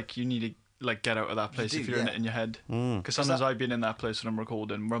feel like you need to like get out of that place do, if you're in yeah. it in your head. Mm. Because sometimes I've been in that place when I'm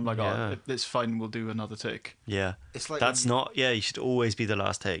recording where I'm like, Yeah. "Oh, it's fine, we'll do another take." Yeah. It's like That's when you- not. Yeah, you should always be the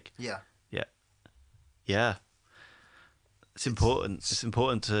last take. Yeah. Yeah. Yeah. It's important. It's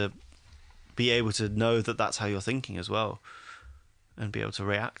important to be able to know that that's how you're thinking as well, and be able to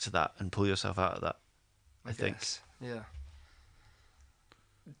react to that and pull yourself out of that. I think. guess. Yeah.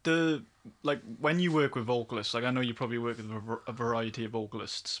 When you work with vocalists, like I know you probably work with a variety of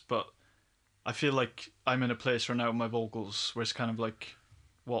vocalists, but I feel like I'm in a place right now with my vocals where it's kind of like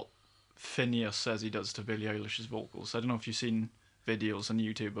what Phineas says he does to Billie Eilish's vocals. I don't know if you've seen videos on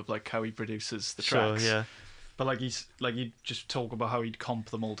YouTube of like how he produces the Sure. tracks. Yeah. But like he'd just talk about how he'd comp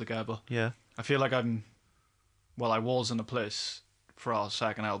them all together. Yeah. I feel like I was in a place for our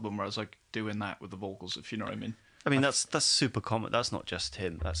second album where I was like doing that with the vocals, if you know what I mean. I mean, that's super common. That's not just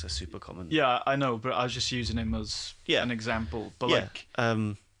him. That's a super common. Yeah, I know, but I was just using him as Yeah. an example. But Yeah.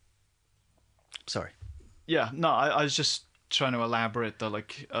 like, Sorry. yeah, no, I was just trying to elaborate that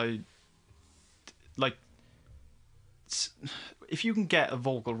if you can get a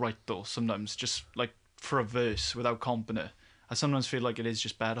vocal right though, sometimes just like for a verse without comping it, I sometimes feel like it is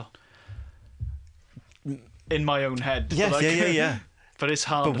just better. In my own head. But Yes, like, yeah. But it's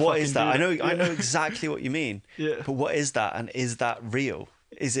hard. But to what is fucking that? do I it. know Yeah. exactly what you mean. Yeah. But what is that, and is that real?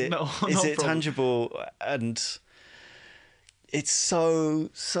 Is it No, is no it problem. tangible? And it's so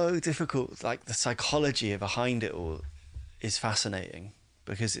difficult. Like the psychology behind it all is fascinating,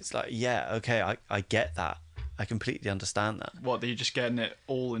 because it's like, yeah, okay, I get that. I completely understand that. What, that you're just getting it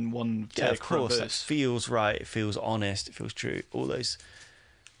all in one take Yeah, of for a course, that verse. feels right. It feels honest. It feels true. All those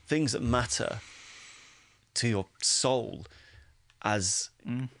things that matter to your soul as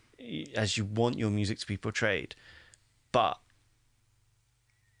you want your music to be portrayed. But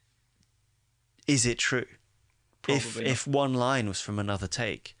is it true? Probably If one line was from another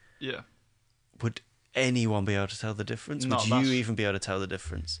take, Yeah. would anyone be able to tell the difference? No, Would that's- you even be able to tell the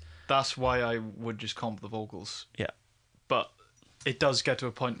difference? That's why I would just comp the vocals. Yeah. But it does get to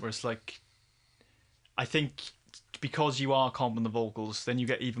a point where it's like, I think because you are comping the vocals, then you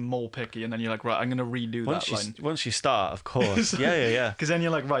get even more picky, and then you're like, right, I'm going to redo that line. Once you start, of course. yeah. Because then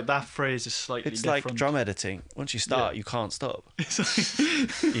you're like, right, that phrase is slightly It's different. like drum editing. Once you start, Yeah. you can't stop. It's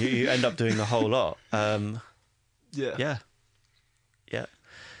like- You end up doing the whole lot. yeah. Yeah.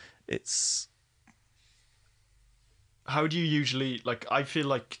 It's How do you usually, like, I feel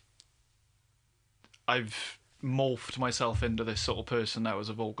like I've morphed myself into this sort of person now as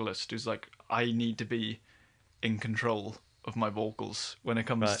a vocalist who's like, I need to be in control of my vocals when it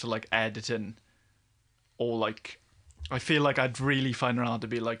comes to like editing, or like I feel like I'd really find it hard to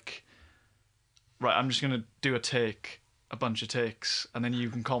be like, right, I'm just gonna do a bunch of takes, and then you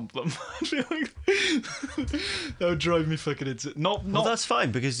can comp them. I feel like that would drive me fucking insane. Well, that's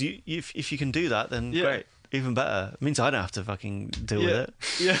fine, because if you can do that, then great, even better. It means I don't have to fucking deal with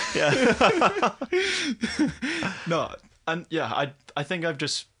it. No, and I think I've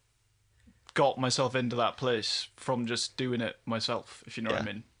just got myself into that place from just doing it myself, if you know what I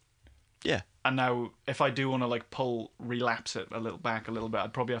mean. Yeah. And now, if I do want to like relapse it a little bit,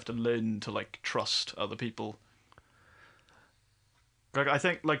 I'd probably have to learn to like trust other people. Like I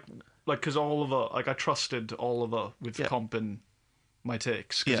think like because Oliver, like I trusted Oliver with comping my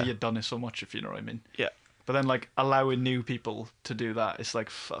takes because he had done it so much, if you know what I mean. Yeah. But then like allowing new people to do that, it's like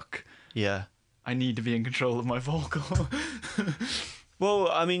fuck. Yeah. I need to be in control of my vocal. Well,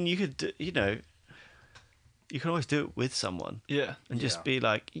 I mean, you could, you can always do it with someone. Yeah. And just be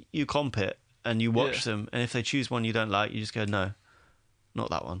like, you comp it and you watch them, and if they choose one you don't like, you just go, no,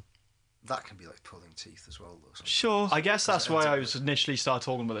 not that one. That can be like pulling teeth as well, though. Sometimes. Sure. I guess that's why I was initially started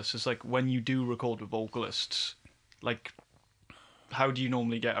talking about this. It's like when you do record with vocalists, like how do you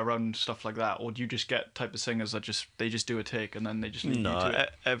normally get around stuff like that, or do you just get type of singers that they just do a take and then they just leave you to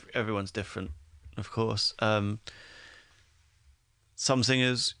it? Everyone's different, of course. Some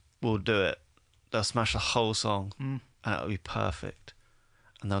singers will do it. They'll smash the whole song and it'll be perfect,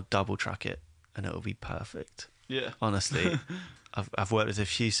 and they'll double track it and it'll be perfect. Yeah. Honestly, I've worked with a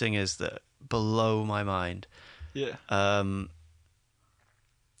few singers that blow my mind. Yeah.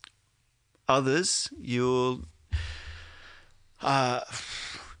 Others,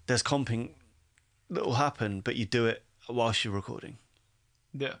 there's comping that will happen, but you do it whilst you're recording.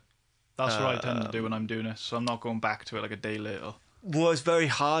 Yeah. That's what I tend to do when I'm doing it, so I'm not going back to it like a day later. Well, it's very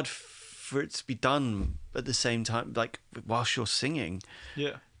hard for it to be done at the same time, like whilst you're singing.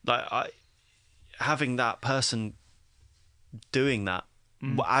 Yeah. Like having that person doing that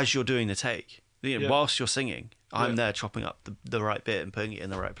as you're doing the take, whilst you're singing, I'm there chopping up the right bit and putting it in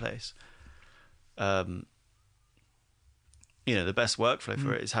the right place. The best workflow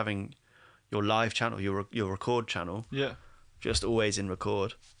for it is having your live channel, your record channel, just always in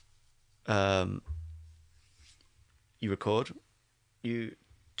record. You record, you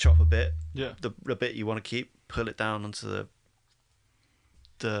chop a bit, the bit you want to keep, pull it down onto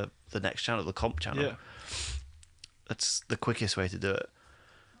the next channel, the comp channel. Yeah. That's the quickest way to do it.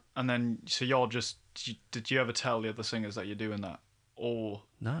 And then, so did you ever tell the other singers that you're doing that? Or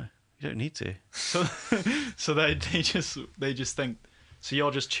no, you don't need to. So they just think. So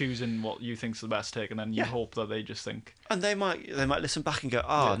you're just choosing what you think's the best take, and then you hope that they just think. And they might listen back and go,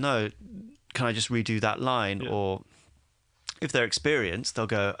 no, can I just redo that line? Yeah. Or if they're experienced, they'll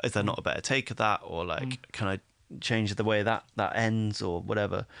go, is there not a better take of that? Or like, can I change the way that ends or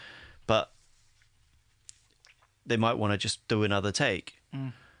whatever? But they might want to just do another take,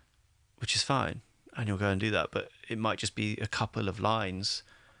 which is fine, and you'll go and do that. But it might just be a couple of lines.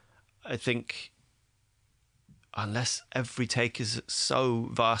 I think unless every take is so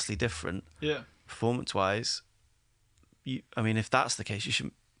vastly different, performance-wise, if that's the case,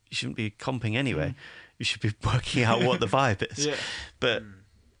 you shouldn't be comping anyway. You should be working out what the vibe is. Yeah. But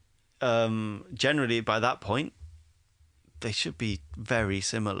generally, by that point, they should be very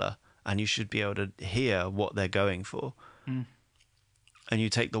similar, and you should be able to hear what they're going for. And you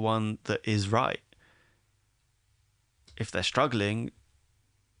take the one that is right. If they're struggling,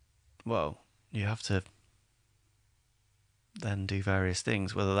 well, you have to then do various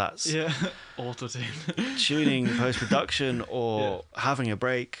things, whether that's auto-tune, tuning, post-production, or having a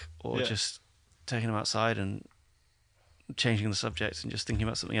break, or just taking them outside and changing the subject and just thinking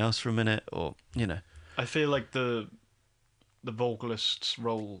about something else for a minute, or I feel like the vocalist's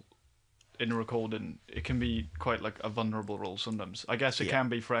role in recording, it can be quite like a vulnerable role sometimes. I guess it can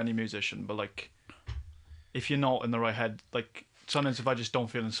be for any musician, but like if you're not in the right head, like sometimes if I just don't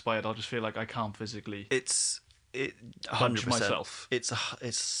feel inspired, I'll just feel like I can't physically. It 100% myself.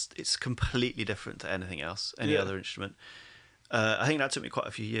 It's completely different to anything else, any other instrument. I think that took me quite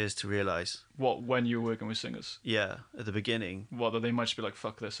a few years to realise. What, when you were working with singers? Yeah, at the beginning. Well, they might just be like,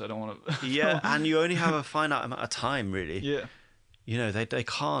 fuck this, I don't want to. Yeah, and you only have a finite amount of time, really. Yeah. They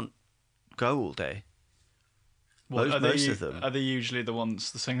can't go all day. Well, most of them. Are they usually the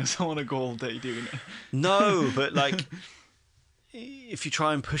singers that want to go all day doing it? No, but like, if you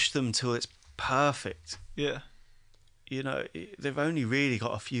try and push them till it's perfect. Yeah. They've only really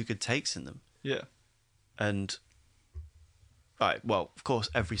got a few good takes in them. Yeah. And, right, well, of course,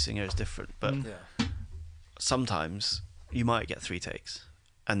 every singer is different, but sometimes you might get 3 takes,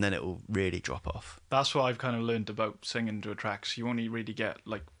 and then it will really drop off. That's what I've kind of learned about singing to a track. So you only really get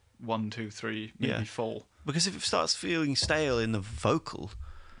like 1, 2, 3, maybe Yeah. 4. Because if it starts feeling stale in the vocal,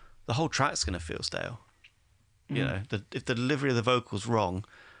 the whole track's going to feel stale. You know, if the delivery of the vocal's wrong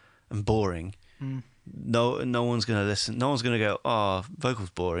and boring, no one's going to listen. No one's going to go, oh, vocal's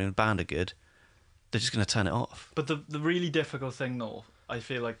boring, the band are good. They're just going to turn it off. But the really difficult thing, though, I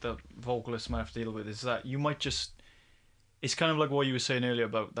feel like the vocalists might have to deal with is that you might just... It's kind of like what you were saying earlier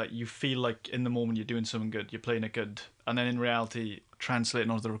about that you feel like in the moment you're doing something good, you're playing it good, and then in reality,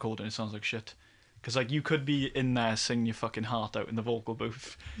 translating onto the recording, it sounds like shit. Because like you could be in there singing your fucking heart out in the vocal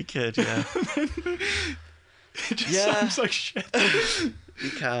booth. You could, yeah. It just sounds like shit.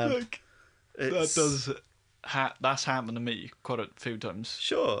 You can. Like, that's happened to me quite a few times.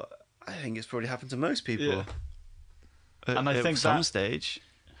 Sure, I think it's probably happened to most people. Yeah. And I think some that- stage.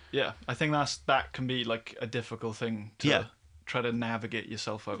 Yeah, I think that can be like a difficult thing to try to navigate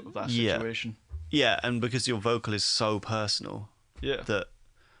yourself out of that situation. Yeah, and because your vocal is so personal, Yeah. that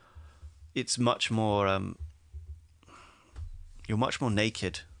it's much more. You're much more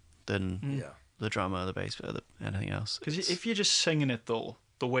naked than the drummer, the bass player, anything else. Because if you're just singing it though,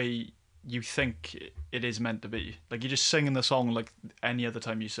 the way you think it is meant to be, like you're just singing the song like any other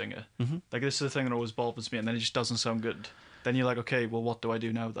time you sing it. Mm-hmm. Like this is the thing that always bothers me, and then it just doesn't sound good. Then you're like, okay, well, what do I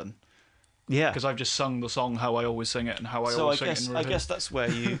do now then? Yeah, Because I've just sung the song how I always sing it and how I always sing it. I guess that's where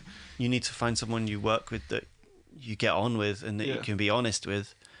you need to find someone you work with that you get on with and that you can be honest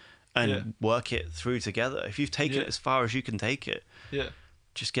with, and work it through together. If you've taken it as far as you can take it,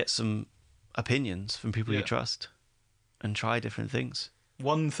 just get some opinions from people you trust and try different things.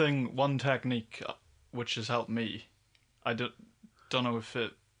 One technique which has helped me, I don't know if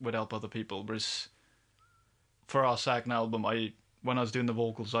it would help other people, but it's, for our second album, when I was doing the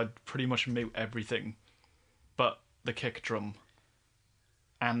vocals, I'd pretty much mute everything but the kick drum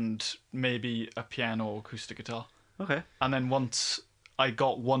and maybe a piano or acoustic guitar. Okay. And then once I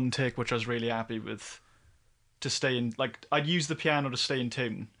got one take which I was really happy with to stay in, like I'd use the piano to stay in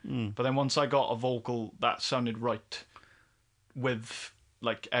tune, but then once I got a vocal that sounded right with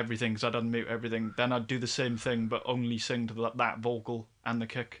like everything, because I'd unmute everything, then I'd do the same thing but only sing to that vocal and the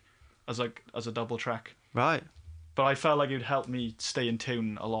kick as a double track. Right. But I felt like it would help me stay in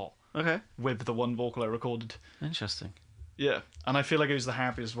tune a lot Okay. with the one vocal I recorded. Interesting. Yeah, and I feel like it was the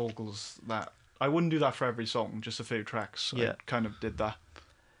happiest vocals that... I wouldn't do that for every song, just a few tracks. Yeah. I kind of did that.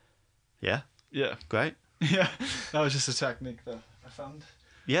 Yeah. Yeah. Great. Yeah, that was just a technique that I found.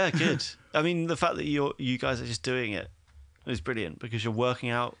 Yeah, good. I mean, the fact that you guys are just doing it is brilliant because you're working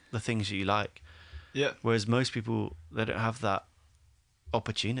out the things that you like. Yeah. Whereas most people, they don't have that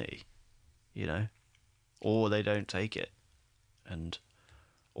opportunity, you know, or they don't take it,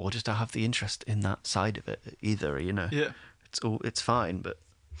 or just don't have the interest in that side of it either, you know. Yeah. It's fine, but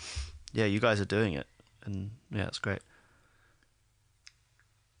yeah, you guys are doing it, and yeah, it's great.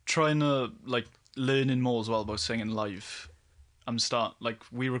 Trying to learning more as well about singing live.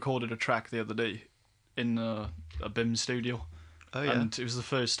 We recorded a track the other day in a BIM studio. Oh yeah. And it was the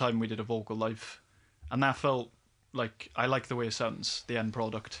first time we did a vocal live, and that felt like I like the way it sounds, the end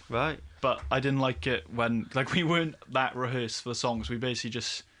product. Right. But I didn't like it when we weren't that rehearsed for the songs. We basically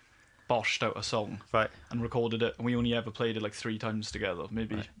just boshed out a song and recorded it, and we only ever played it 3 times together,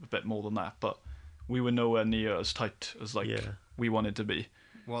 maybe a bit more than that. But we were nowhere near as tight as we wanted to be.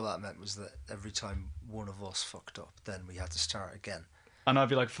 What that meant was that every time one of us fucked up, then we had to start again. And I'd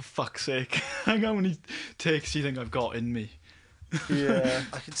be like, for fuck's sake, how many takes do you think I've got in me? Yeah.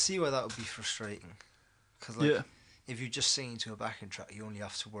 I can see why that would be frustrating. Because if you're just singing to a backing track, you only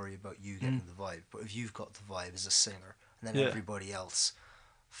have to worry about you getting the vibe. But if you've got the vibe as a singer, and then everybody else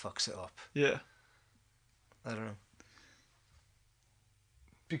fucks it up. Yeah. I don't know.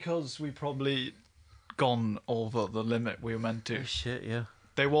 Because we probably gone over the limit we were meant to. Oh shit, yeah.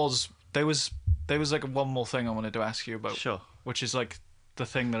 There was one more thing I wanted to ask you about. Sure. Which is the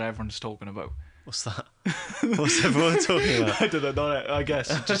thing that everyone's talking about. What's that? What's everyone talking about? I don't know. I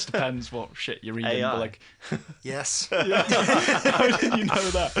guess it just depends what shit you're reading. AI. But yes. How do you know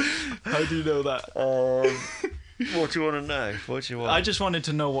that? What do you want to know? What do you want? I just wanted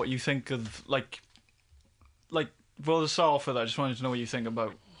to know what you think of well, to start off with, I just wanted to know what you think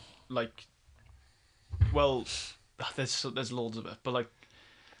about there's loads of it, but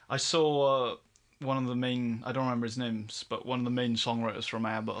I saw one of the main, I don't remember his names, but one of the main songwriters from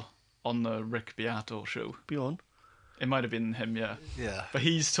ABBA on the Rick Beato show. Be on. It might have been him, yeah. Yeah. But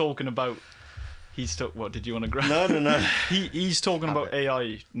he's talking about... What, did you want to grab? No. He's talking about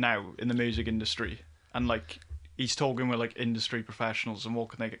AI now in the music industry. And, he's talking with, industry professionals and what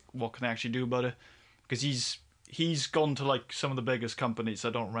can they actually do about it. because he's gone to like some of the biggest companies.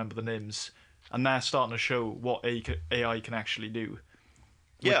 I don't remember the names, and they're starting to show what AI can actually do.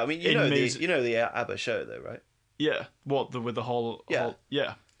 Yeah, I mean, you know the ABBA show though, right? Yeah, with the whole Yeah.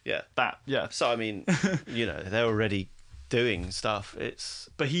 yeah Yeah. yeah. So I mean, they're already doing stuff.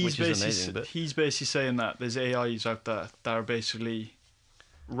 But which is amazing, but he's basically saying that there's AIs out there that are basically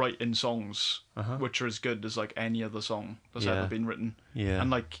writing songs which are as good as like any other song that's ever been written. Yeah.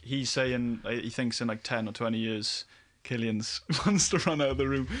 And like he's saying, he thinks in like 10 or 20 years, Killian's wants to run out of the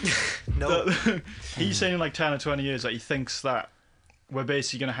room. No. He's saying in like 10 or 20 years that he thinks that we're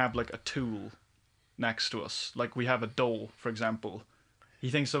basically going to have like a tool next to us. Like we have a DAW, for example. He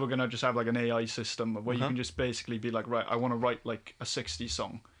thinks that we're going to just have like an AI system where you can just basically be like, right, I want to write like a 60s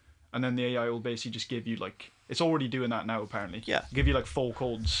song. And then the AI will basically just give you like, it's already doing that now apparently. Yeah. Give you like 4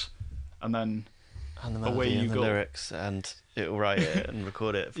 chords and then and the melody away you and the go. lyrics, and it will write it and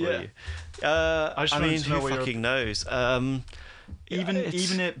record it for Yeah. you. I just I wanted mean, to know who where fucking knows? even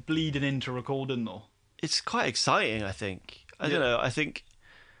it bleeding into recording though. It's quite exciting, I think. I don't know. I think,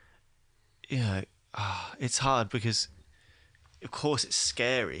 it's hard because, of course, it's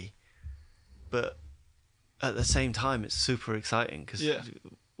scary, but at the same time, it's super exciting because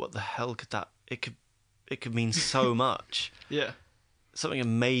what the hell could that? It could mean so much. Yeah. Something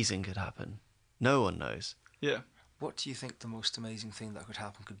amazing could happen. No one knows. Yeah. What do you think the most amazing thing that could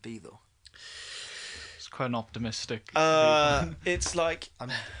happen could be, though? It's quite an optimistic. It's like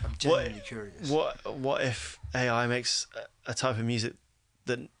I'm genuinely curious. What if AI makes a type of music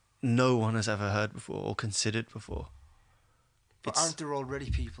that no one has ever heard before or considered before? But aren't there already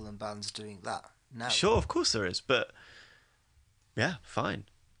people in bands doing that now? Sure, of course there is, but yeah, fine,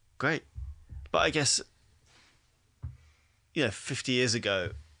 great. But I guess 50 years ago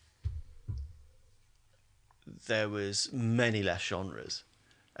there was many less genres,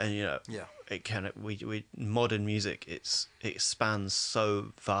 and it can we modern music it spans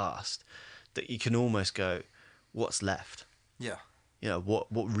so vast that you can almost go, what's left? Yeah. What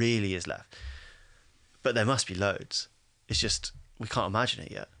really is left? But there must be loads. It's just we can't imagine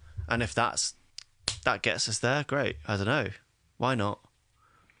it yet. And if that gets us there, great. I don't know. Why not?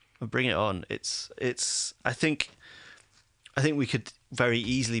 Bring it on. It's. I think we could very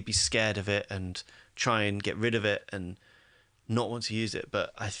easily be scared of it and try and get rid of it and not want to use it.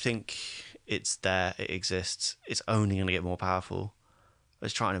 But I think it's there. It exists. It's only going to get more powerful.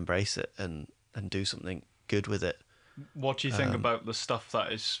 Let's try and embrace it and do something good with it. What do you think about the stuff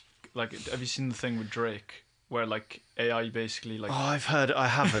that is like? Have you seen the thing with Drake where like AI basically like? Oh, I've heard. I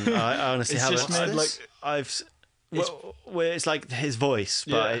haven't. I honestly it's haven't. just made like where it's like his voice,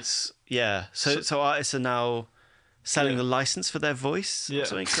 but it's So artists are now selling the license for their voice or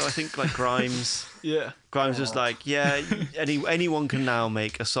something. So I think like Grimes. Grimes was like, anyone can now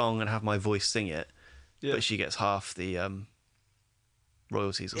make a song and have my voice sing it, but she gets half the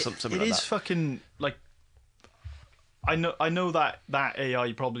royalties or something like that. It is fucking like. I know that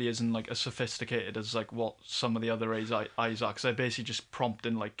AI probably isn't like as sophisticated as like what some of the other AIs are, because they're basically just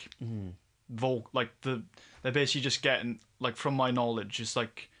prompting like they're basically just getting like, from my knowledge, it's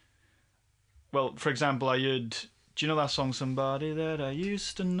like, well, for example, I heard, do you know that song Somebody That I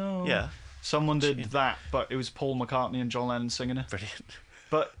Used to Know? Yeah. Someone did that, but it was Paul McCartney and John Lennon singing it. Brilliant.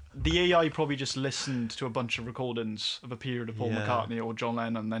 But the AI probably just listened to a bunch of recordings of a period of Paul McCartney or John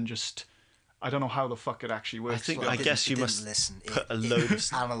Lennon and then just, I don't know how the fuck it actually works. I guess you must put a load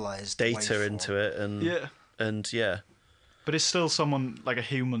of analyzed data into it and But it's still someone, like a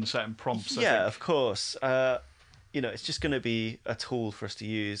human, setting prompts. I Yeah, think. of course. It's just going to be a tool for us to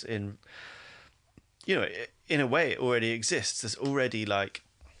use in, in a way it already exists. There's already like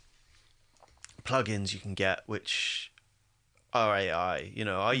plugins you can get which are AI.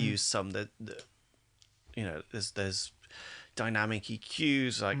 I use some that there's dynamic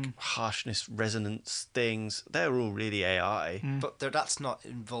EQs, like harshness, resonance things. They're all really AI. But that's not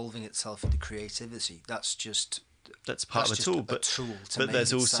involving itself in the creativity. That's part of the tool. But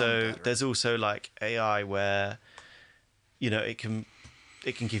there's also like AI where it can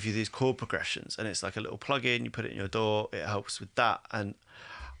give you these chord progressions, and it's like a little plugin. You put it in your DAW. It helps with that, and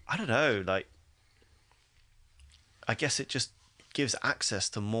I don't know. Like, I guess it just gives access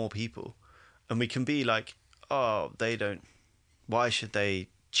to more people, and we can be like, oh, they don't. Why should they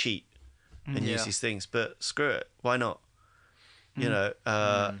cheat and use these things? But screw it. Why not?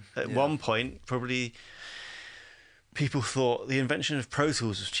 At one point, probably people thought the invention of Pro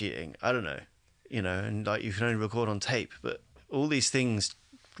Tools was cheating. I don't know. And like you can only record on tape. But all these things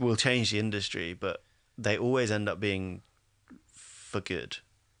will change the industry, but they always end up being for good.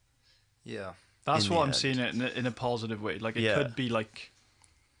 Yeah. That's what I'm seeing it in a positive way. Like, it could be like,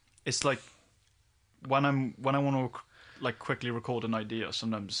 it's like, when I want to like quickly record an idea,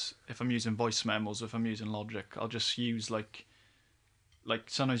 sometimes if I'm using voice memos, if I'm using Logic, I'll just use like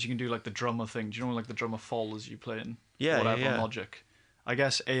sometimes you can do like the drummer thing. Do you know like the drummer fall as you playing whatever on Logic? I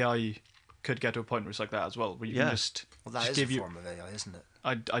guess AI could get to a point where it's like that as well, where you can just Well, that just is give a you. form of AI, isn't it?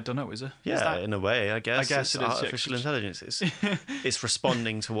 I don't know, is it? Yeah, Is that, in a way, I guess. I guess it's it is, artificial intelligence. It's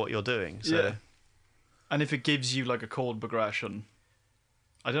responding to what you're doing. So. Yeah. And if it gives you like a chord progression,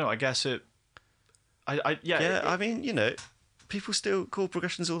 I don't know. I guess it. I mean, people still call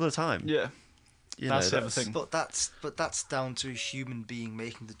progressions all the time. Yeah. That's know, the other thing. But that's down to a human being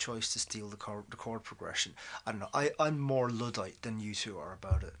making the choice to steal the chord progression. I don't know. I'm more Luddite than you two are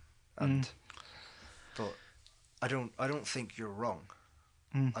about it, and but I don't think you're wrong.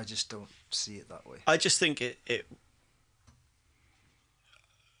 I just don't see it that way. I just think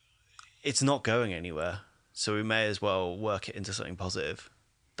it's not going anywhere, so we may as well work it into something positive.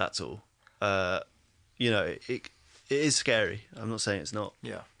 That's all. It is scary. I'm not saying it's not.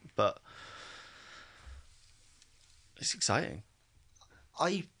 Yeah. But it's exciting.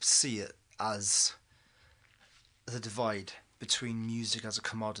 I see it as the divide between music as a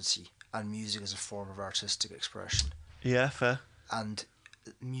commodity and music as a form of artistic expression. Yeah, fair. And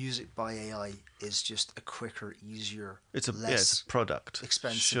music by AI is just a quicker, easier, It's a less product.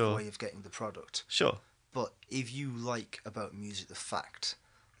 expensive Sure. way of getting the product. Sure. But if you like about music the fact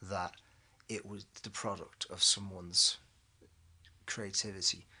that it was the product of someone's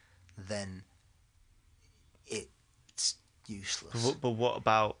creativity, then it's useless. But what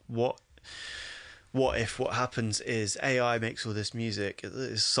about what if what happens is AI makes all this music that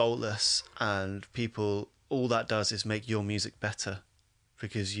is soulless, and people, all that does is make your music better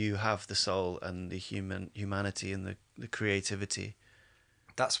because you have the soul and the humanity and the creativity.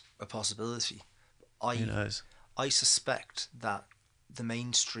 That's a possibility. Who knows? I suspect that the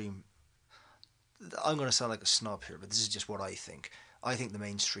mainstream... I'm going to sound like a snob here, but this is just what I think. I think the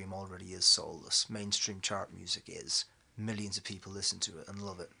mainstream already is soulless. Mainstream chart music is. Millions of people listen to it and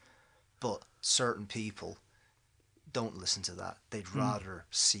love it. But certain people don't listen to that. They'd rather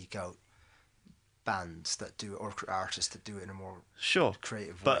seek out bands that do it, or artists that do it in a more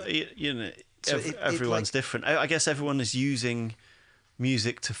creative but way. So everyone's different. I guess everyone is using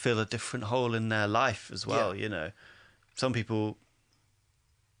music to fill a different hole in their life as well. Yeah. Some people,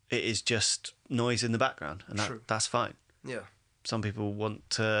 it is just noise in the background, and that's fine. Yeah. Some people want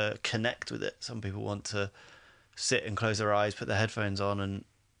to connect with it. Some people want to sit and close their eyes, put their headphones on,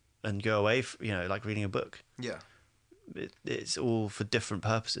 and go away. Like reading a book. Yeah. It's all for different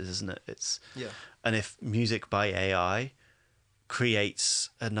purposes, isn't it? Yeah. And if music by AI creates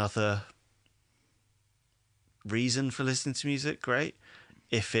another reason for listening to music, great.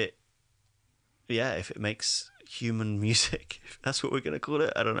 If it makes human music, if that's what we're going to call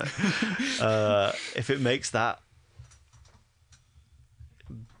it, I don't know. If it makes that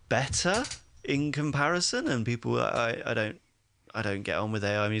better in comparison, and people, I don't get on with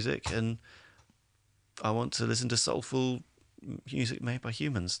AI music, and I want to listen to soulful music made by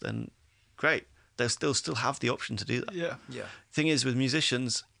humans, then great. They'll still have the option to do that. Yeah. Yeah. Thing is, with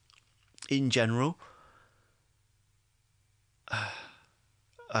musicians in general,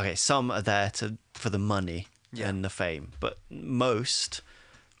 okay, some are there for the money and the fame, but most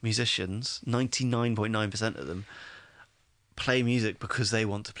musicians, 99.9% of them, play music because they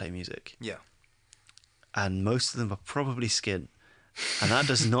want to play music. Yeah. And most of them are probably skin, and that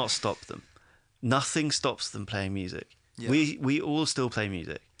does not stop them. Nothing stops them playing music. Yeah. We all still play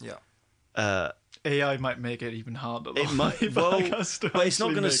music. Yeah. AI might make it even harder. It might, but it's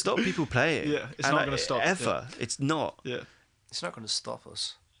not going to stop people playing. Yeah, it's not going to stop ever. Yeah. It's not. Yeah, it's not going to stop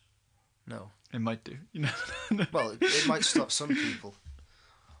us. No, it might do. Well, it might stop some people.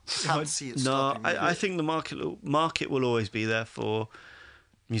 I can't see it stopping. No, I think the market will always be there for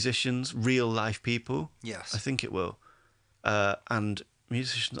musicians, real life people. Yes, I think it will. And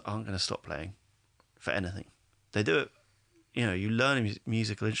musicians aren't going to stop playing for anything. They do it. You learn a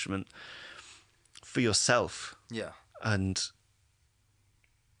musical instrument for yourself. Yeah. And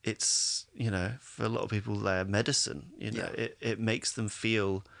it's, for a lot of people, they're medicine. It makes them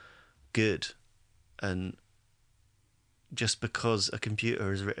feel good. And just because a computer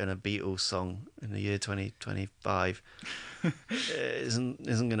has written a Beatles song in the year 2025 isn't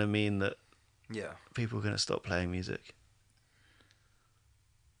going to mean that people are going to stop playing music.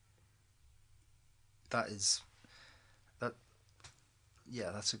 That's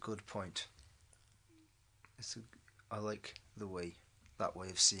a good point. I like that way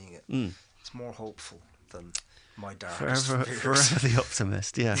of seeing it. It's more hopeful than my darkest fears. Forever the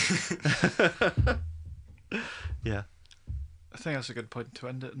optimist, yeah. Yeah. I think that's a good point to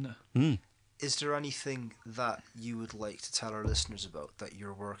end it, isn't it? Is there anything that you would like to tell our listeners about that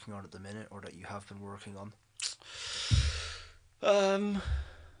you're working on at the minute, or that you have been working on?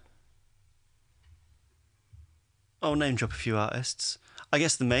 I'll name drop a few artists. I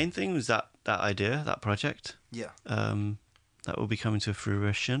guess the main thing was that idea, that project. Yeah. That will be coming to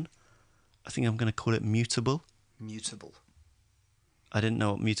fruition. I think I'm going to call it Mutable. Mutable. I didn't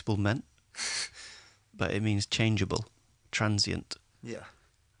know what mutable meant, but it means changeable, transient. Yeah.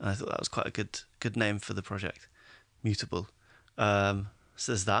 And I thought that was quite a good name for the project, Mutable. So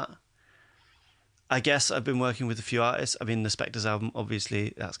there's that. I guess I've been working with a few artists. I mean, the Spectres album,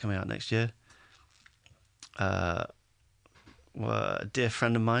 obviously, that's coming out next year. A dear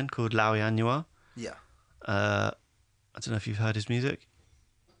friend of mine called Laui Anua. Yeah. I don't know if you've heard his music.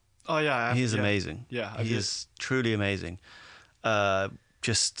 Oh yeah, He is amazing. Yeah, he is truly amazing.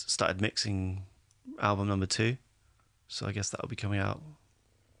 Just started mixing album number 2, so I guess that'll be coming out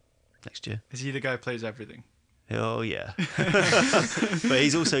next year. Is he the guy who plays everything? Oh yeah. But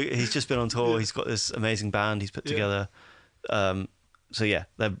he's just been on tour. He's got this amazing band he's put together. So yeah,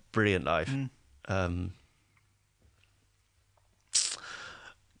 they're brilliant live.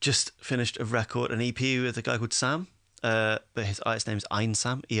 Just finished an EP with a guy called Sam, but his artist name's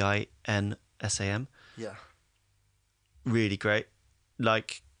Einsam, Einsam. Yeah. Really great,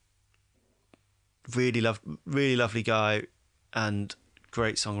 like really lovely guy, and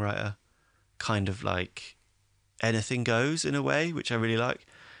great songwriter. Kind of like anything goes in a way, which I really like.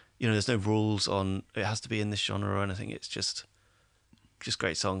 You know, there's no rules on it has to be in this genre or anything. It's just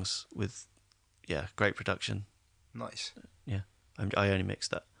great songs with great production. Nice. Yeah, I only mixed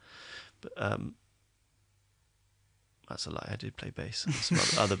that. But that's a lie. I did play bass and some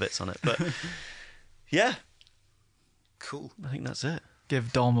other bits on it. But yeah, cool. I think that's it.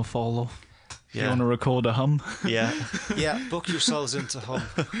 Give Dom a follow. If Yeah. you want to record a hum. Yeah. Yeah, book yourselves into Hum.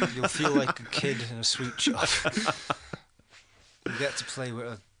 You'll feel like a kid in a sweet shop. You get to play with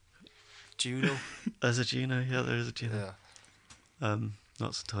a Juno. There's a Juno. Yeah, there is a Juno. Yeah.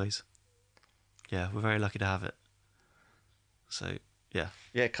 Lots of toys. Yeah, we're very lucky to have it. So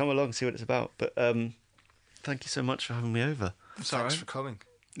yeah, come along, see what it's about. But thank you so much for having me over. Thanks for coming.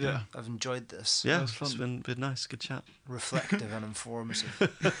 Yeah. I've enjoyed this. Yeah, was fun. it's been nice, good chat. Reflective and informative.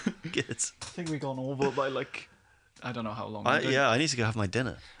 Good. I think we've gone over by I don't know how long. I need to go have my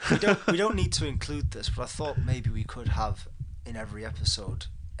dinner. We don't need to include this, but I thought maybe we could have in every episode,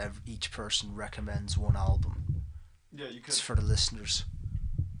 each person recommends one album. Yeah, you could. It's for the listeners.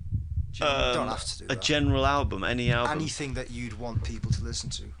 You don't have to do A that. general album, any album. Anything that you'd want people to listen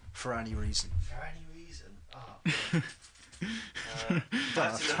to for any reason. For any reason. I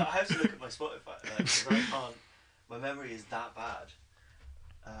have to look at my Spotify. Because I can't. My memory is that bad.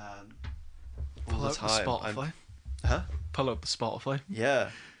 All Pull the up the time. Spotify. Huh? Pull up the Spotify. Yeah.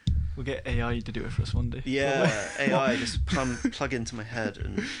 We'll get AI to do it for us one day. Yeah. AI just plug into my head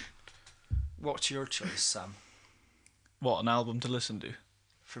and. What's your choice, Sam, What, an album to listen to?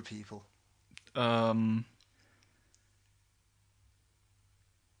 for people?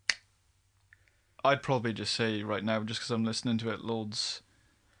 I'd probably just say right now, just because I'm listening to it loads,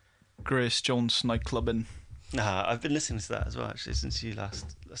 Grace Jones Nightclubbing. Nah, I've been listening to that as well actually since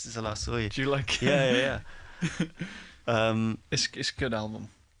I last saw you. Do you like it? Yeah. It's a good album.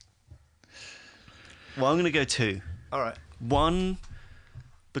 Well, I'm gonna go 2. All right. 1,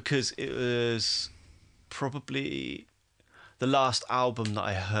 because it was probably the last album that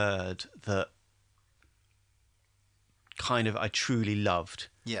I heard that kind of I truly loved.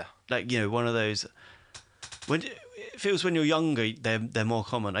 Yeah. Like, you know, one of those when it feels when you're younger they're more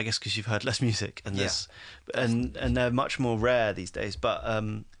common, I guess, because you've heard less music and this and they're much more rare these days. But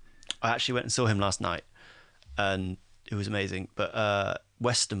I actually went and saw him last night and it was amazing. But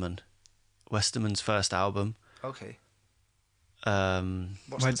Westerman's first album. Okay.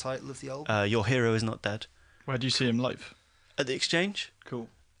 What's the title of the album? Your Hero Is Not Dead. Where do you see him live? At the Exchange. Cool.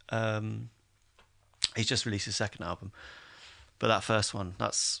 He's just released his second album, but that first one,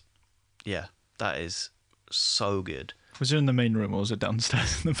 that is so good. Was it in the main room or was it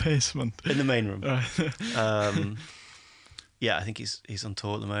downstairs in the basement? In the main room. Right. Yeah, I think he's on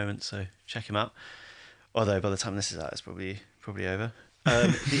tour at the moment, so check him out. Although by the time this is out, it's probably over.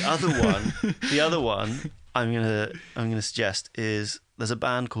 The other one I'm gonna suggest is there's a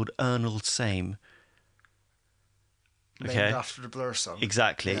band called Ernald Same. Named after the Blur song.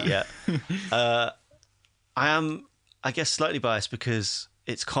 Exactly. Yeah. I am, I guess, slightly biased because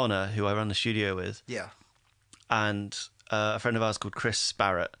it's Connor who I run the studio with. Yeah. And a friend of ours called Chris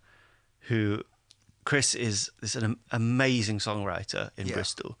Barrett, Chris is an amazing songwriter in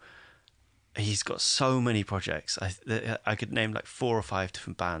Bristol, he's got so many projects. I could name like 4 or 5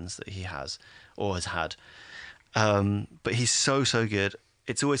 different bands that he has or has had. But he's so good.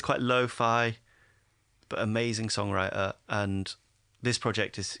 It's always quite lo-fi, but amazing songwriter. And this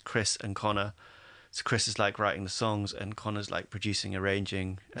project is Chris and Connor. So Chris is like writing the songs, and Connor's like producing,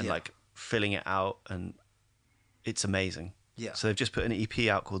 arranging, and like filling it out, and it's amazing. Yeah. So they've just put an EP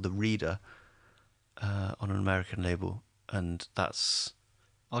out called The Reader on an American label, and that's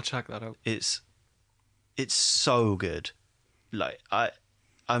I'll check that out. it's so good. Like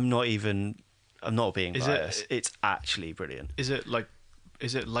I'm not being biased. It's actually brilliant. Is it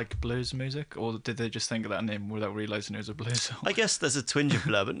like blues music, or did they just think of that name without realizing it was a blues song? I guess there's a twinge of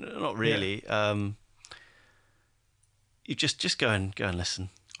blur, but not really. You just go and listen.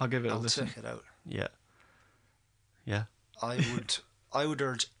 I'll give it a I'll listen. check it out. Yeah. I would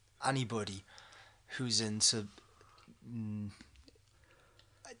urge anybody who's into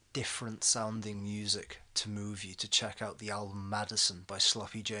different sounding music to move you to check out the album Madison by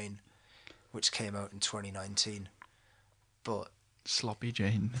Sloppy Jane, which came out in 2019. But Sloppy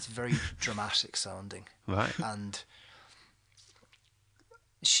Jane. it's very dramatic sounding, Right. and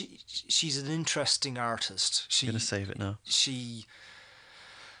she's an interesting artist. I'm gonna save it now. She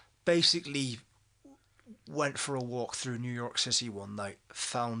basically went for a walk through New York City one night,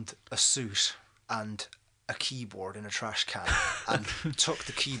 found a suit and a keyboard in a trash can, and took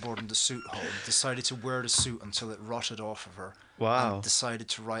the keyboard and the suit home, decided to wear the suit until it rotted off of her. Wow. And decided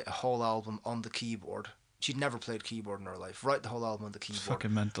to write a whole album on the keyboard. She'd never played keyboard in her life. Write the whole album on the keyboard.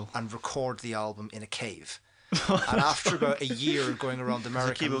 Fucking mental. And record the album in a cave. And after about a year of going around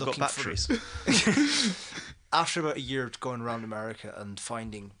America, The keyboard got looking batteries. after about a year of going around America and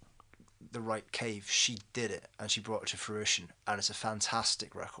finding the right cave, she did it, and she brought it to fruition, and it's a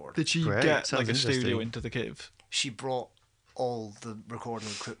fantastic record. Did she Great, get sounds like a studio interesting. into the cave? She brought all the recording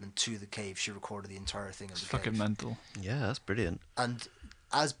equipment to the cave. She recorded the entire thing in It's the fucking cave. mental. Yeah, that's brilliant. And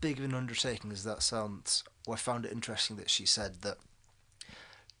as big of an undertaking as that sounds, I found it interesting that she said that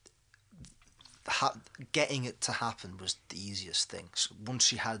getting it to happen was the easiest thing. So once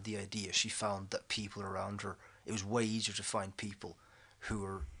she had the idea, she found that people around her, it was way easier to find people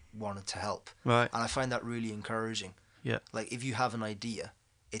who wanted to help. Right. And I find that really encouraging. Yeah. Like, if you have an idea,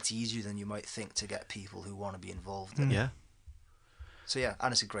 it's easier than you might think to get people who want to be involved in it. Yeah. So yeah,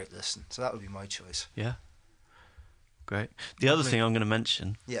 and it's a great listen. So that would be my choice. Yeah. Great. The other thing I'm going to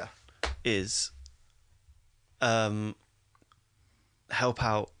mention Yeah. is help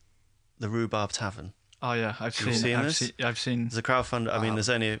out the Rhubarb Tavern. Oh yeah, I've Have you seen. seen I've this? seen. I've seen. There's a crowdfund. I mean, there's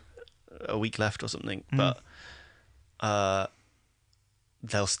only a week left or something, but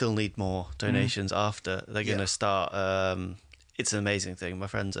they'll still need more donations after. They're going to start. It's an amazing thing. My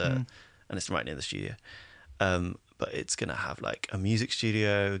friends are, and it's right near the studio. But it's going to have like a music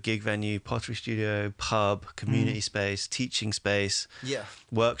studio, gig venue, pottery studio, pub, community space, teaching space, Yeah.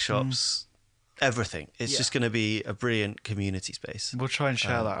 workshops, everything. It's Yeah. just going to be a brilliant community space. We'll try and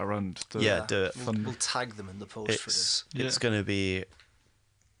share that around. Yeah, do it. We'll tag them in the post for this. It's going to be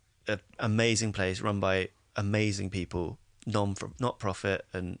an amazing place run by amazing people, not profit,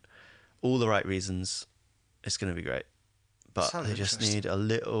 and all the right reasons. It's going to be great, but Sounds they just interesting. need a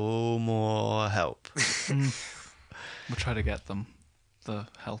little more help. We'll try to get them the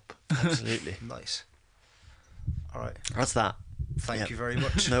help. Absolutely. Nice. All right. That's that. Thank Yep. you very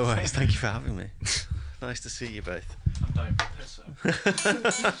much. No worries. Thank you for having me. Nice to see you both. I'm dying for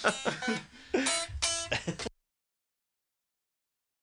piss.